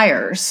those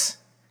fires,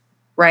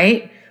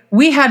 right?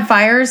 We had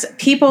fires.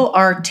 People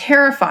are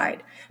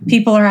terrified.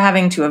 People are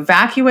having to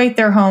evacuate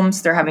their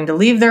homes. They're having to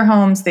leave their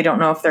homes. They don't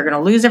know if they're going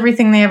to lose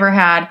everything they ever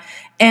had.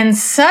 And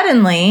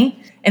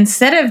suddenly,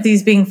 instead of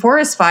these being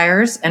forest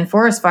fires, and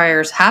forest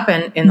fires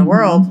happen in the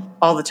world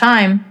all the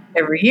time,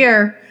 every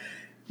year,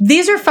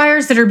 these are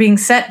fires that are being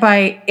set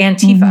by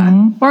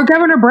Antifa. Or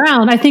Governor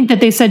Brown. I think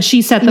that they said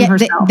she set them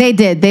herself. They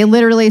did. They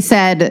literally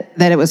said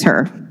that it was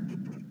her.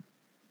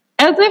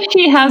 As if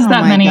she has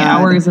that many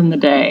hours in the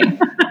day.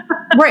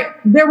 Right.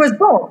 There was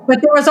both,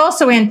 but there was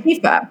also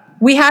Antifa.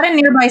 We had a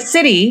nearby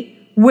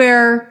city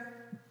where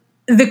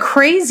the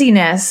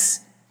craziness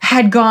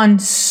had gone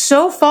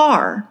so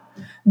far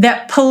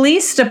that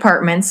police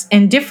departments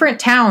in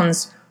different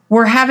towns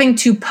were having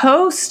to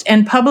post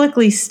and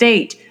publicly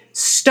state,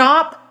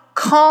 stop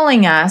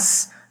calling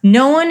us.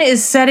 No one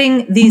is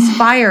setting these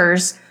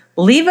fires.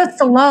 Leave us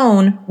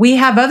alone. We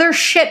have other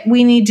shit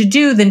we need to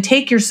do than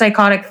take your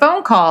psychotic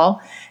phone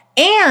call.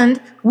 And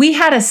we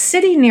had a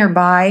city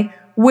nearby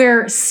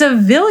where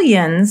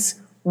civilians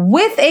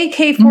with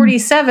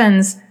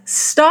AK-47s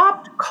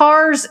stopped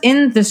cars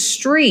in the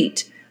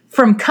street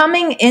from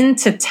coming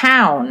into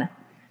town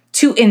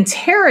to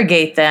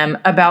interrogate them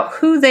about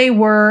who they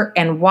were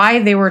and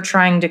why they were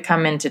trying to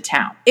come into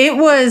town. It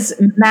was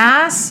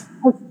mass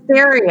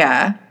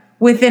hysteria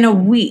within a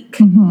week.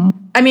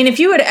 I mean, if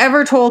you had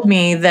ever told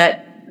me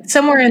that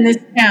somewhere in this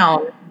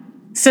town,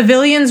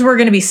 civilians were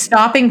going to be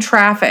stopping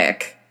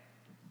traffic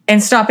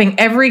and stopping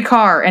every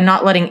car and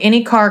not letting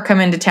any car come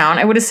into town,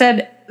 I would have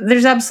said,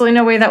 there's absolutely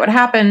no way that would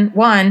happen,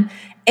 one.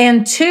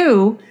 And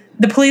two,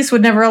 the police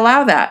would never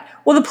allow that.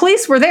 Well, the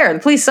police were there. The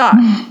police saw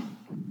it.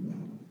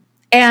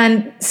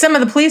 And some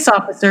of the police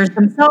officers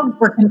themselves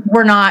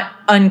were not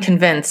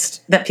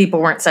unconvinced that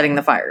people weren't setting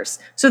the fires.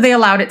 So they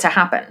allowed it to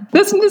happen.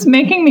 This is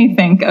making me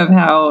think of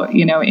how,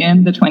 you know,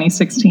 in the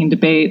 2016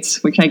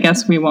 debates, which I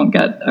guess we won't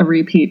get a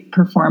repeat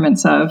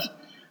performance of,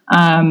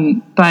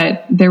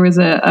 but there was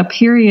a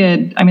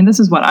period, I mean, this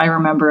is what I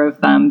remember of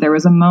them. There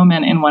was a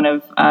moment in one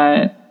of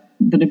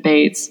the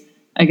debates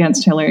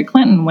against Hillary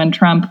Clinton when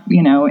Trump,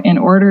 you know, in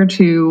order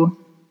to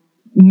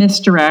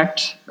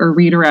misdirect or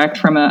redirect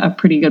from a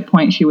pretty good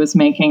point she was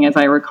making, as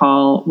I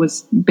recall,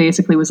 was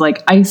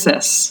like,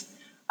 ISIS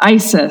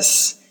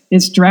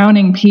is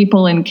drowning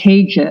people in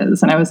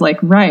cages. And I was like,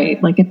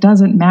 right, like, it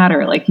doesn't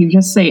matter. Like, you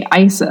just say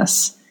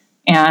ISIS,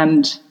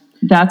 and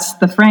that's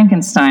the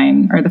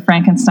Frankenstein, or the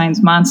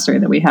Frankenstein's monster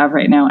that we have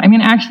right now. I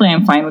mean, actually,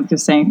 I'm fine with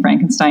just saying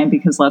Frankenstein,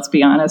 because let's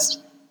be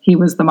honest, he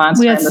was the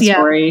monster in the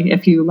story.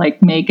 If you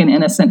like make an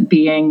innocent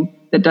being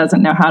that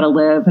doesn't know how to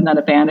live and then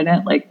abandon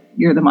it. Like,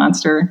 you're the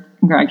monster.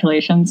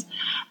 Congratulations.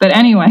 But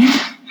anyway,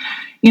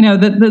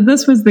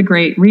 this was the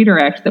great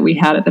redirect that we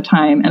had at the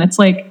time. And it's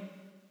like,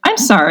 I'm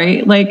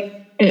sorry,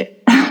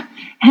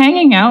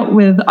 hanging out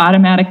with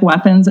automatic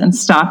weapons and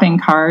stopping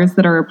cars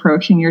that are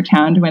approaching your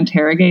town to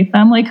interrogate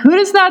them. Like, who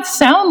does that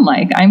sound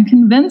like? I'm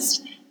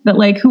convinced that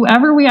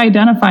whoever we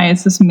identify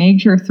as this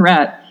major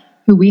threat,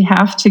 who we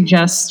have to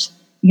just,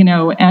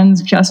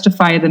 ends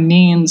justify the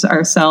means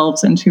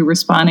ourselves into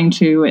responding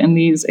to in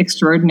these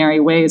extraordinary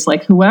ways,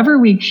 whoever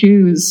we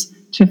choose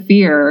to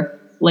fear,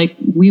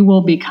 we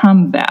will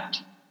become that.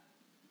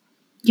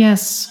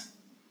 Yes.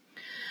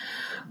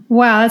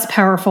 Wow, that's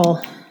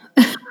powerful.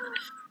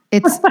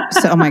 It's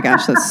so, oh my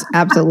gosh, that's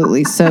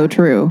absolutely so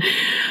true.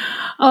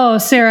 Oh,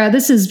 Sarah,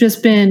 this has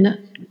just been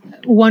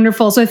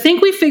wonderful. So I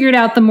think we figured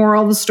out the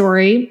moral of the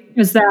story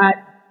is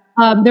that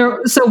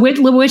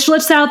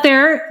witchlets out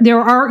there,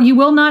 you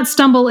will not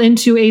stumble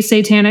into a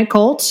satanic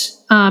cult.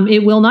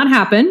 It will not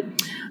happen.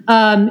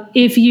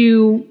 If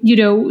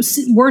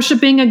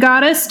worshiping a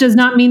goddess does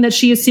not mean that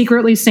she is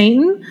secretly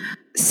Satan.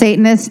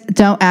 Satanists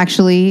don't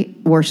actually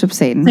worship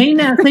Satan.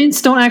 Saints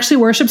don't actually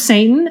worship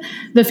Satan.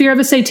 The fear of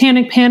a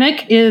satanic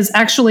panic has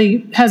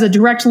a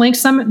direct link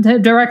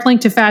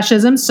to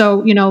fascism.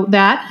 So,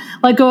 that.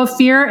 Let go of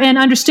fear and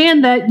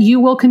understand that you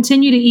will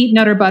continue to eat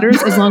Nutter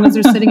Butters as long as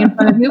they're sitting in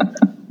front of you.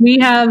 We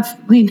now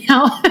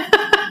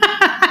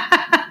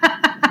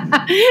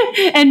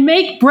and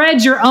make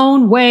bread your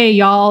own way,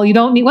 y'all. You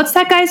don't need, what's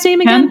that guy's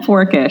name again? Ken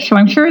Forkish, who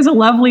I'm sure is a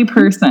lovely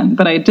person,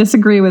 but I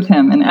disagree with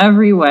him in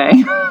every way.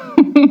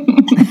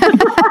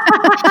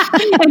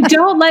 And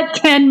don't let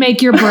Ken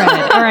make your bread.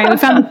 All right, we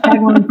found the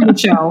tagline for the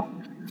show.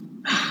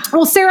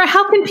 Well, Sarah,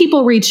 how can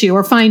people reach you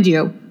or find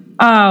you?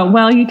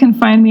 Well, you can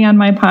find me on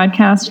my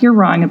podcast, You're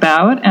Wrong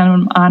About,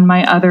 and on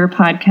my other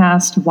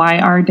podcast, Why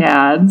Are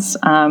Dads,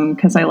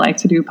 because I like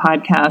to do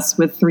podcasts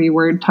with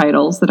 3-word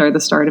titles that are the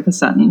start of a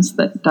sentence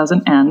that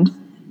doesn't end.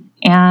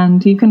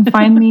 And you can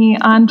find me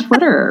on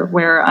Twitter,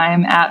 where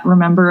I'm at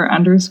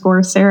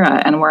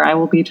remember_Sarah, and where I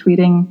will be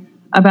tweeting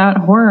about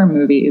horror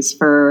movies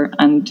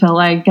until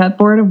I get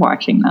bored of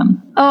watching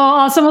them. Oh,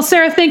 awesome. Well,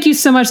 Sarah, thank you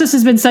so much. This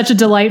has been such a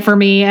delight for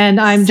me, and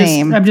I'm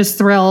just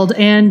thrilled.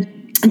 And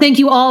thank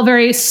you all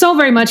so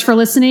very much for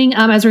listening.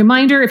 As a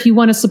reminder, if you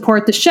want to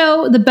support the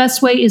show, the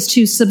best way is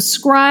to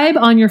subscribe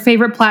on your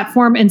favorite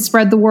platform and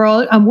spread the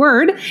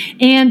word.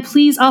 And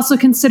please also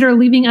consider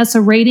leaving us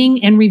a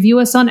rating and review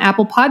us on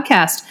Apple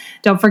Podcast.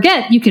 Don't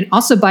forget, you can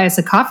also buy us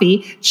a coffee.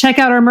 Check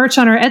out our merch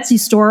on our Etsy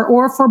store,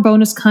 or for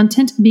bonus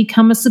content,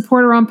 become a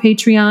supporter on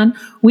Patreon.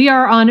 We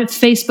are on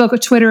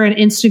Facebook, Twitter, and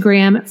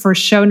Instagram for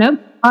show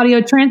notes,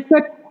 audio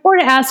transcript, or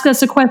to ask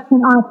us a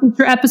question on a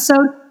future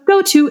episode.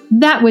 Go to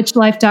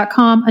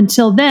thatwitchlife.com.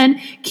 Until then,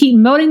 keep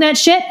moting that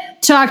shit.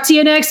 Talk to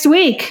you next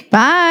week.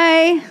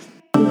 Bye.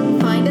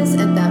 Find us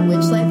at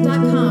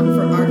thatwitchlife.com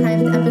for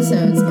archived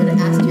episodes or to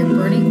ask your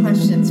burning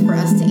questions for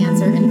us to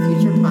answer in a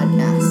future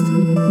podcast.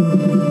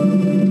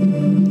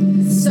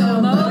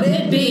 So mote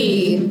it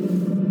be.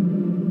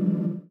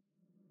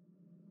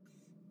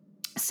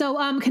 So,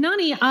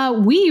 Kanani,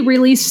 we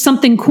released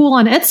something cool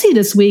on Etsy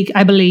this week,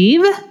 I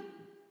believe.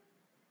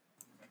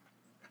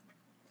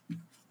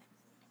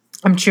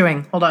 I'm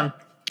chewing. Hold on.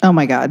 Oh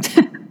my God.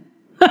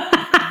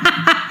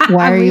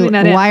 Why are you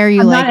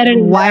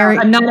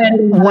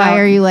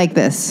like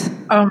this?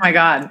 Oh my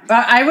God.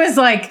 I was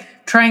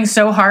trying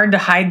so hard to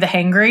hide the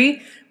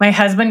hangry. My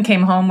husband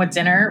came home with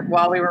dinner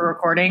while we were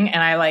recording,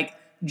 and I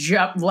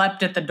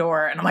leapt at the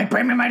door, and I'm like,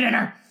 bring me my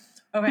dinner.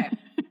 Okay.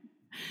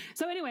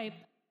 So anyway,